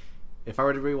thing. Like, if I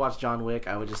were to rewatch John Wick,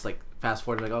 I would just like fast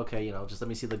forward, like, okay, just let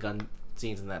me see the gun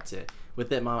scenes and that's it.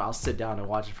 With Ip Man, I'll sit down and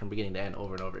watch it from beginning to end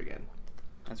over and over again.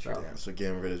 That's true. Yeah, so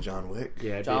getting rid of John Wick.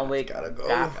 Yeah, John Wick gotta go.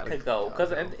 Gotta go.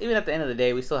 Because even at the end of the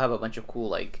day, we still have a bunch of cool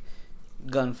like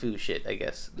gun fu shit, I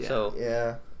guess. Yeah. So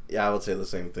Yeah, I would say the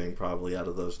same thing probably out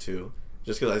of those two.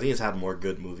 Just because I think it's had more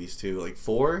good movies too. Like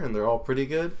 4, and they're all pretty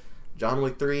good. John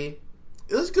Wick 3,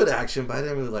 it was good action, but I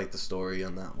didn't really like the story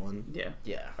on that one.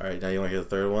 yeah. Alright, now you want to hear the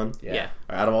third one? Yeah.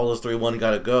 Alright, out of all those 3, one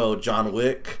gotta go. John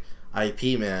Wick,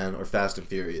 IP Man, or Fast and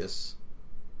Furious.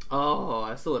 Oh,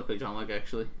 I still would have picked John Wick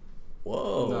actually.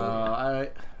 Whoa. No,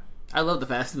 I love the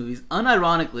Fast movies.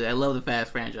 Unironically, I love the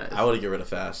Fast franchise. I would get rid of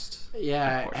Fast.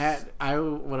 Yeah, Of course. I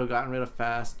would have gotten rid of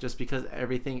Fast just because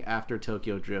everything after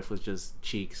Tokyo Drift was just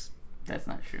cheeks. That's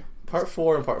not true. Part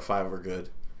 4 and Part 5 were good.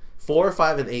 4,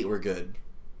 5, and 8 were good.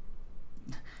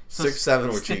 So 6, 7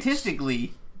 were cheeks.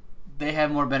 statistically, they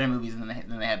have more better movies than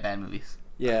they have bad movies.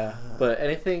 Yeah, but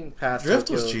anything past Drift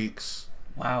Tokyo, was cheeks.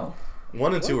 Wow.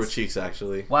 1 and 2 were cheeks,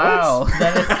 actually. Wow.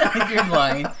 You're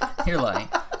lying. You're lying.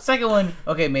 Second one,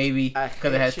 okay, maybe I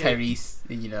because it has hate Tyrese,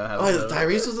 and you know how. Oh,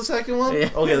 Tyrese was the second one? Yeah.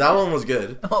 Okay, that one was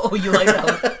good. Oh, you like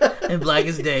that one? And Black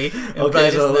as Day. And Okay,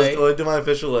 Brightest so Night. let's do my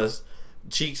official list.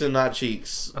 Cheeks and not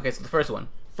cheeks. Okay, so the first one.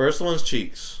 First one's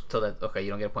cheeks. So that okay, you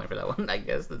don't get a point for that one, I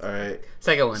guess. That's... Alright.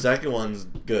 Second one, Second one's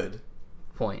good.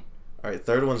 point. Alright,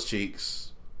 third one's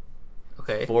cheeks.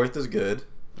 Okay. Fourth is good.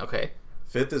 Okay.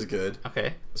 Fifth is good.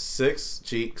 Okay. 6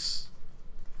 cheeks.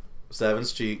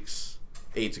 7's cheeks.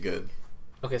 8's good.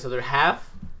 Okay, so they're half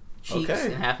cheeks Okay.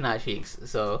 and half not cheeks.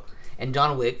 So, and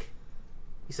John Wick,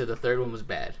 he said the third one was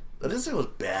bad. I didn't say it was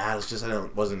bad. It's just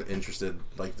wasn't interested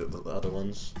like the other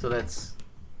ones. So that's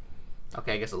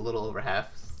okay. I guess a little over half.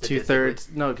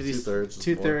 2/3. No, because he's Two-thirds.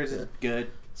 2/3 is Yeah.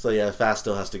 good. So yeah, Fast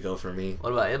still has to go for me.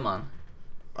 What about Idman?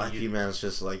 Man, it's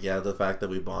just like the fact that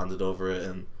we bonded over it,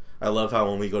 and I love how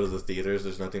when we go to the theaters,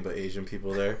 there's nothing but Asian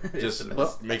people there. Just the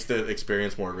best. makes the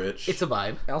experience more rich. It's a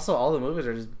vibe. Also, all the movies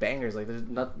are just bangers. Like, there's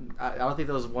not. I don't think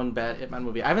there was one bad Hitman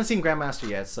movie. I haven't seen Grandmaster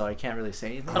yet, so I can't really say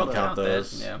anything. I don't but- count that.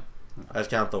 those. Yeah. I just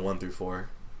count the 1 through 4.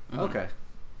 Okay.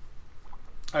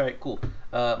 All right. Cool.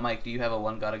 Mike, do you have a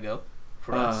one gotta go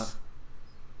for us?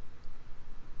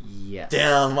 Yes.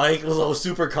 Damn, Mike was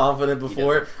super confident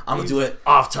before. I'm gonna do it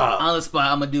off top. On the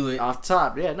spot, I'm gonna do it. Off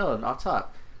top. Yeah, no, off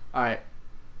top. All right.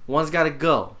 One's got to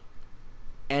go.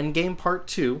 Endgame Part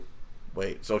 2.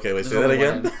 Wait, so okay, wait, There's say that only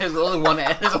again. one. There's only one.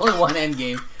 There's only one end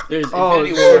game. There's Oh,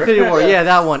 Infinity War. Infinity War. Yeah,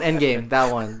 that one. Endgame.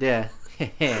 That one. Yeah.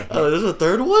 Oh, there's a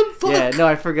third one. Fuck. Yeah, no,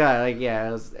 I forgot. Like, yeah,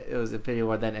 it was Infinity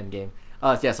War, then Endgame.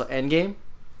 Yeah, so Endgame,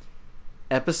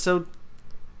 Episode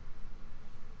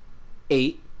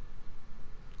 8,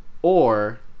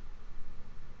 or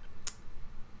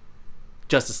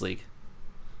Justice League.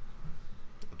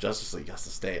 Justice League has to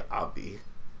stay. Obby.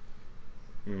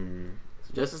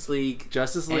 Justice League.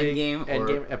 Justice League, Endgame or-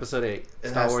 Endgame, Episode 8, It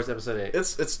Star has- Wars Episode 8.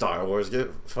 It's Star Wars.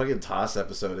 Get fucking toss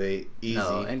Episode 8. Easy.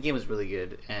 No, Endgame was really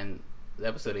good, and the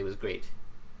episode 8 was great.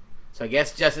 So I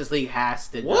guess Justice League has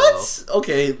to What?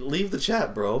 Okay, leave the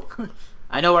chat, bro. go.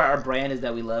 I know our brand is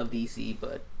that we love DC,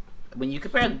 but when you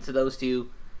compare them to those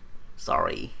two,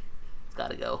 sorry, it's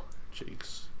gotta go.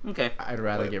 Cheeks. Okay. I'd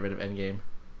rather Wait. get rid of Endgame.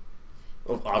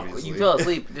 Oh, obviously. You fell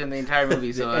asleep during the entire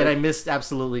movie, so And I missed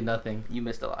absolutely nothing. you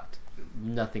missed a lot.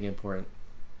 Nothing important.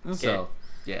 Okay. So,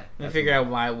 yeah. Let me figure out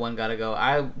why one gotta go.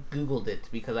 I googled it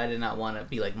because I did not want to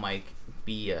be like Mike,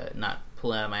 not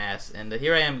pull it out of my ass, and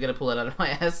here I am gonna pull it out of my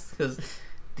ass because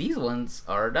these ones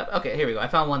are okay. Here we go. I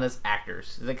found one that's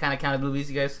actors. Does that kind of count as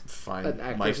movies, you guys? Fine. An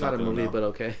actor's Mike's not a gonna movie, know. but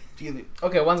okay.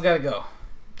 Okay, one's gotta go.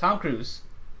 Tom Cruise,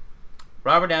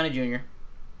 Robert Downey Jr.,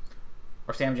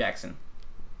 or Sam Jackson.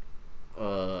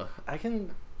 I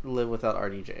can live without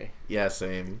RDJ. Yeah,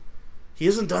 same. He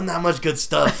hasn't done that much good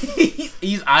stuff.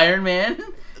 He's Iron Man.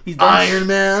 He's done Iron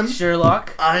Man.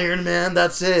 Sherlock. Iron Man.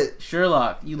 That's it.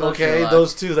 Sherlock. You love Okay, Sherlock.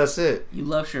 those two. That's it. You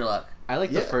love Sherlock. I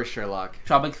like the Yeah. first Sherlock.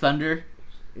 Tropic Thunder,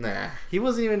 Nah. He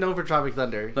wasn't even known for Tropic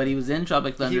Thunder. but he was in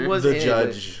Tropic Thunder. He was The in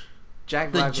Judge.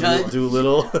 Jack The Black. Judge. Was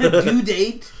Doolittle. Due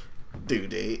Date. Due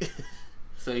date.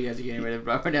 So you guys are getting rid of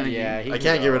Robert Downey Jr. Yeah, he I can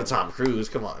can't get go. rid of Tom Cruise.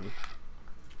 Come on.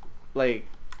 Like,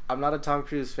 I'm not a Tom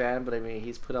Cruise fan, but I mean,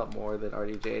 he's put out more than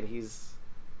RDJ, and he's.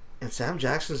 And Sam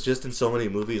Jackson's just in so many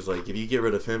movies. Like, if you get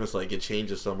rid of him, it's like it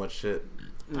changes so much shit.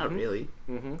 Not really.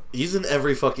 Mm-hmm. He's in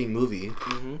every fucking movie.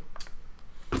 Mm-hmm.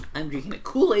 I'm drinking a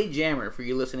Kool-Aid Jammer for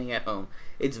you listening at home.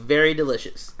 It's very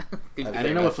delicious. I I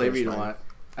didn't know what flavor first you time. want.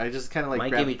 I just kind of like. Might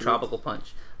grabbed give me fruit. tropical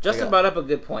punch. Justin got- brought up a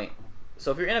good point. So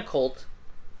if you're in a cult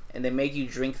and they make you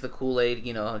drink the Kool-Aid,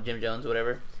 you know, Jim Jones,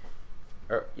 whatever,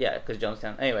 or yeah, because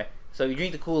Jonestown. Anyway, so you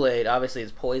drink the Kool-Aid. Obviously,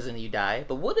 it's poison. You die.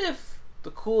 But what if the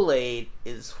Kool-Aid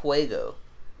is fuego?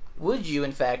 Would you,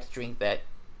 in fact, drink that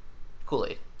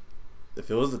Kool-Aid? If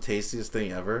it was the tastiest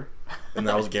thing ever, and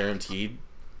that was guaranteed,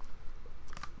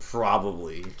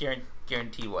 probably.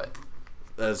 Guaranteed what?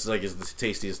 That's like is the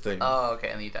tastiest thing. Oh, okay,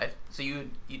 and then you died. So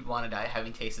you'd want to die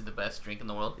having tasted the best drink in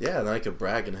the world? Yeah, then I could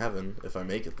brag in heaven if I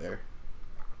make it there.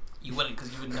 You wouldn't,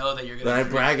 because you would know that you're Then gonna. I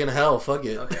brag in hell. Fuck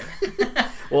it. Okay.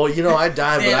 Well, you know, I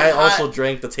died, but Man, I it's also hot.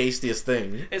 drank the tastiest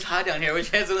thing. It's hot down here.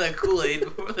 Which has some of that Kool-Aid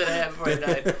that I had before I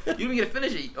died. You didn't get to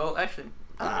finish it. Oh, actually,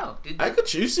 I don't know. Did, I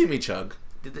could. You see me chug.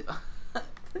 did the,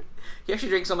 he actually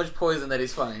drank so much poison that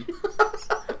he's fine.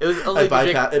 It was only It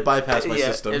bypassed my yeah,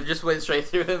 system. it just went straight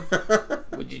through him.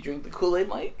 Would you drink the Kool-Aid,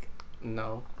 Mike?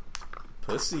 No,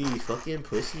 Pussy, fucking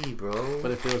pussy, bro.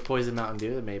 but if it was Poison Mountain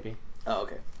Dew, then maybe. Oh,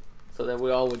 okay. So then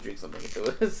we all would drink something if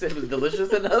it was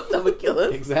delicious enough that would kill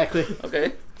us. Exactly.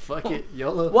 Okay. Fuck it,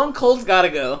 YOLO. One cold's gotta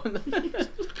go.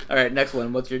 All right, next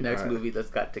one. What's your next All right. movie that's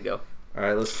got to go? All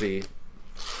right, let's see.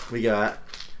 We got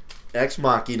Ex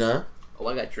Machina, Oh,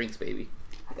 I got drinks, baby.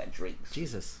 I got drinks.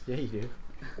 Jesus, yeah, you do.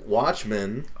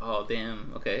 Watchmen, Oh,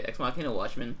 damn. Okay, Ex Machina,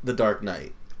 Watchmen. The Dark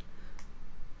Knight.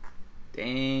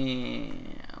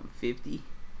 Damn, 50.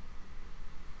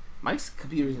 Mike's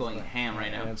computer's going ham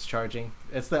right And now. it's charging.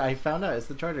 It's the I found out it's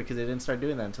the charger because it didn't start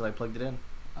doing that until I plugged it in.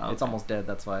 It's Okay. almost dead.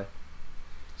 That's why.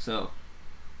 So,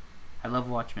 I love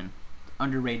Watchmen.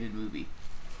 Underrated movie.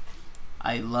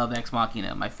 I love Ex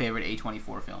Machina, my favorite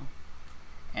A24 film.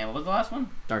 And what was the last one?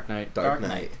 Dark Knight. Dark Dark Knight.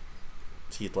 Knight.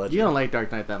 Heath Ledger. You don't like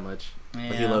Dark Knight that much. But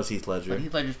he loves Heath Ledger. But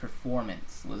Heath Ledger's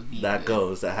performance was That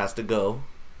goes. That has to go.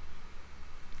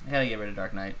 I gotta get rid of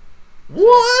Dark Knight.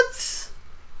 What?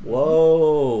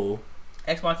 Whoa.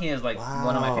 Ex Machina is like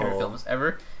one of my favorite films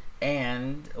ever.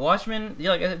 And Watchmen,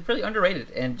 it's really underrated.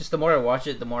 And just the more I watch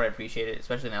it, the more I appreciate it.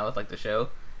 Especially now with like the show,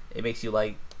 it makes you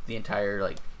like the entire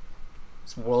like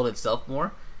world itself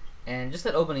more. And just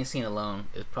that opening scene alone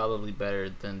is probably better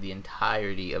than the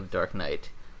entirety of Dark Knight.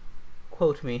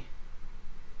 Quote me,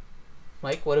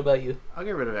 Mike. What about you? I'll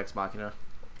get rid of Ex Machina.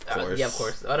 Of course. Yeah, of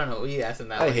course. I don't know. We asked him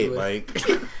that. I one. hate Mike.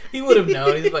 He would have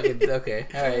known. He's fucking okay.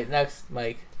 All right, next,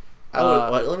 Mike.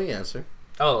 Let me answer.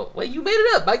 Oh, wait, you made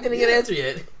it up. Mike didn't get an answer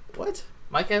yet. What?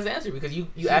 Mike has the answer because you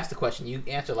asked the question. You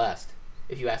answer last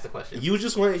if you ask the question. You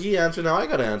just went. He answered. Now I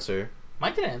got to answer.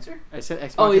 Mike didn't answer. I said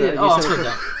Ex Oh, Machina. he did. Oh, I'm said- so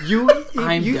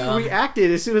dumb. You dumb. reacted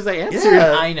as soon as I answered.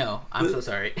 Yeah. I know. I'm so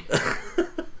sorry.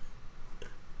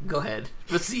 Go ahead.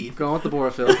 Proceed. Going with the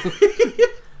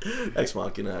Borophil. Ex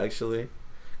Machina, actually.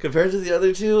 Compared to the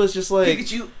other two, it's just like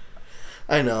Pikachu.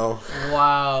 I know.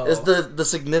 Wow. It's the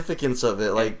significance of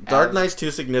it. Like Dark Knight's too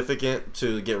significant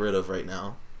to get rid of right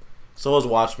now. So was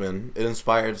Watchmen. It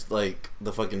inspired like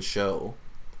the fucking show.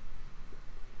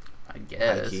 I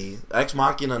guess. High-key. Ex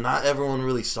Machina. Not everyone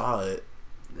really saw it,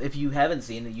 If you haven't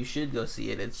seen it, you should go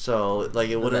see it. It's. so like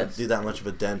it wouldn't that's- do that much of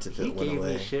a dent if He it went gave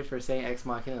away. me shit for saying Ex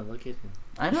Machina. Look at him.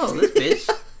 I know this bitch.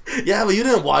 Yeah, but you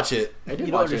didn't watch it. I did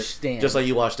You watch don't it. understand. Just like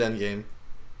you watched Endgame.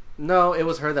 No, it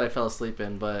was her that I fell asleep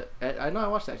in, but I know I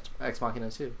watched Ex Machina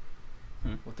too.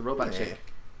 With the robot chick.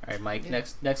 All right, Mike.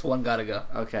 Next one gotta go.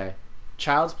 Okay.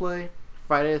 Child's Play,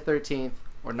 Friday the 13th,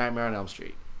 or Nightmare on Elm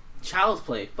Street. Child's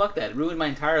Play. Fuck that. It ruined my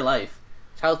entire life.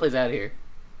 Child's Play's out of here.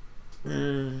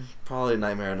 Probably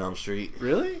Nightmare on Elm Street.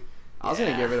 Really? I was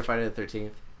gonna Yeah. get rid of Friday the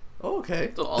 13th. Oh,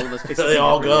 okay. So all of us pick So they something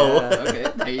all different. go. Yeah,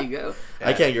 okay, there you go.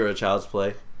 I can't get rid of Child's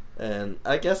Play, and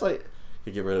I guess I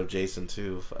could get rid of Jason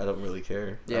too. I don't really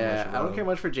care. that Yeah, much I about don't care him.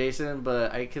 much for Jason,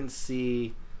 but I can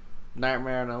see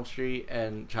Nightmare on Elm Street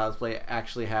and Child's Play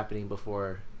actually happening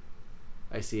before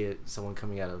I see it. Someone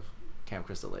coming out of Camp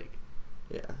Crystal Lake.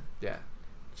 Yeah. Yeah.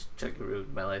 Chuck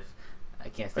ruined my life. I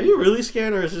can't Are stand you really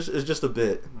scared, or is it's just a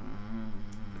bit?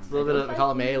 It's a little bit of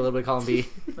column A, a little bit of column B.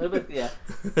 A little bit, yeah.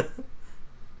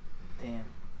 Damn.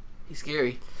 He's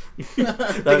scary. I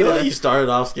feel like you started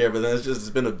off scared, but then it's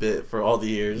been a bit for all the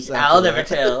years. I'll after never that.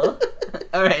 tell.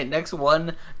 All right, next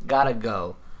one gotta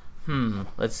go.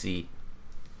 Let's see.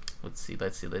 Let's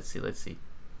see.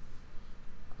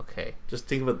 Okay. Just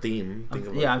think of a theme. Think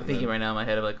of I'm thinking right now in my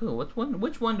head of like, ooh,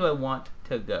 which one do I want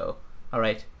to go? All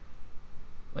right.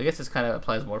 I guess this kind of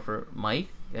applies more for Mike.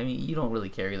 I mean, you don't really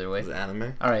care either way. Is it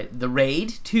anime? All right, The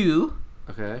Raid 2,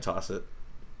 Okay. Toss it.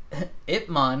 Ip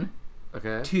Man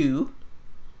Okay. 2,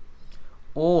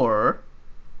 or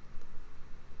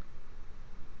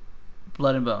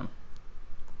Blood and Bone.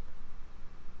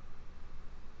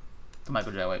 The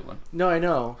Michael J. White one. No, I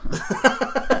know.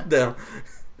 Damn.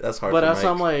 That's hard But for also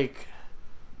Mike. I'm like...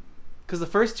 Because the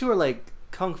first two are like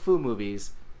kung fu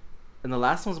movies. And the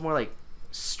last one's more like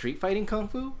street fighting kung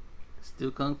fu.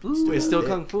 Still Kung Fu. It's still Yeah.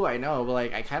 kung fu, I know. But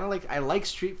like, I like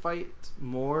street fight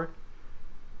more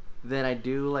than I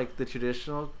do like the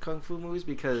traditional kung fu movies,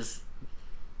 because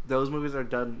those movies are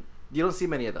done. You don't see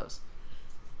many of those.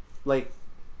 Like,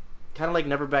 kind of like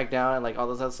Never Back Down and like all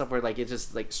those other stuff where like it's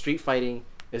just like street fighting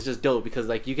is just dope because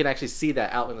like you can actually see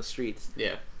that out in the streets.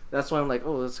 Yeah. That's why I'm like,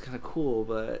 oh, that's kind of cool,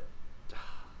 but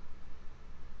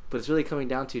it's really coming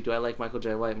down to, do I like Michael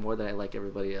J. White more than I like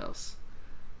everybody else?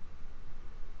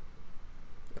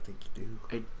 I think you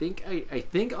do. I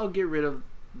think I'll get rid of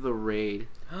The Raid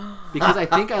because I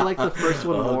think I like the first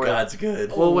one Oh, more. God's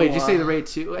good. Well, wait, did you say The Raid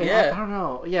 2? Yeah. I don't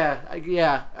know. Yeah,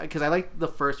 because I like the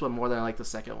first one more than I like the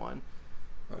second one.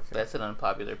 Okay. That's an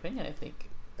unpopular opinion, I think.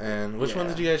 And which one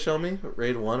Yeah. did you guys show me?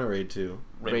 Raid 1 or Raid 2?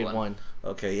 Raid 1.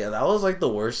 Okay, yeah, that was like the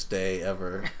worst day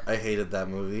ever. I hated that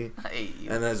movie. I hate you.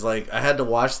 And it's like, I had to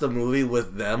watch the movie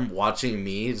with them watching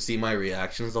me to see my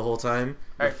reactions the whole time.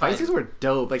 All The right, fight fine. scenes were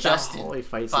dope. Like, Justin. that hallway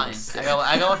fight Fine. scene.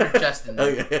 I got one for Justin.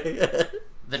 then. Okay.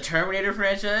 The Terminator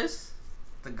franchise,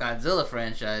 the Godzilla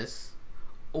franchise,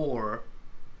 or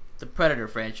the Predator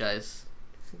franchise.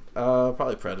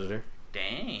 Probably Predator.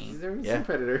 Dang. There was Yeah. some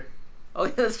Predator. Oh,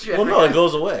 yeah, that's true. Well, no, it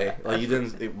goes away. Like, you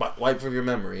didn't wipe from your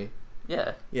memory.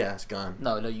 Yeah. Yeah, it's gone.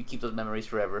 No, you keep those memories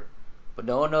forever. But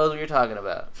no one knows what you're talking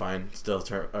about. Fine, still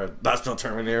that's not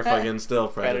Terminator. Fucking still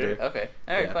Predator. Okay.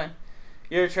 All right, Yeah. fine.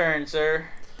 Your turn, sir.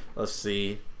 Let's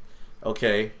see.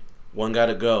 Okay, one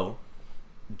gotta go.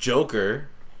 Joker,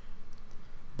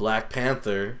 Black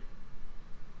Panther,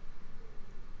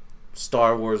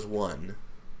 Star Wars 1.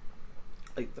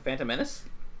 Like the Phantom Menace?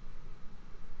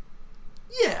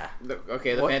 Yeah.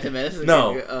 Okay, the What? Phantom Menace. Is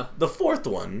No, gonna the fourth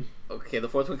one. okay, the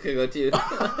fourth one could go too.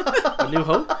 A New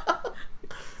Hope?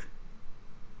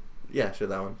 Yeah, sure,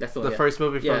 that one. That's The first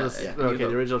movie from Yeah, this. yeah. Okay, New the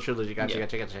Hope. original trilogy. Gotcha, Yeah.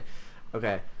 gotcha.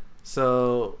 Okay,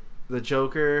 so the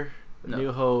Joker, No.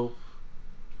 New Hope,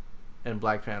 and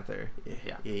Black Panther.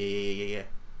 Yeah. Yeah.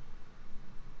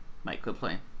 Mike, quit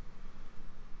playing.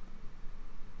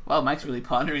 Wow, Mike's really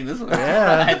pondering this one.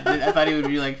 Yeah. I thought he would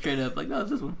be like straight up, like, no, it's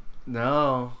this one.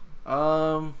 No.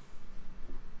 The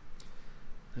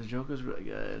Joker's really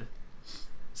good.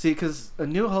 See, because A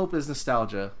New Hope is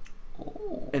nostalgia,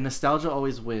 Oh. and nostalgia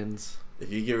always wins.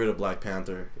 If you get rid of Black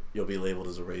Panther, you'll be labeled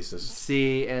as a racist.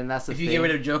 See, and that's the If thing. you get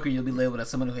rid of Joker, you'll be labeled as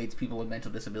someone who hates people with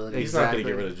mental disabilities. He's not Exactly.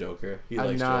 gonna get rid of Joker. He I'm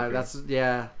likes not. Joker. That's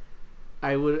yeah.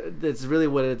 I would. It's really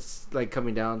what it's like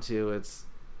coming down to. It's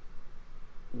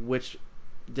which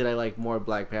did I like more,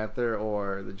 Black Panther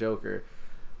or the Joker?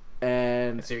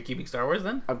 And So you're keeping Star Wars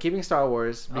then? I'm keeping Star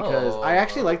Wars because Oh. I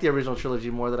actually like the original trilogy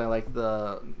more than I like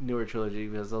the newer trilogy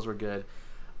because those were good.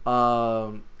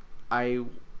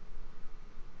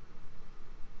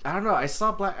 I don't know. I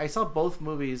saw both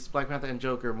movies, Black Panther and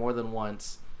Joker, more than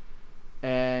once,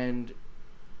 and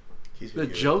He's the gonna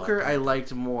get rid of Joker Black I Panther.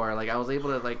 liked more. Like I was able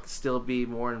to like still be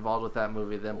more involved with that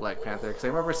movie than Black Panther because I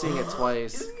remember seeing it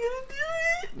twice.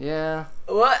 Yeah,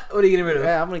 What? What are you getting rid of?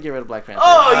 yeah. I'm gonna get rid of Black Panther.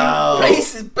 Oh, Wow. you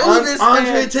racist! Boo this Andre,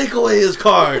 man! take away his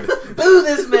card. Boo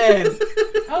this man!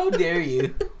 How dare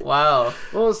you? Wow.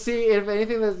 Well, see, if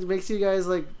anything that makes you guys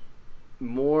like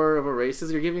more of a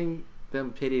racist, you're giving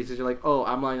them pity because you're like, oh,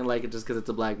 I'm not gonna like it just because it's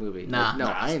a black movie. Nah. Like, no,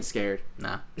 Nah. I ain't scared.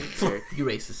 Nah. Scared. You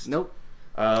racist. Nope.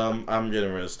 I'm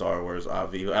getting rid of Star Wars,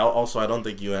 Avi. Also, I don't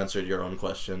think you answered your own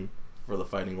question for the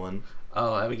fighting one.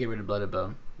 Oh, I would get rid of Blood and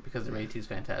Bone because the Raid 2 is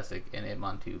fantastic and Ip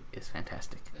Man 2 is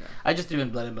fantastic. Yeah. I just threw in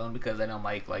Blood and Bone because I know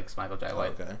Mike likes Michael Jai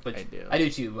White. Okay. Which I do.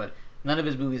 too, but none of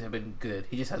his movies have been good.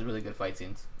 He just has really good fight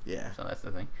scenes. Yeah. So that's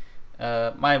the thing.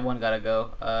 My one gotta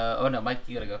go. Oh no, Mike,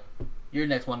 you gotta go. Your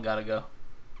next one gotta go.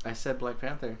 I said Black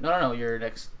Panther. No, your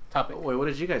next topic. Wait, what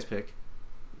did you guys pick?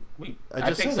 I I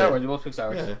just picked said Star it. Wars. We both picked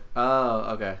Star Wars. Yeah.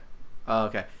 Oh, okay. Oh,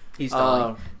 okay. He's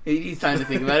stalling. Um, He's trying to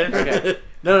think about it. Okay.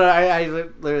 No, I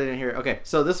literally didn't hear it. Okay,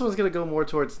 so this one's gonna go more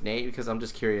towards Nate because I'm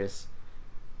just curious.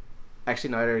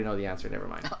 Actually, no, I already know the answer. Never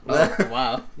mind. Oh,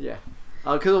 wow. Yeah.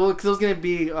 Because it was gonna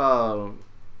be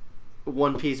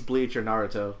One Piece, Bleach, or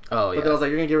Naruto. Oh, But then I yeah. was like,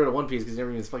 you're gonna get rid of One Piece because you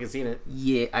never even fucking seen it.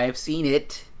 Yeah, I have seen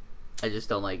it. I just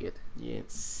don't like it. You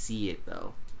didn't see it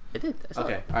though. I did. I saw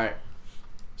Okay, it. all right.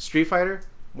 Street Fighter,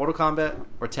 Mortal Kombat,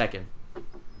 or Tekken?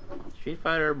 Street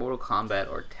Fighter, Mortal Kombat,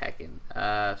 or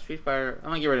Tekken? Street Fighter. I'm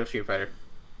gonna get rid of Street Fighter.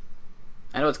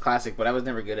 I know it's classic, but I was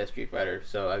never good at Street Fighter,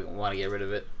 so I want to get rid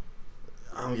of it.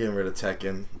 I'm getting rid of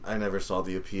Tekken. I never saw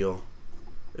the appeal.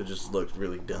 It just looked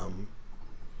really dumb.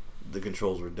 The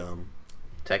controls were dumb.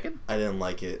 Tekken? I didn't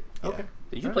like it. Yeah. Okay.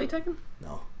 Did you play Tekken?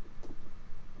 No.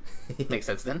 Makes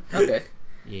sense then. Okay.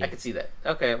 Yeah. I can see that.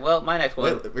 Okay, well, my next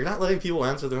one. Wait, we're not letting people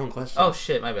answer their own questions. Oh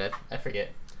shit, my bad. I forget.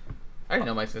 I already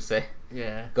know what Mike's gonna say.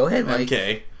 Yeah. Go ahead, Mike.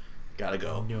 MK. Gotta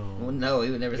go. Well, no,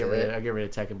 he would never say that. I get rid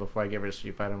of Tekken before I get rid of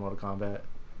Street Fighter and Mortal Kombat.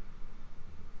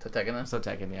 So Tekken then? So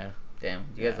Tekken, yeah. Damn,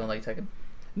 you guys Yeah. don't like Tekken?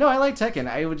 No, I like Tekken.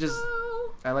 I would just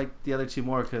I like the other two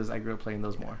more because I grew up playing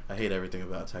those more. I hate everything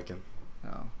about Tekken.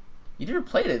 Oh. You never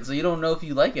played it, so you don't know if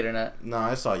you like it or not. No,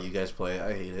 I saw you guys play it.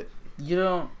 I hate it. You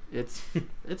don't. It's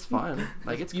fun.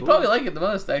 Like it's You cool. probably like it the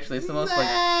most. Actually, it's the most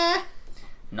like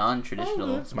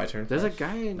non-traditional. It's my turn. There's a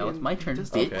guy in No, it's my turn,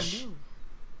 just bitch.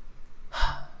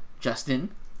 Justin,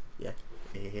 Yeah.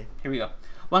 here we go.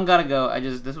 One gotta go.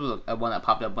 This was a one that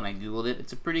popped up when I googled it.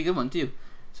 It's a pretty good one too.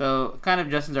 So kind of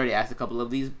Justin's already asked a couple of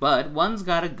these, but one's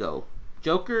gotta go.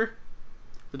 Joker,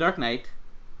 The Dark Knight,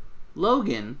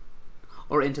 Logan,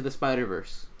 or Into the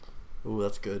Spider-Verse. Ooh,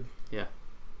 that's good. Yeah.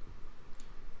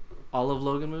 All of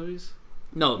Logan movies?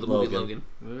 No, the movie Logan. Logan.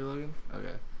 Movie Logan?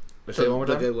 Okay. Say it one more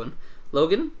the time. good one.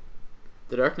 Logan,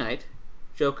 The Dark Knight,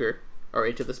 Joker, or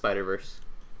Into the Spider-Verse.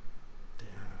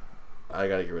 I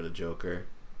gotta get rid of Joker.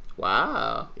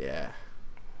 Wow. Yeah.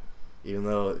 Even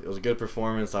though it was a good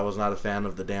performance, I was not a fan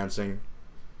of the dancing.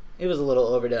 It was a little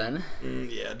overdone.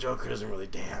 Yeah, Joker doesn't really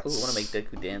dance. Ooh, I want to make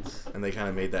Deku dance. And they kind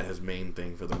of made that his main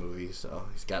thing for the movie, so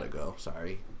he's gotta go.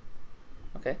 Sorry.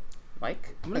 Okay.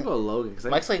 Mike? I'm gonna go with Logan because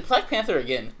Mike's like Black Panther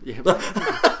again. Yeah.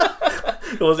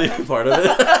 It wasn't even part of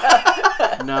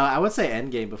it. No, I would say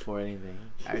Endgame before anything.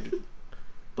 Black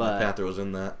But Panther was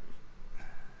in that.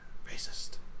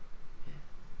 Racist.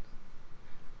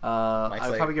 Mike's I'd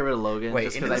like- probably get rid of Logan. Wait,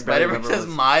 just Into 'cause the I barely Spider-Verse remember says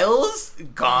what Miles?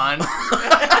 Gone.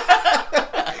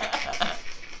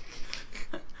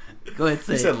 Go ahead,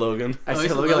 say He it. said Logan. I Oh, said you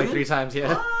said Logan like Logan? 3 times,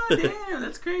 yeah. damn,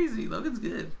 that's crazy. Logan's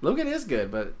good. Logan is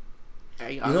good, but I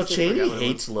You know, honestly Cheney forgot what it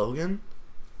hates Logan.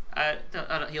 I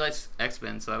don't, he likes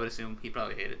X-Men, so I would assume he'd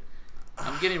probably hate it.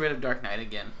 I'm getting rid of Dark Knight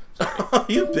again.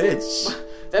 You bitch.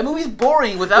 That movie's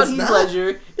boring without It's Heath not. Ledger.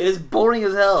 It is boring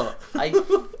as hell.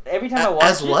 Every time I watch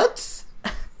As it, what?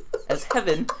 as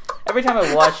heaven. Every time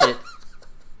I watch it,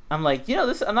 I'm like,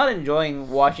 this. I'm not enjoying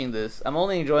watching this. I'm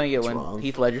only enjoying it when wrong.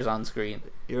 Heath Ledger's on screen.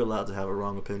 You're allowed to have a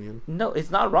wrong opinion. No,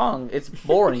 it's not wrong. It's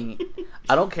boring.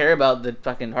 I don't care about the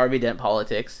fucking Harvey Dent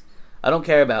politics. I don't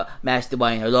care about Master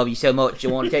Wayne. I love you so much. You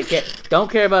want to take care. Don't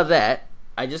care about that.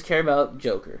 I just care about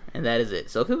Joker, and that is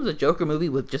it. So if it was a Joker movie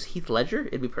with just Heath Ledger,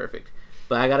 it'd be perfect.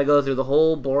 But I gotta go through the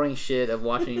whole boring shit of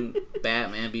watching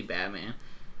Batman be Batman.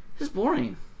 It's just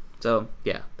boring. So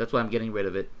yeah, that's why I'm getting rid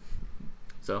of it.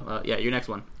 So yeah, your next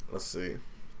one. Let's see.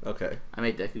 Okay. I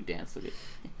made Deku dance. Look at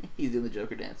he's doing the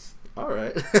Joker dance. All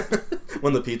right.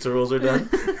 When the pizza rolls are done.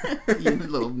 You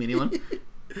little mini one.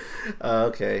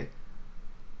 Okay.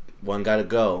 One gotta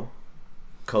go.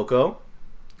 Coco.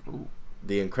 Ooh.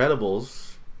 The Incredibles.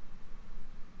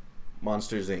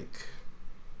 Monsters Inc.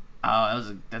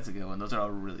 Oh, that's a good one. Those are all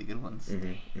really good ones.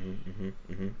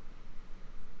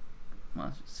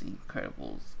 Monsters Inc.,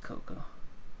 Incredibles, Coco.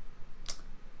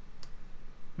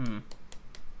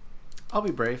 I'll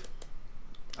be brave.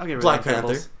 I'll get rid Black of Panther.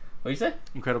 Incredibles. What do you say?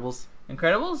 Incredibles.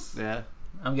 Incredibles? Yeah.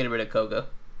 I'm getting rid of Coco.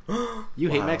 You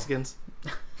hate Wow. Mexicans.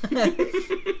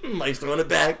 Mike's throwing it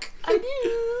back. I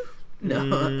do. No.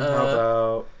 How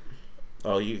about...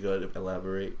 Oh, you go to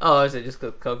elaborate. Oh, I said just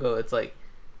Coco. It's like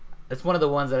it's one of the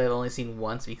ones that I've only seen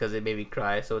once because it made me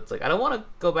cry. So it's like I don't want to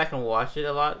go back and watch it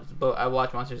a lot, but I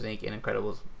watch Monsters Inc. and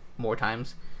Incredibles more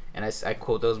times, and I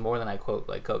quote those more than I quote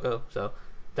like Coco. So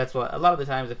that's why a lot of the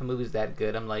times if a movie's that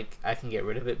good, I'm like I can get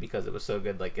rid of it because it was so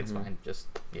good. Like it's fine. Just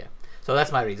yeah. So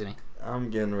that's my reasoning.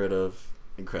 I'm getting rid of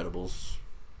Incredibles.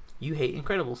 You hate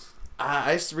Incredibles.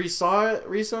 I resaw it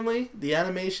recently. The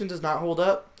animation does not hold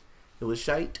up. It was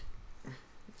shite.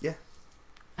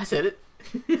 I said it.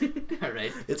 All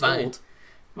right. It's fine. old.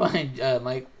 Fine.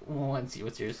 Mike,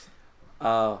 what's yours?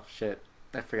 Oh shit!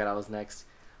 I forgot I was next.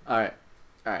 All right.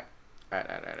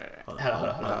 Hold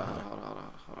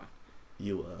on.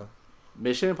 You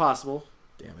Mission Impossible,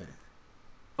 damn it.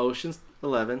 Ocean's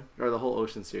 11, or the whole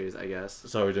Ocean series, I guess.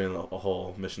 So we're doing a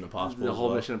whole Mission Impossible. The as whole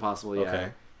well? Mission Impossible, yeah.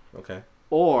 Okay.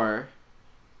 Or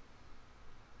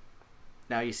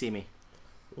Now You See Me.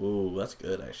 Ooh, that's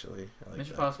good actually. I like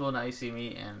Mission that. Impossible, Now You See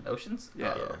Me, and Oceans?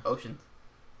 Yeah. Oceans.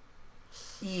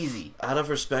 Easy. Out of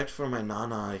respect for my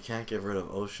Nana, I can't get rid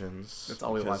of Oceans. That's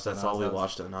all we because watched at That's all we Nana's house.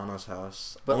 watched at Nana's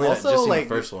house. But Only also, just seen like,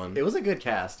 the first one. It was a good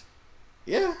cast.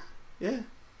 Yeah.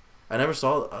 I never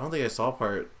saw. I don't think I saw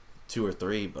part 2 or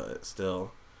 3, but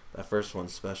still, that first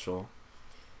one's special.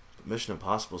 But Mission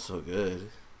Impossible's so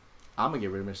good, I'm going to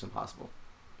get rid of Mission Impossible.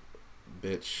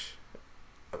 bitch.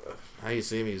 How You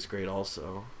See Me is great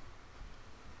also.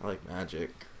 I like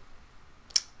Magic.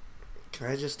 Can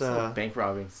I just Bank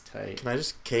robbing's tight. Can I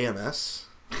just KMS?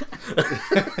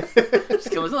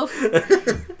 Just kill myself.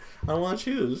 I don't want to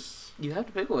choose. You have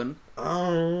to pick one.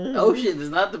 Oh. Oceans is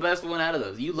not the best one out of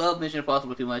those. You love Mission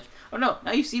Impossible too much. Oh no,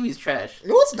 Now You See Me is trash.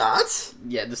 No, it's not.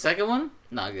 Yeah, the second one,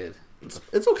 not good.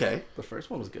 It's okay. The first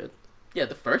one was good. Yeah,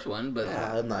 the first one, but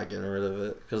Yeah, I'm not getting rid of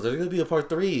it because there's gonna be a part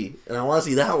 3, and I want to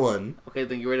see that one. okay,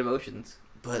 then get rid of Oceans.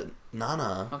 But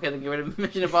Nana. Okay, then get rid of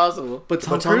Mission Impossible. But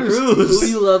Tom Cruise. Who do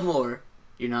you love more,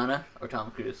 your Nana or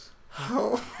Tom Cruise? I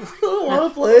don't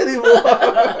want to play anymore.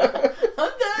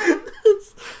 I'm done.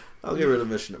 I'll get rid of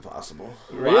Mission Impossible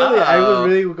Really? I Wow. was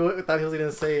really thought he was going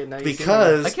to say it. Now You See Me. I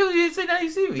because can't believe you didn't say Now You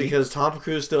See Me. because Tom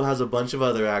Cruise still has a bunch of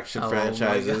other action Oh my God.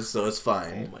 franchises, so it's Oh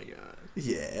fine. my god.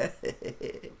 Yeah.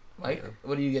 Mike,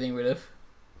 what are you getting rid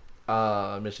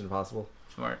of? Mission Impossible.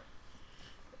 Smart.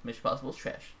 Mission Impossible's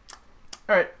trash.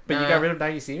 Alright, but you got rid of Now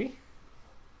You See Me?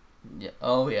 Yeah.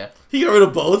 Oh yeah. He got rid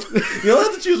of both. You don't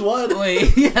have to choose one.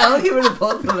 Wait. Yeah, I'll get rid of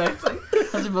both of them actually.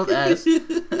 Those are both ass.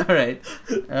 All right.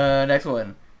 Next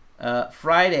one.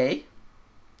 Friday.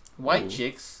 White Ooh.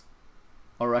 Chicks,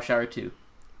 or Rush Hour 2.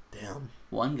 Damn.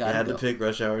 One I gotta had go. to pick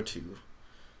Rush Hour 2.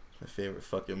 It's my favorite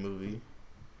fucking movie.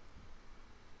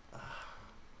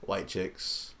 White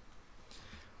Chicks.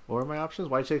 What were my options?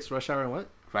 White Chicks, Rush Hour, and what?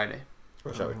 Friday.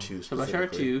 Rush Hour 2 So Rush Hour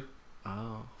specifically. 2.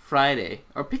 Oh. Friday.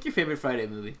 Or pick your favorite Friday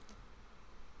movie.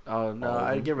 Oh, no, All of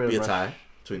I'd them. get rid Be of a Rush. tie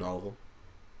between all of them.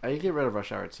 I'd get rid of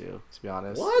Rush Hour 2, to be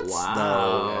honest. What? Wow.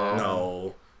 No. Yeah.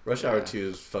 No. Rush Hour Yeah. 2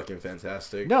 is fucking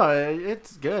fantastic. No,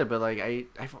 it's good, but like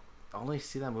I've only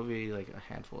seen that movie like a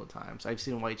handful of times. I've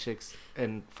seen White Chicks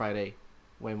and Friday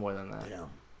way more than that. Damn.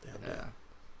 Yeah.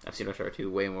 I've seen Rush Hour 2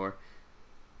 way more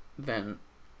than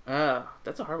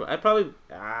That's a hard one. Probably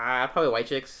White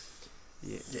Chicks.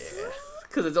 Yeah.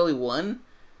 Because it's only one.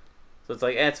 So it's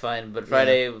like, it's fine. But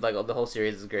Friday, like, the whole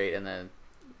series is great. And then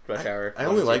Rush Hour. I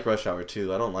only like Rush Hour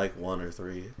 2. I don't like 1 or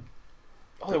 3.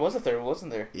 Oh, there was a third one,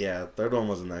 wasn't there? Yeah, third one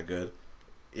wasn't that good.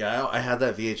 Yeah, I had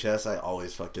that VHS. I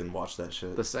always fucking watched that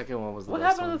shit. The second one was the What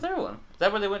best happened to the third one? Is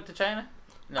that where they went to China?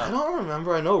 No. I don't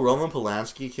remember. I know Roman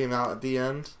Polanski came out at the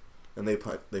end, and they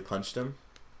punched him.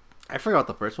 I forgot what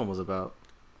the first one was about.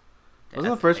 Yeah,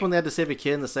 Wasn't the first one they had to save a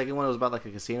kid, and the second one was about like a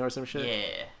casino or some shit?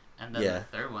 Yeah. And then Yeah. the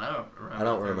third one, I don't remember. I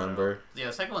don't remember. Yeah,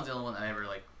 the second one's the only one that I ever,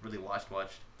 like, really watched.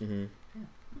 Mm-hmm.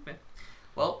 Okay.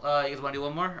 Well, you guys want to do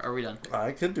one more, or are we done?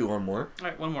 I could do one more.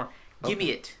 Alright, one more. Give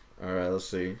me it. All right, let's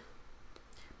see.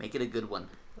 Make it a good one.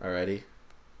 Alrighty.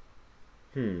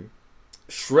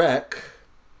 Shrek,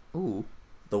 Ooh.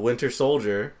 The Winter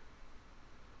Soldier,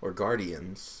 or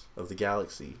Guardians of the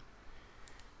Galaxy.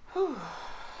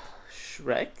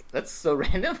 Shrek? That's so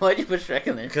random. Why'd you put Shrek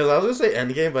in there? Because I was gonna say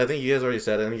Endgame, but I think you guys already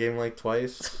said Endgame like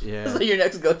twice. Yeah. So your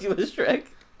next go-to is Shrek?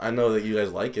 I know that you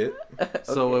guys like it.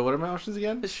 So wait, what are my options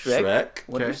again? Shrek,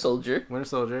 Winter Okay. Soldier, Winter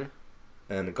Soldier.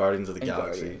 And Guardians of the and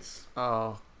Galaxy. Guardians.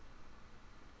 Oh.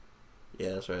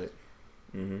 Yeah, that's right.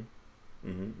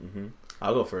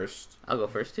 I'll go first. I'll go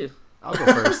first, too. I'll go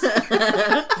first.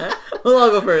 Well,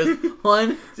 I'll go first.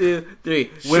 1, 2,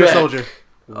 3. Winter Shrek. Soldier.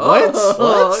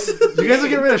 Oh. What? You guys are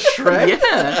getting rid of Shrek?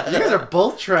 Yeah. You guys are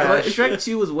both trash. Shrek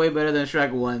 2 was way better than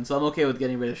Shrek 1, so I'm okay with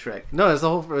getting rid of Shrek. No, is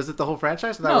it the whole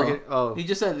franchise? Or that No. we're getting, oh. You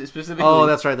just said it specifically. Oh,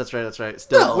 that's right.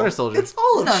 Still, Winter Soldier. It's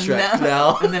all of No, Shrek no.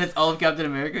 now. And then it's all of Captain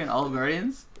America and all of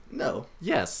Guardians? No.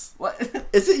 Yes. What?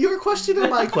 Is it your question or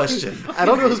my question? I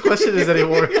don't know whose question it is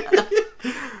anymore.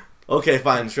 Okay,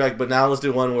 fine, Shrek, but now let's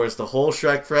do one where it's the whole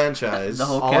Shrek franchise. The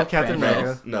whole All Cap of Captain franchise.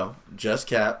 America. No, just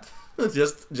Cap.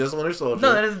 just Winter Soldier.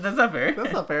 No, that's not fair.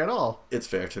 That's not fair at all. It's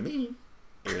fair to me.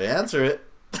 Here to answer it.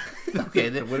 Okay,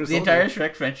 the Winter entire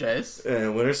Shrek franchise.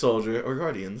 And Winter Soldier or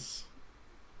Guardians.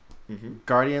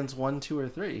 Guardians 1, 2, or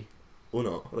 3. Oh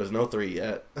no, there's no 3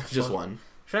 yet. Just one.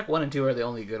 Shrek 1 and 2 are the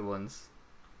only good ones.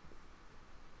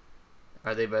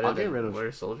 Are they better I'll get than rid of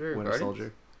Winter Soldier or Winter Guardians?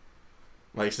 Soldier.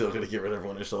 Mike's still gonna get rid of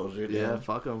Winter Soldier. Yeah,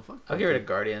 fuck him. I'll get rid of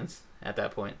Guardians at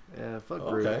that point. Yeah, fuck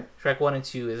Groot. Okay. Shrek 1 and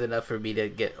 2 is enough for me to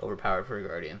get overpowered for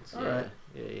Guardians. All right.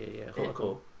 Yeah.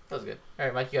 Cool. That was good. All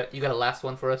right, Mike, you got a last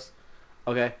one for us?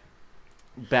 Okay.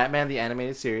 Batman the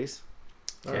Animated Series.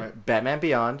 All right. Batman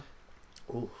Beyond.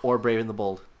 Ooh. Or Brave and the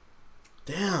Bold.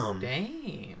 Damn.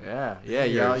 Damn. Yeah.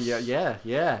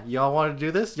 Y'all want to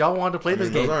do this? Y'all wanted to play this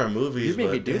Those game? aren't movies. You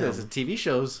made me but do damn. this. It's TV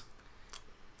shows.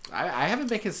 I haven't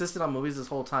been consistent on movies this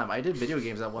whole time. I did video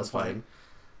games at one That's point.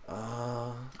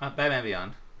 fine. Batman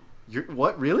Beyond.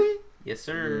 What, really? Yes,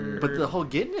 sir. But the whole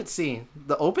getting it scene,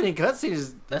 the opening cutscene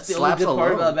is That's the only slaps good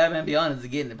part alone. about Batman Beyond is the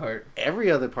getting it part.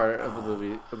 Every other part of the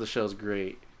movie, of the show is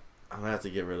great. I'm gonna have to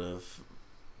get rid of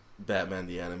Batman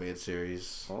the Animated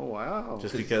Series. Oh, wow.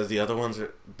 Just because the other ones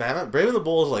are Batman Brave and the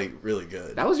Bold is like really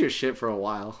good. That was your shit for a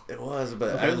while. It was,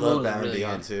 but Brave I and the Bold love is Batman really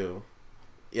Beyond good. too.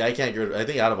 Yeah, I can't get rid. I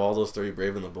think out of all those 3,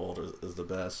 Brave and the Bold is the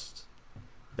best.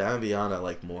 Batman Beyond I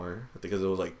like more because it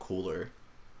was like cooler.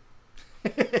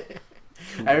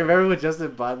 I remember when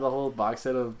Justin bought the whole box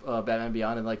set of Batman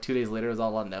Beyond, and like 2 days later, it was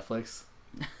all on Netflix.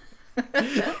 So It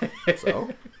That's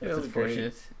was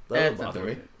unfortunate. that That's doesn't bother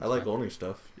me. unfortunate. I like owning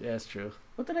stuff. Yeah, it's true.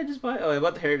 What did I just buy? Oh, I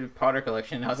bought the Harry Potter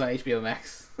collection. Now it's on HBO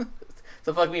Max.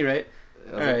 So fuck me, right?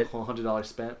 That was Alright. a whole $100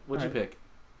 spent. What'd you Alright. pick?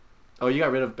 Oh, you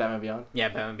got rid of Batman Beyond? Yeah,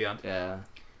 Batman Beyond. Yeah.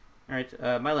 All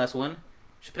right, my last one: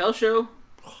 Chappelle Show,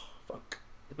 Fuck.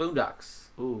 The Boondocks,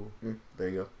 Ooh. There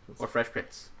you go. or Fresh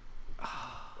Prince.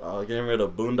 Getting rid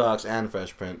of Boondocks and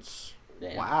Fresh Prince.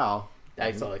 Damn. Wow.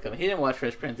 I saw that coming. He didn't watch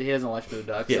Fresh Prince. He doesn't watch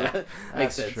Boondocks. Yeah. So that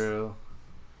makes That's sense. true.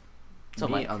 So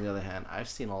Me, Mike. on the other hand, I've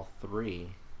seen all 3.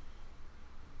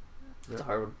 It's a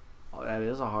hard one. Oh, that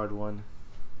is a hard one.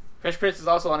 Fresh Prince is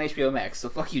also on HBO Max, so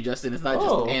fuck you, Justin. It's not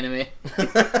Oh. just anime.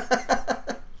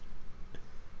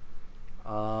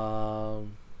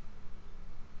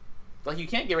 Like, you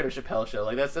can't get rid of Chappelle Show.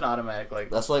 Like, that's an automatic.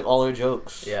 Like, That's like all our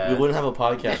jokes. Yeah. We wouldn't have a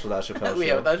podcast without Chappelle we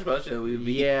Show. have without Chappelle Show. We would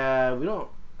be. Yeah, we don't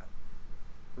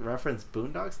reference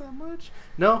Boondocks that much.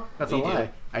 No, that's We a lie.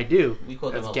 do. I do. We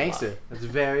quote them That's a gangster. lot. That's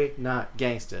very not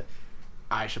gangster.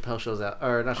 Chappelle Show's out,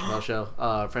 or not Chappelle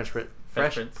Show. Fresh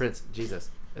Prince. Prince. Jesus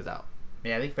is out.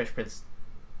 Yeah, I think Fresh Prince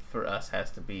for us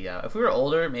has to be. If we were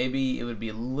older, maybe it would be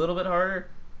a little bit harder.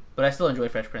 But I still enjoy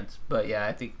Fresh Prince. But yeah,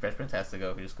 I think Fresh Prince has to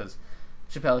go just because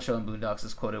Chappelle Show and Boondocks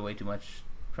is quoted way too much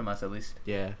from us, at least.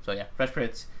 Yeah. So yeah, Fresh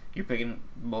Prince. You're picking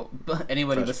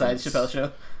anybody Fresh besides Prince. Chappelle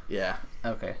Show. Yeah.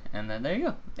 Okay, and then there you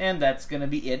go. And that's gonna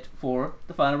be it for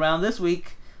the final round this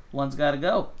week. One's got to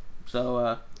go.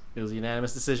 So It was a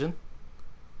unanimous decision.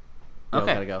 Yo,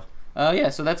 Okay. gotta go. Yeah,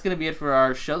 so that's going to be it for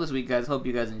our show this week, guys. Hope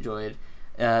you guys enjoyed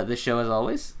the show as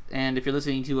always. And if you're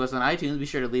listening to us on iTunes, be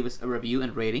sure to leave us a review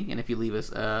and rating. And if you leave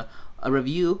us a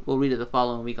review, we'll read it the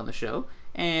following week on the show.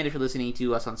 And if you're listening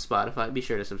to us on Spotify, be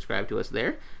sure to subscribe to us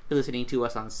there. If you're listening to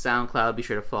us on SoundCloud, be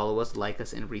sure to follow us, like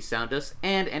us, and resound us.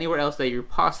 And anywhere else that you're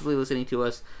possibly listening to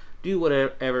us, do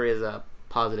whatever is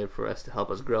positive for us to help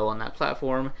us grow on that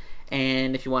platform.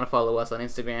 And if you want to follow us on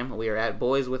Instagram, we are at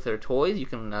Boys With Their Toys. You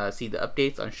can see the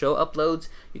updates on show uploads.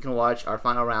 You can watch our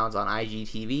final rounds on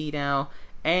IGTV now.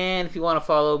 And if you want to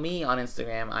follow me on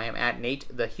Instagram, I am at Nate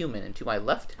the Human. And to my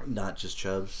left, Not just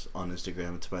Chubbs on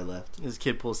Instagram to my left. This is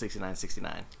Kid Pool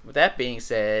 6969. with that being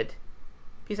said,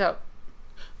 peace out.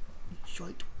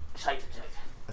 Shite. Shite, shite.